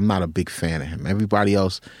him. I'm not a big fan of him. Everybody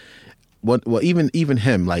else, well, even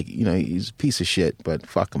him, he's a piece of shit, but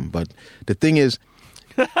fuck him. But the thing is,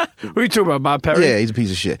 what are you talking about, Bob Perry? Yeah, he's a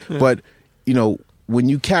piece of shit. Yeah. But, when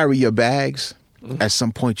you carry your bags, at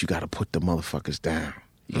some point you got to put the motherfuckers down.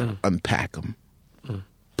 You gotta unpack them,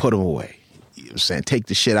 put them away. You know what I'm saying? Take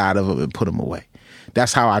the shit out of them and put them away.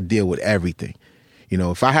 That's how I deal with everything.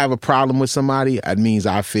 If I have a problem with somebody, it means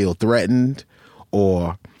I feel threatened,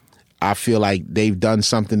 or I feel like they've done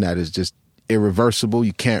something that is just irreversible.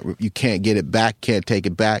 You can't get it back, can't take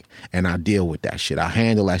it back, and I deal with that shit. I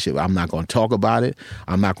handle that shit. I'm not going to talk about it.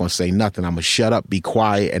 I'm not going to say nothing. I'm going to shut up, be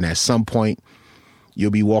quiet, and at some point,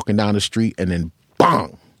 you'll be walking down the street, and then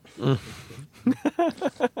bang.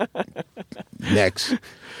 Next.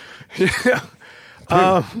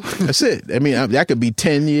 That's it. I mean, that could be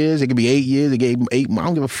 10 years. It could be 8 years. It could be 8 months. I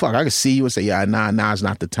don't give a fuck. I could see you and say, yeah, nah, it's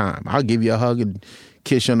not the time. I'll give you a hug and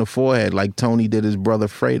kiss you on the forehead like Tony did his brother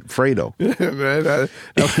Fredo. Man,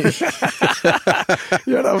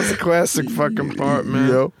 that was a classic fucking part,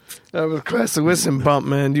 man. That was classic. Listen, Bump,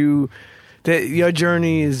 man, your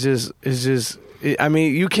journey is just. I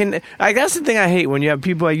mean, you can. That's the thing I hate when you have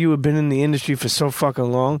people like you who have been in the industry for so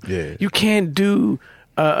fucking long. Yeah. You can't do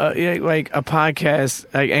like a podcast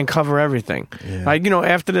and cover everything. Yeah.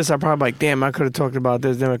 After this, I probably damn, I could have talked about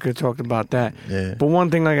this, then I could have talked about that. Yeah. But one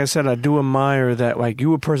thing, like I said, I do admire that,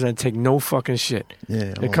 you a person that take no fucking shit.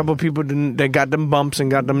 Yeah. A couple of people they got them bumps and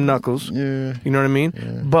got them knuckles. Yeah. You know what I mean?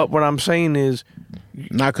 Yeah. But what I'm saying is,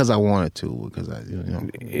 not because I wanted to, because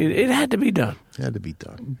it had to be done. It had to be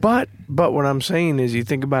done. But what I'm saying is, you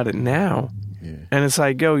think about it now, and it's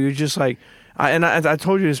like, yo, you're just like. I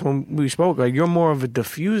told you this when we spoke. You're more of a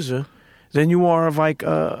diffuser than you are of and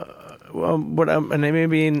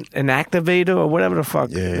maybe an activator or whatever the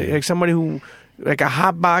fuck. Yeah. Like somebody who, like a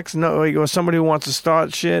hot box, or somebody who wants to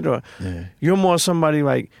start shit. Or you're more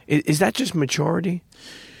somebody is that just maturity?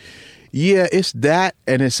 Yeah, it's that,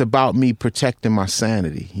 and it's about me protecting my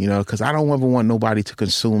sanity. Because I don't ever want nobody to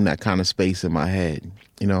consume that kind of space in my head.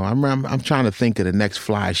 I'm trying to think of the next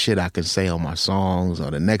fly shit I can say on my songs,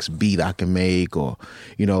 or the next beat I can make, or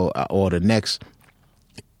or the next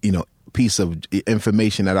piece of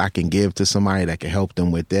information that I can give to somebody that can help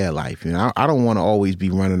them with their life. You know, I don't want to always be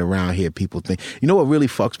running around here. People think, you know what really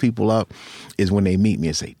fucks people up is when they meet me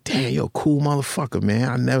and say, damn, you're a cool motherfucker, man.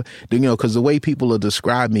 I never, you know, because the way people will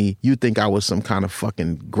describe me, you think I was some kind of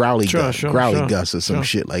fucking growly Gus or some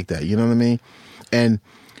shit like that. You know what I mean? And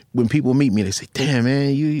when people meet me, they say, damn,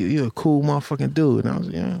 man, you're a cool motherfucking dude. And I was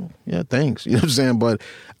like, yeah, thanks. You know what I'm saying? But,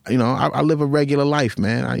 you know, I live a regular life,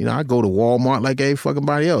 man. I go to Walmart like every fucking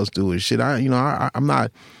body else do and shit. I'm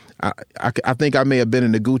not, I think I may have been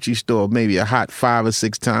in the Gucci store maybe a hot 5 or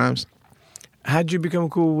 6 times. How'd you become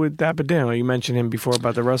cool with Dapper Dan? You mentioned him before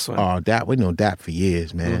about the wrestling. Oh, we know Dap for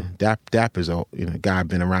years, man. Dap is a guy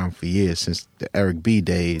been around for years since the Eric B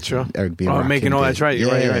days. Sure. Eric B. Oh, making all that's right.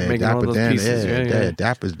 You're right. Making Dapper all those Dan, pieces. Yeah.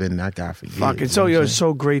 Dap has been that guy for years. Fuck, it's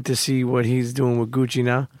so great to see what he's doing with Gucci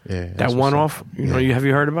now. Yeah, that one off. You know, have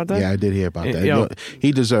you heard about that? Yeah, I did hear about that. Yo,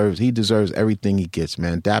 he deserves everything he gets,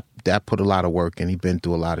 man. Dap put a lot of work in. He's been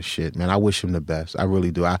through a lot of shit, man. I wish him the best. I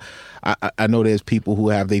really do. I know there's people who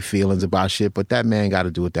have their feelings about shit, but that man got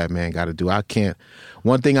to do what that man got to do. I can't.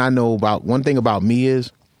 One thing about me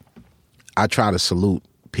is I try to salute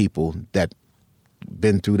people that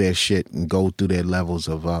been through their shit and go through their levels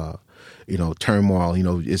of turmoil. You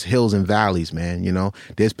know, it's hills and valleys, man. You know,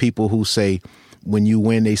 there's people who say when you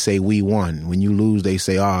win, they say we won. When you lose, they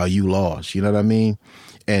say, you lost. You know what I mean?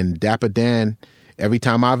 And Dapper Dan, every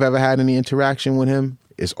time I've ever had any interaction with him,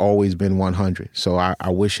 it's always been 100. So I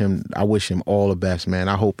wish him all the best, man.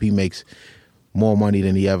 I hope he makes more money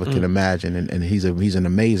than he ever can imagine, and he's an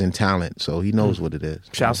amazing talent, so he knows what it is.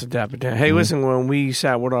 Shouts to Dapper Dan. Hey, listen, when we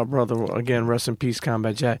sat with our brother, again, rest in peace,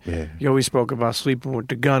 Combat Jack, you always spoke about sleeping with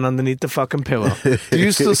the gun underneath the fucking pillow. Do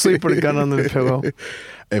you still sleep with a gun under the pillow?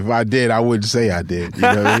 If I did, I wouldn't say I did. You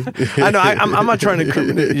know what I mean? I know, I'm not trying to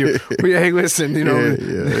incriminate you. But hey, listen, you know.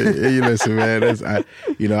 You listen, man.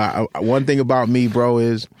 One thing about me, bro,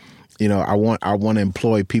 is, you know, I want to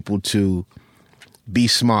employ people to be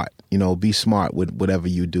smart. You know, be smart with whatever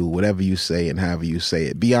you do, whatever you say, and however you say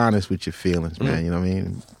it. Be honest with your feelings, man. You know what I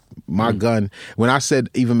mean? My gun, when I said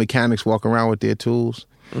even mechanics walk around with their tools,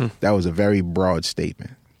 that was a very broad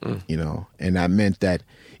statement, you know? And that meant that,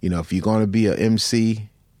 you know, if you're going to be an MC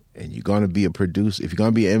and you're going to be a producer, if you're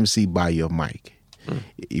going to be an MC, buy your mic.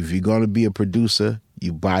 If you're going to be a producer,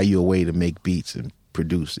 you buy your way to make beats and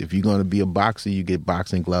produce. If you're going to be a boxer, you get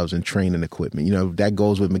boxing gloves and training equipment. You know, that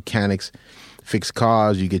goes with mechanics. Fix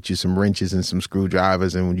cars, you get you some wrenches and some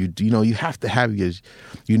screwdrivers, and when you have to have you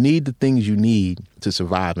need the things you need to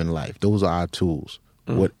survive in life. Those are our tools.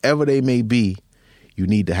 Whatever they may be, you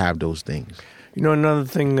need to have those things. You know, another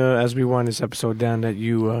thing as we wind this episode down that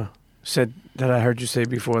you said that I heard you say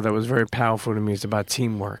before that was very powerful to me is about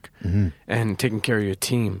teamwork and taking care of your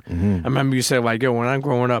team. I remember you said, like, yo, when I'm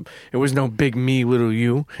growing up, it was no big me, little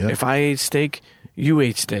you. Yep. If I ate steak, you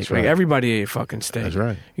ate steak. That's like, right. Everybody ate fucking steak. That's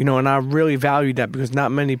right. You know, and I really valued that because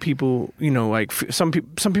not many people, you know, like, some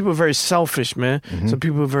people are very selfish, man. Some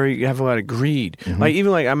people have a lot of greed. Like,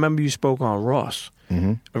 even like, I remember you spoke on Ross,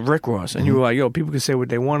 Rick Ross, and you were like, yo, people can say what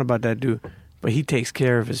they want about that dude, but he takes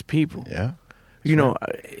care of his people. Yeah. You know,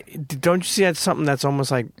 don't you see that's something that's almost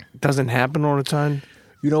like doesn't happen all the time?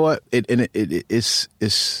 You know what? It's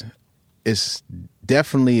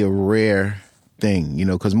definitely a rare thing, you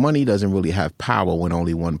know, because money doesn't really have power when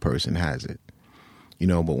only one person has it. You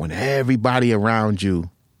know, but when everybody around you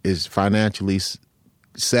is financially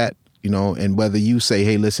set, you know, and whether you say,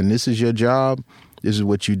 hey, listen, this is your job, this is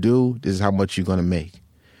what you do, this is how much you're going to make.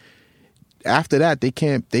 After that, they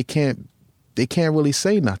can't really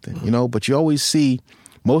say nothing, you know, but you always see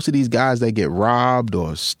most of these guys that get robbed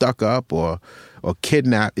or stuck up or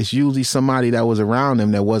kidnapped, it's usually somebody that was around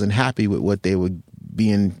them that wasn't happy with what they were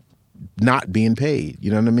not being paid.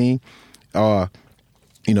 You know what I mean?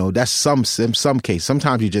 You know, that's in some case.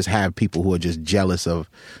 Sometimes you just have people who are just jealous of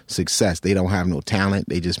success. They don't have no talent.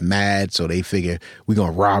 They just mad, so they figure we're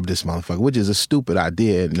gonna rob this motherfucker, which is a stupid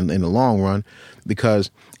idea in the long run.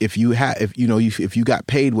 Because if you got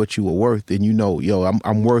paid what you were worth, then you know, yo,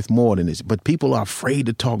 I'm worth more than this. But people are afraid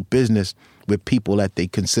to talk business with people that they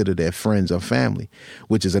consider their friends or family,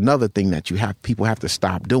 which is another thing that people have to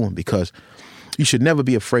stop doing, because you should never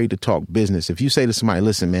be afraid to talk business. If you say to somebody,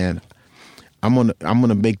 listen, man, I'm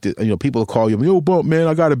gonna make this, you know, people will call you, yo, Bump, man,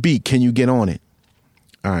 I got a beat. Can you get on it?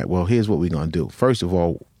 All right, well, here's what we're gonna do. First of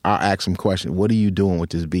all, I'll ask some questions. What are you doing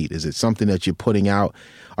with this beat? Is it something that you're putting out?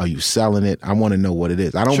 Are you selling it? I want to know what it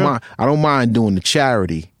is. I don't mind doing the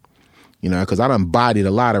charity, you know, because I done bodied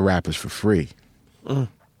a lot of rappers for free.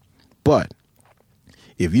 But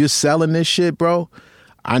if you're selling this shit, bro,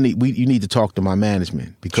 you need to talk to my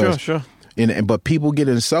management, because sure. But people get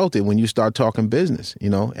insulted when you start talking business, you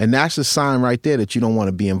know, and that's a sign right there that you don't want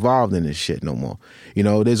to be involved in this shit no more. You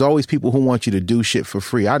know, there's always people who want you to do shit for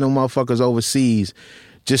free. I know motherfuckers overseas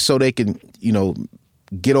just so they can, you know,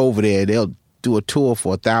 get over there. They'll do a tour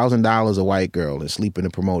for $1,000 a white girl and sleep in the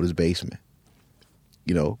promoter's basement.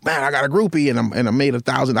 You know, man, I got a groupie and I made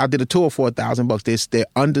 $1,000. I did a tour for $1,000. They're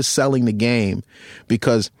underselling the game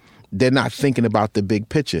because they're not thinking about the big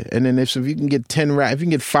picture. And then if you can get if you can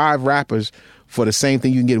get 5 rappers for the same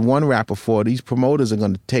thing you can get 1 rapper for, these promoters are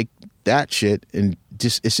going to take that shit and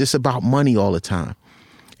it's just about money all the time.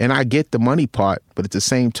 And I get the money part, but at the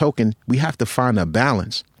same token, we have to find a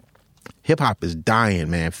balance. Hip hop is dying,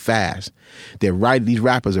 man, fast. These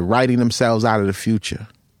rappers are writing themselves out of the future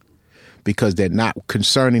because they're not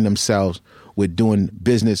concerning themselves with doing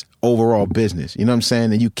business, overall business. You know what I'm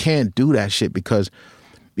saying? And you can't do that shit because,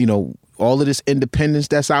 you know, all of this independence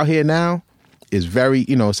that's out here now is very,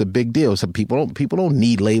 you know, it's a big deal. Some people don't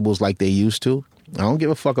need labels like they used to. I don't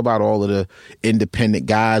give a fuck about all of the independent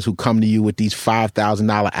guys who come to you with these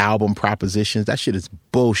 $5,000 album propositions. That shit is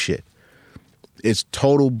bullshit. It's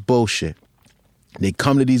total bullshit. They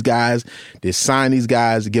come to these guys, they sign these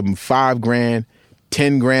guys, give them $5,000,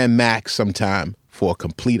 $10,000 max sometime for a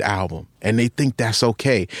complete album. And they think that's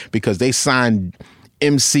okay because they signed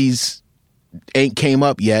MCs ain't came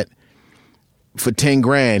up yet for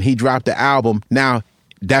 $10,000. He dropped the album. Now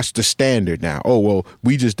that's the standard now. Oh, well,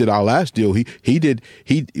 we just did our last deal. We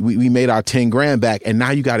made our $10,000 back, and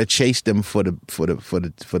now you got to chase them for the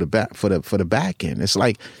back end. It's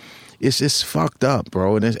like, it's just fucked up,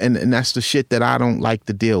 bro. And that's the shit that I don't like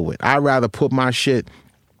to deal with. I'd rather put my shit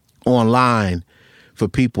online for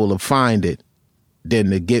people to find it than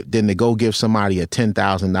to go give somebody a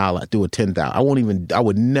 $10,000, do a $10,000. I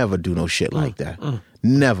would never do no shit like that.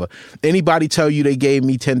 Never. Anybody tell you they gave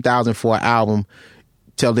me $10,000 for an album,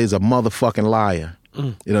 tell they's a motherfucking liar.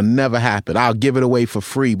 It'll never happen. I'll give it away for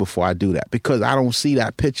free before I do that because I don't see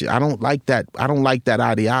that picture. I don't like that. I don't like that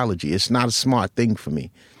ideology. It's not a smart thing for me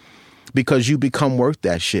because you become worth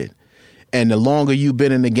that shit. And the longer you've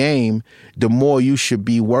been in the game, the more you should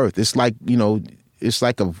be worth. It's like, you know, it's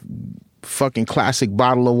like a fucking classic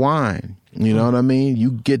bottle of wine. You know what I mean?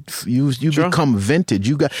 You sure. Become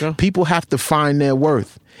vintage. People have to find their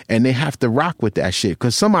worth and they have to rock with that shit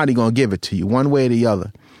because somebody gonna give it to you one way or the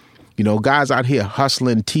other. You know, guys out here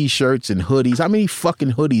hustling t-shirts and hoodies. How many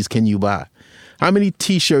fucking hoodies can you buy? How many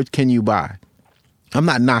t-shirts can you buy? I'm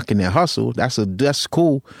not knocking their hustle. That's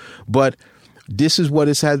cool, but this is what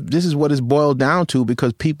it's boiled down to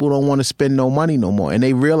because people don't want to spend no money no more, and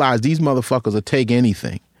they realize these motherfuckers will take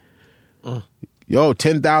anything. Yo,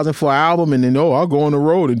 $10,000 for an album, and then I'll go on the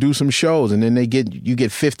road and do some shows, and then you get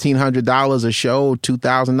 $1,500 a show,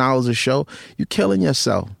 $2,000 a show. You killing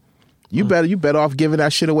yourself. You better off giving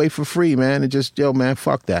that shit away for free, man. And just, man,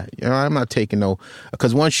 fuck that. You know, I'm not taking no,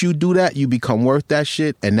 because once you do that, you become worth that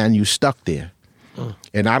shit, and then you stuck there.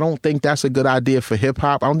 And I don't think that's a good idea for hip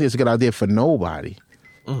hop. I don't think it's a good idea for nobody.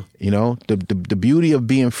 You know, the beauty of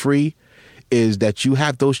being free is that you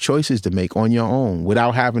have those choices to make on your own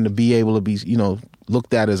without having to be able to be, you know,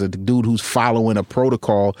 looked at as a dude who's following a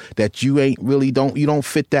protocol that you don't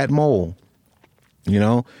fit that mold. You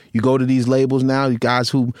know, you go to these labels now, you guys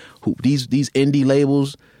who these indie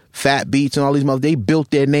labels, Fat Beats and all these they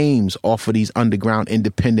built their names off of these underground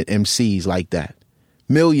independent MCs like that.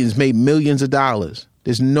 Made millions of dollars.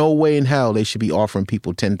 There's no way in hell they should be offering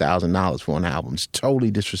people $10,000 for an album. It's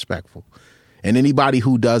totally disrespectful. And anybody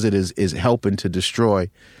who does it is helping to destroy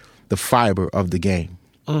the fiber of the game.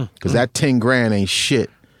 Because that $10,000 ain't shit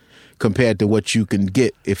compared to what you can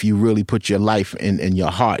get if you really put your life and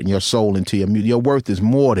your heart and your soul into your music. Your worth is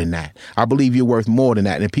more than that. I believe you're worth more than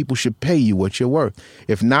that. And people should pay you what you're worth.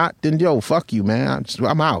 If not, then, fuck you, man.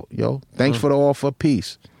 I'm out, Thanks for the offer.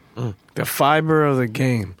 Peace. The fiber of the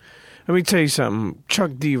game. Let me tell you something.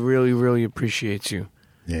 Chuck D really, really appreciates you.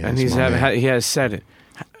 Yeah, and he has said it.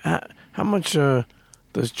 How much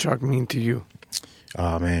does Chuck mean to you?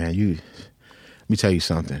 Oh, man, let me tell you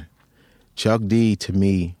something. Chuck D, to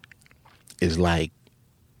me, is like,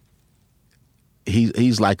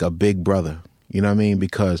 he's like a big brother. You know what I mean?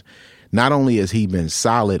 Because not only has he been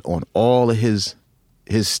solid on all of his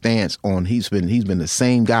stance on, he's been the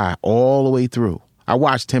same guy all the way through. I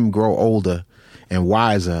watched him grow older and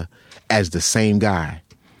wiser as the same guy.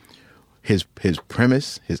 His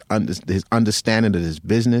premise, his understanding of his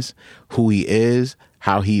business, who he is,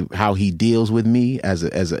 how he deals with me as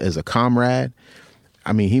a comrade.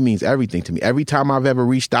 I mean, he means everything to me. Every time I've ever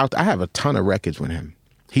reached out, I have a ton of records with him.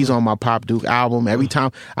 He's on my Pop Duke album. Every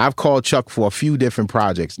time I've called Chuck for a few different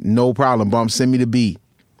projects, no problem. Bump, send me the beat.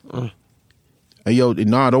 Hey, yo,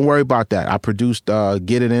 no, don't worry about that. I produced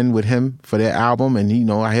Get It In with him for their album,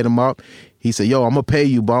 and I hit him up. He said, yo, I'm gonna pay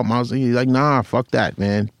you, Bump. I was like, nah, fuck that,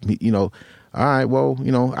 man. All right, well,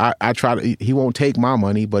 I try to. He won't take my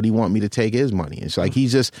money, but he want me to take his money. It's like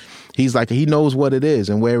he's like he knows what it is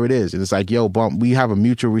and where it is, and it's like, yo, Bump, we have a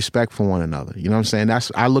mutual respect for one another. You know what I'm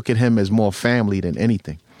saying? I look at him as more family than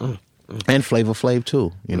anything, and Flavor Flav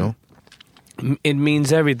too. It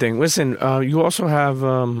means everything. Listen, you also have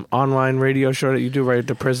online radio show that you do right at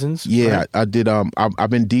the prisons. Yeah, right? I did. I've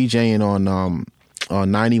been DJing on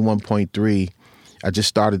 91.3. I just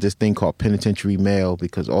started this thing called Penitentiary Mail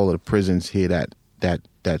because all of the prisons hear that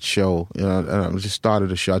show. I just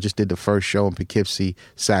started a show. I just did the first show in Poughkeepsie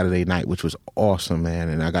Saturday night, which was awesome, man.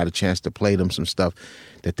 And I got a chance to play them some stuff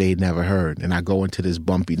that they'd never heard. And I go into this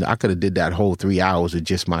Bumpy. I could have did that whole 3 hours of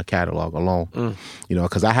just my catalog alone,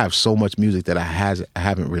 because I have so much music that I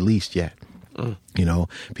haven't released yet.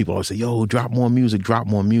 People always say, yo, drop more music.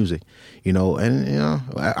 And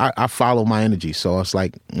I follow my energy. So it's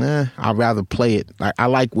like, I'd rather play it. I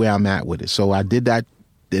like where I'm at with it. So I did that.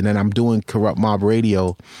 And then I'm doing Corrupt Mob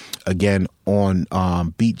Radio again on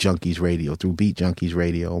Beat Junkies Radio, through Beat Junkies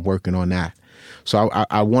Radio. I'm working on that. So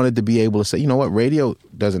I wanted to be able to say, you know what, radio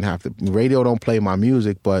don't play my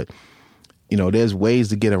music, but there's ways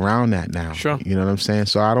to get around that now. Sure. You know what I'm saying?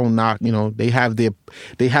 So I don't knock, they have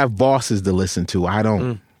bosses to listen to. I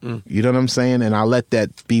don't. You know what I'm saying? And I let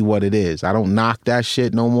that be what it is. I don't knock that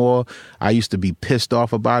shit no more. I used to be pissed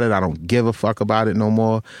off about it. I don't give a fuck about it no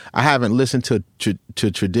more. I haven't listened to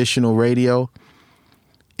traditional radio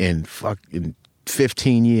in fucking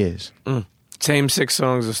 15 years. Same 6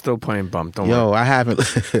 songs are still playing Bump. Don't worry. I haven't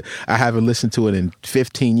listened to it in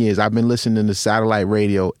 15 years. I've been listening to satellite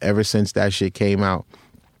radio ever since that shit came out.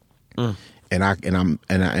 And I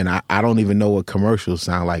don't even know what commercials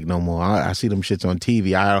sound like no more. I see them shits on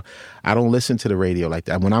TV. I don't listen to the radio like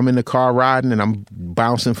that. When I'm in the car riding and I'm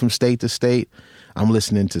bouncing from state to state, I'm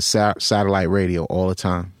listening to satellite radio all the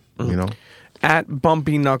time. At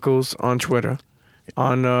Bumpy Knuckles on Twitter.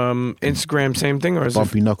 On Instagram, same thing, or is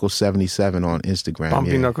Bumpy Knuckles 77 on Instagram?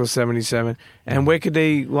 Bumpy Knuckles 77. And where could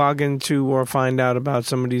they log into or find out about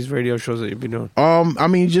some of these radio shows that you'll be doing?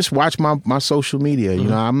 Just watch my social media.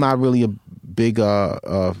 I'm not really a big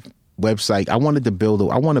website. I want to build a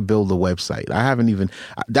website. I haven't even.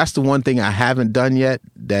 That's the one thing I haven't done yet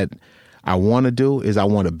that I want to do is I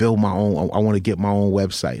want to build my own. I want to get my own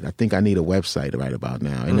website. I think I need a website right about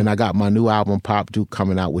now. And then I got my new album Pop Duke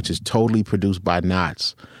coming out, which is totally produced by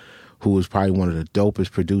Knots, who is probably one of the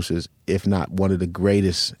dopest producers, if not one of the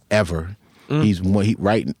greatest ever. He's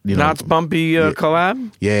Knots Bumpy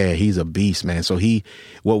collab. Yeah, he's a beast, man. So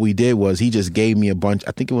what we did was he just gave me a bunch.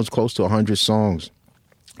 I think it was close to 100 songs,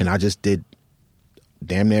 and I just did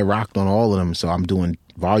damn near rocked on all of them. So I'm doing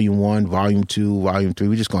Volume 1, Volume 2, Volume 3.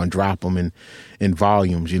 We're just gonna drop them in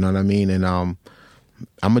volumes. You know what I mean? And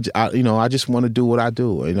I just want to do what I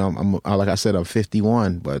do. Like I said, I'm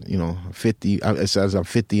 51, but 50. It says I'm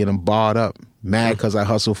 50 and I'm barred up. Mad because I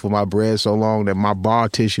hustled for my bread so long that my bar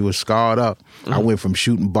tissue was scarred up. I went from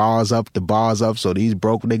shooting bars up to bars up so these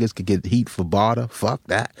broke niggas could get heat for barter. Fuck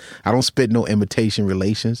that. I don't spit no imitation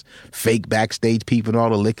relations, fake backstage peeping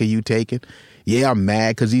all the liquor you taking. Yeah, I'm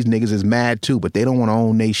mad because these niggas is mad too, but they don't want to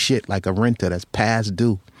own they shit like a renter that's past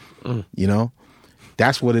due.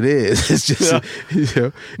 That's what it is. It's just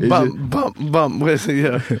bump. Listen,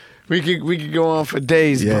 yeah. We could go on for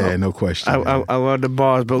days. Yeah, bro. No question. I love the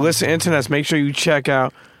bars, but listen, internets, make sure you check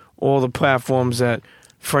out all the platforms that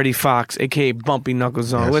Freddie Foxxx, aka Bumpy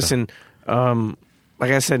Knuckles, on. Yes, listen,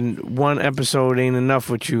 like I said, one episode ain't enough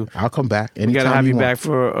with you. I'll come back. Anytime we gotta have you want. back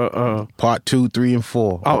for part 2, 3, and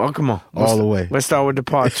 4. Oh, come on, all the way. Let's start with the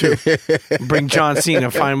part 2. Bring John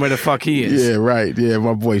Cena. Find where the fuck he is. Yeah, right. Yeah,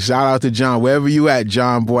 my boy. Shout out to John. Wherever you at,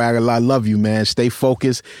 John, boy, I love you, man. Stay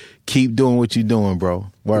focused. Keep doing what you're doing, bro.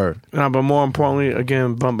 Word. No, but more importantly,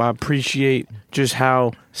 again, Bump, I appreciate just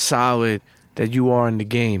how solid that you are in the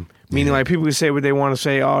game. Meaning, like, people can say what they want to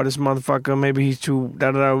say. Oh, this motherfucker, maybe he's too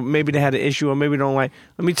da-da-da. Maybe they had an issue or maybe don't like.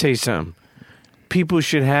 Let me tell you something. People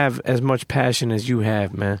should have as much passion as you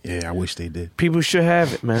have, man. Yeah, I wish they did. People should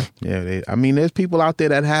have it, man. Yeah, there's people out there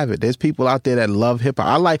that have it. There's people out there that love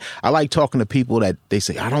hip-hop. I like talking to people that they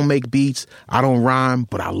say, I don't make beats, I don't rhyme,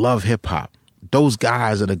 but I love hip-hop. Those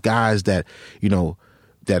guys are the guys that, that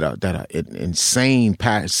are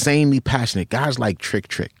insanely passionate. Guys like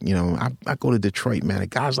Trick. I go to Detroit, man.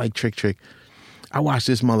 Guys like Trick. I watch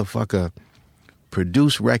this motherfucker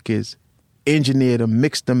produce records, engineer them,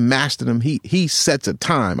 mix them, master them. He sets a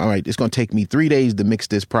time. All right, it's gonna take me 3 days to mix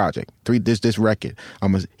this project. This record.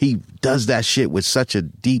 He does that shit with such a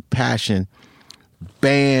deep passion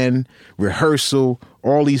band, rehearsal,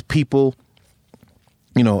 all these people.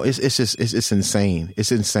 You know, it's insane.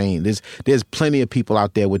 It's insane. There's plenty of people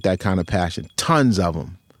out there with that kind of passion. Tons of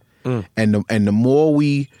them. And the more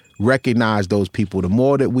we recognize those people, the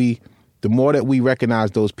more that we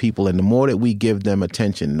recognize those people, and the more that we give them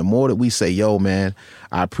attention, the more that we say, "Yo, man,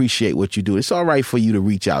 I appreciate what you do." It's all right for you to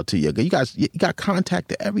reach out to you got contact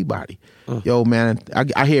to everybody. Yo, man,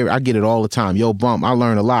 I get it all the time. Yo, Bump, I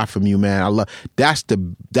learn a lot from you, man. That's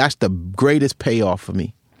the greatest payoff for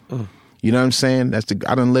me. You know what I'm saying? I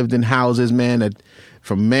done lived in houses, man,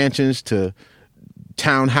 from mansions to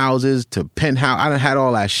townhouses to penthouse. I done had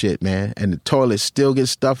all that shit, man. And the toilet still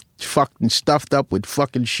gets stuffed up with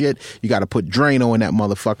fucking shit. You got to put Drano in that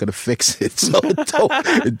motherfucker to fix it. So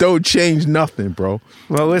it don't change nothing, bro.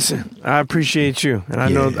 Well, listen, I appreciate you, and I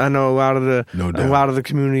know a lot of the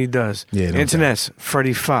community does. Yeah, Internet's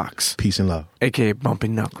Freddie Foxxx, peace and love, aka Bumpy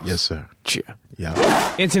Knuckles. Yes, sir. Cheer. Yeah.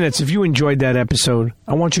 Internets, if you enjoyed that episode,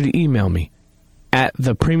 I want you to email me at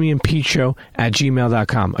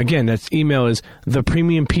thepremiumpeteshow@gmail.com. Again, that email is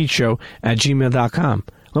thepremiumpeteshow@gmail.com.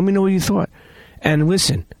 Let me know what you thought. And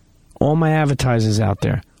listen, all my advertisers out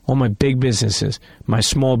there, all my big businesses, my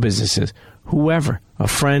small businesses, whoever, a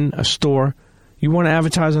friend, a store, you want to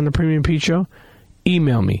advertise on The Premium Pete Show?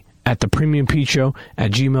 Email me at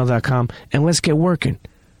thepremiumpeteshow@gmail.com and let's get working.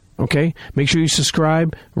 Okay? Make sure you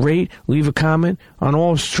subscribe, rate, leave a comment on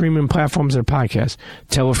all streaming platforms of the podcast.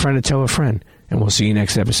 Tell a friend to tell a friend. And we'll see you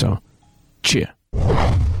next episode. Cheer.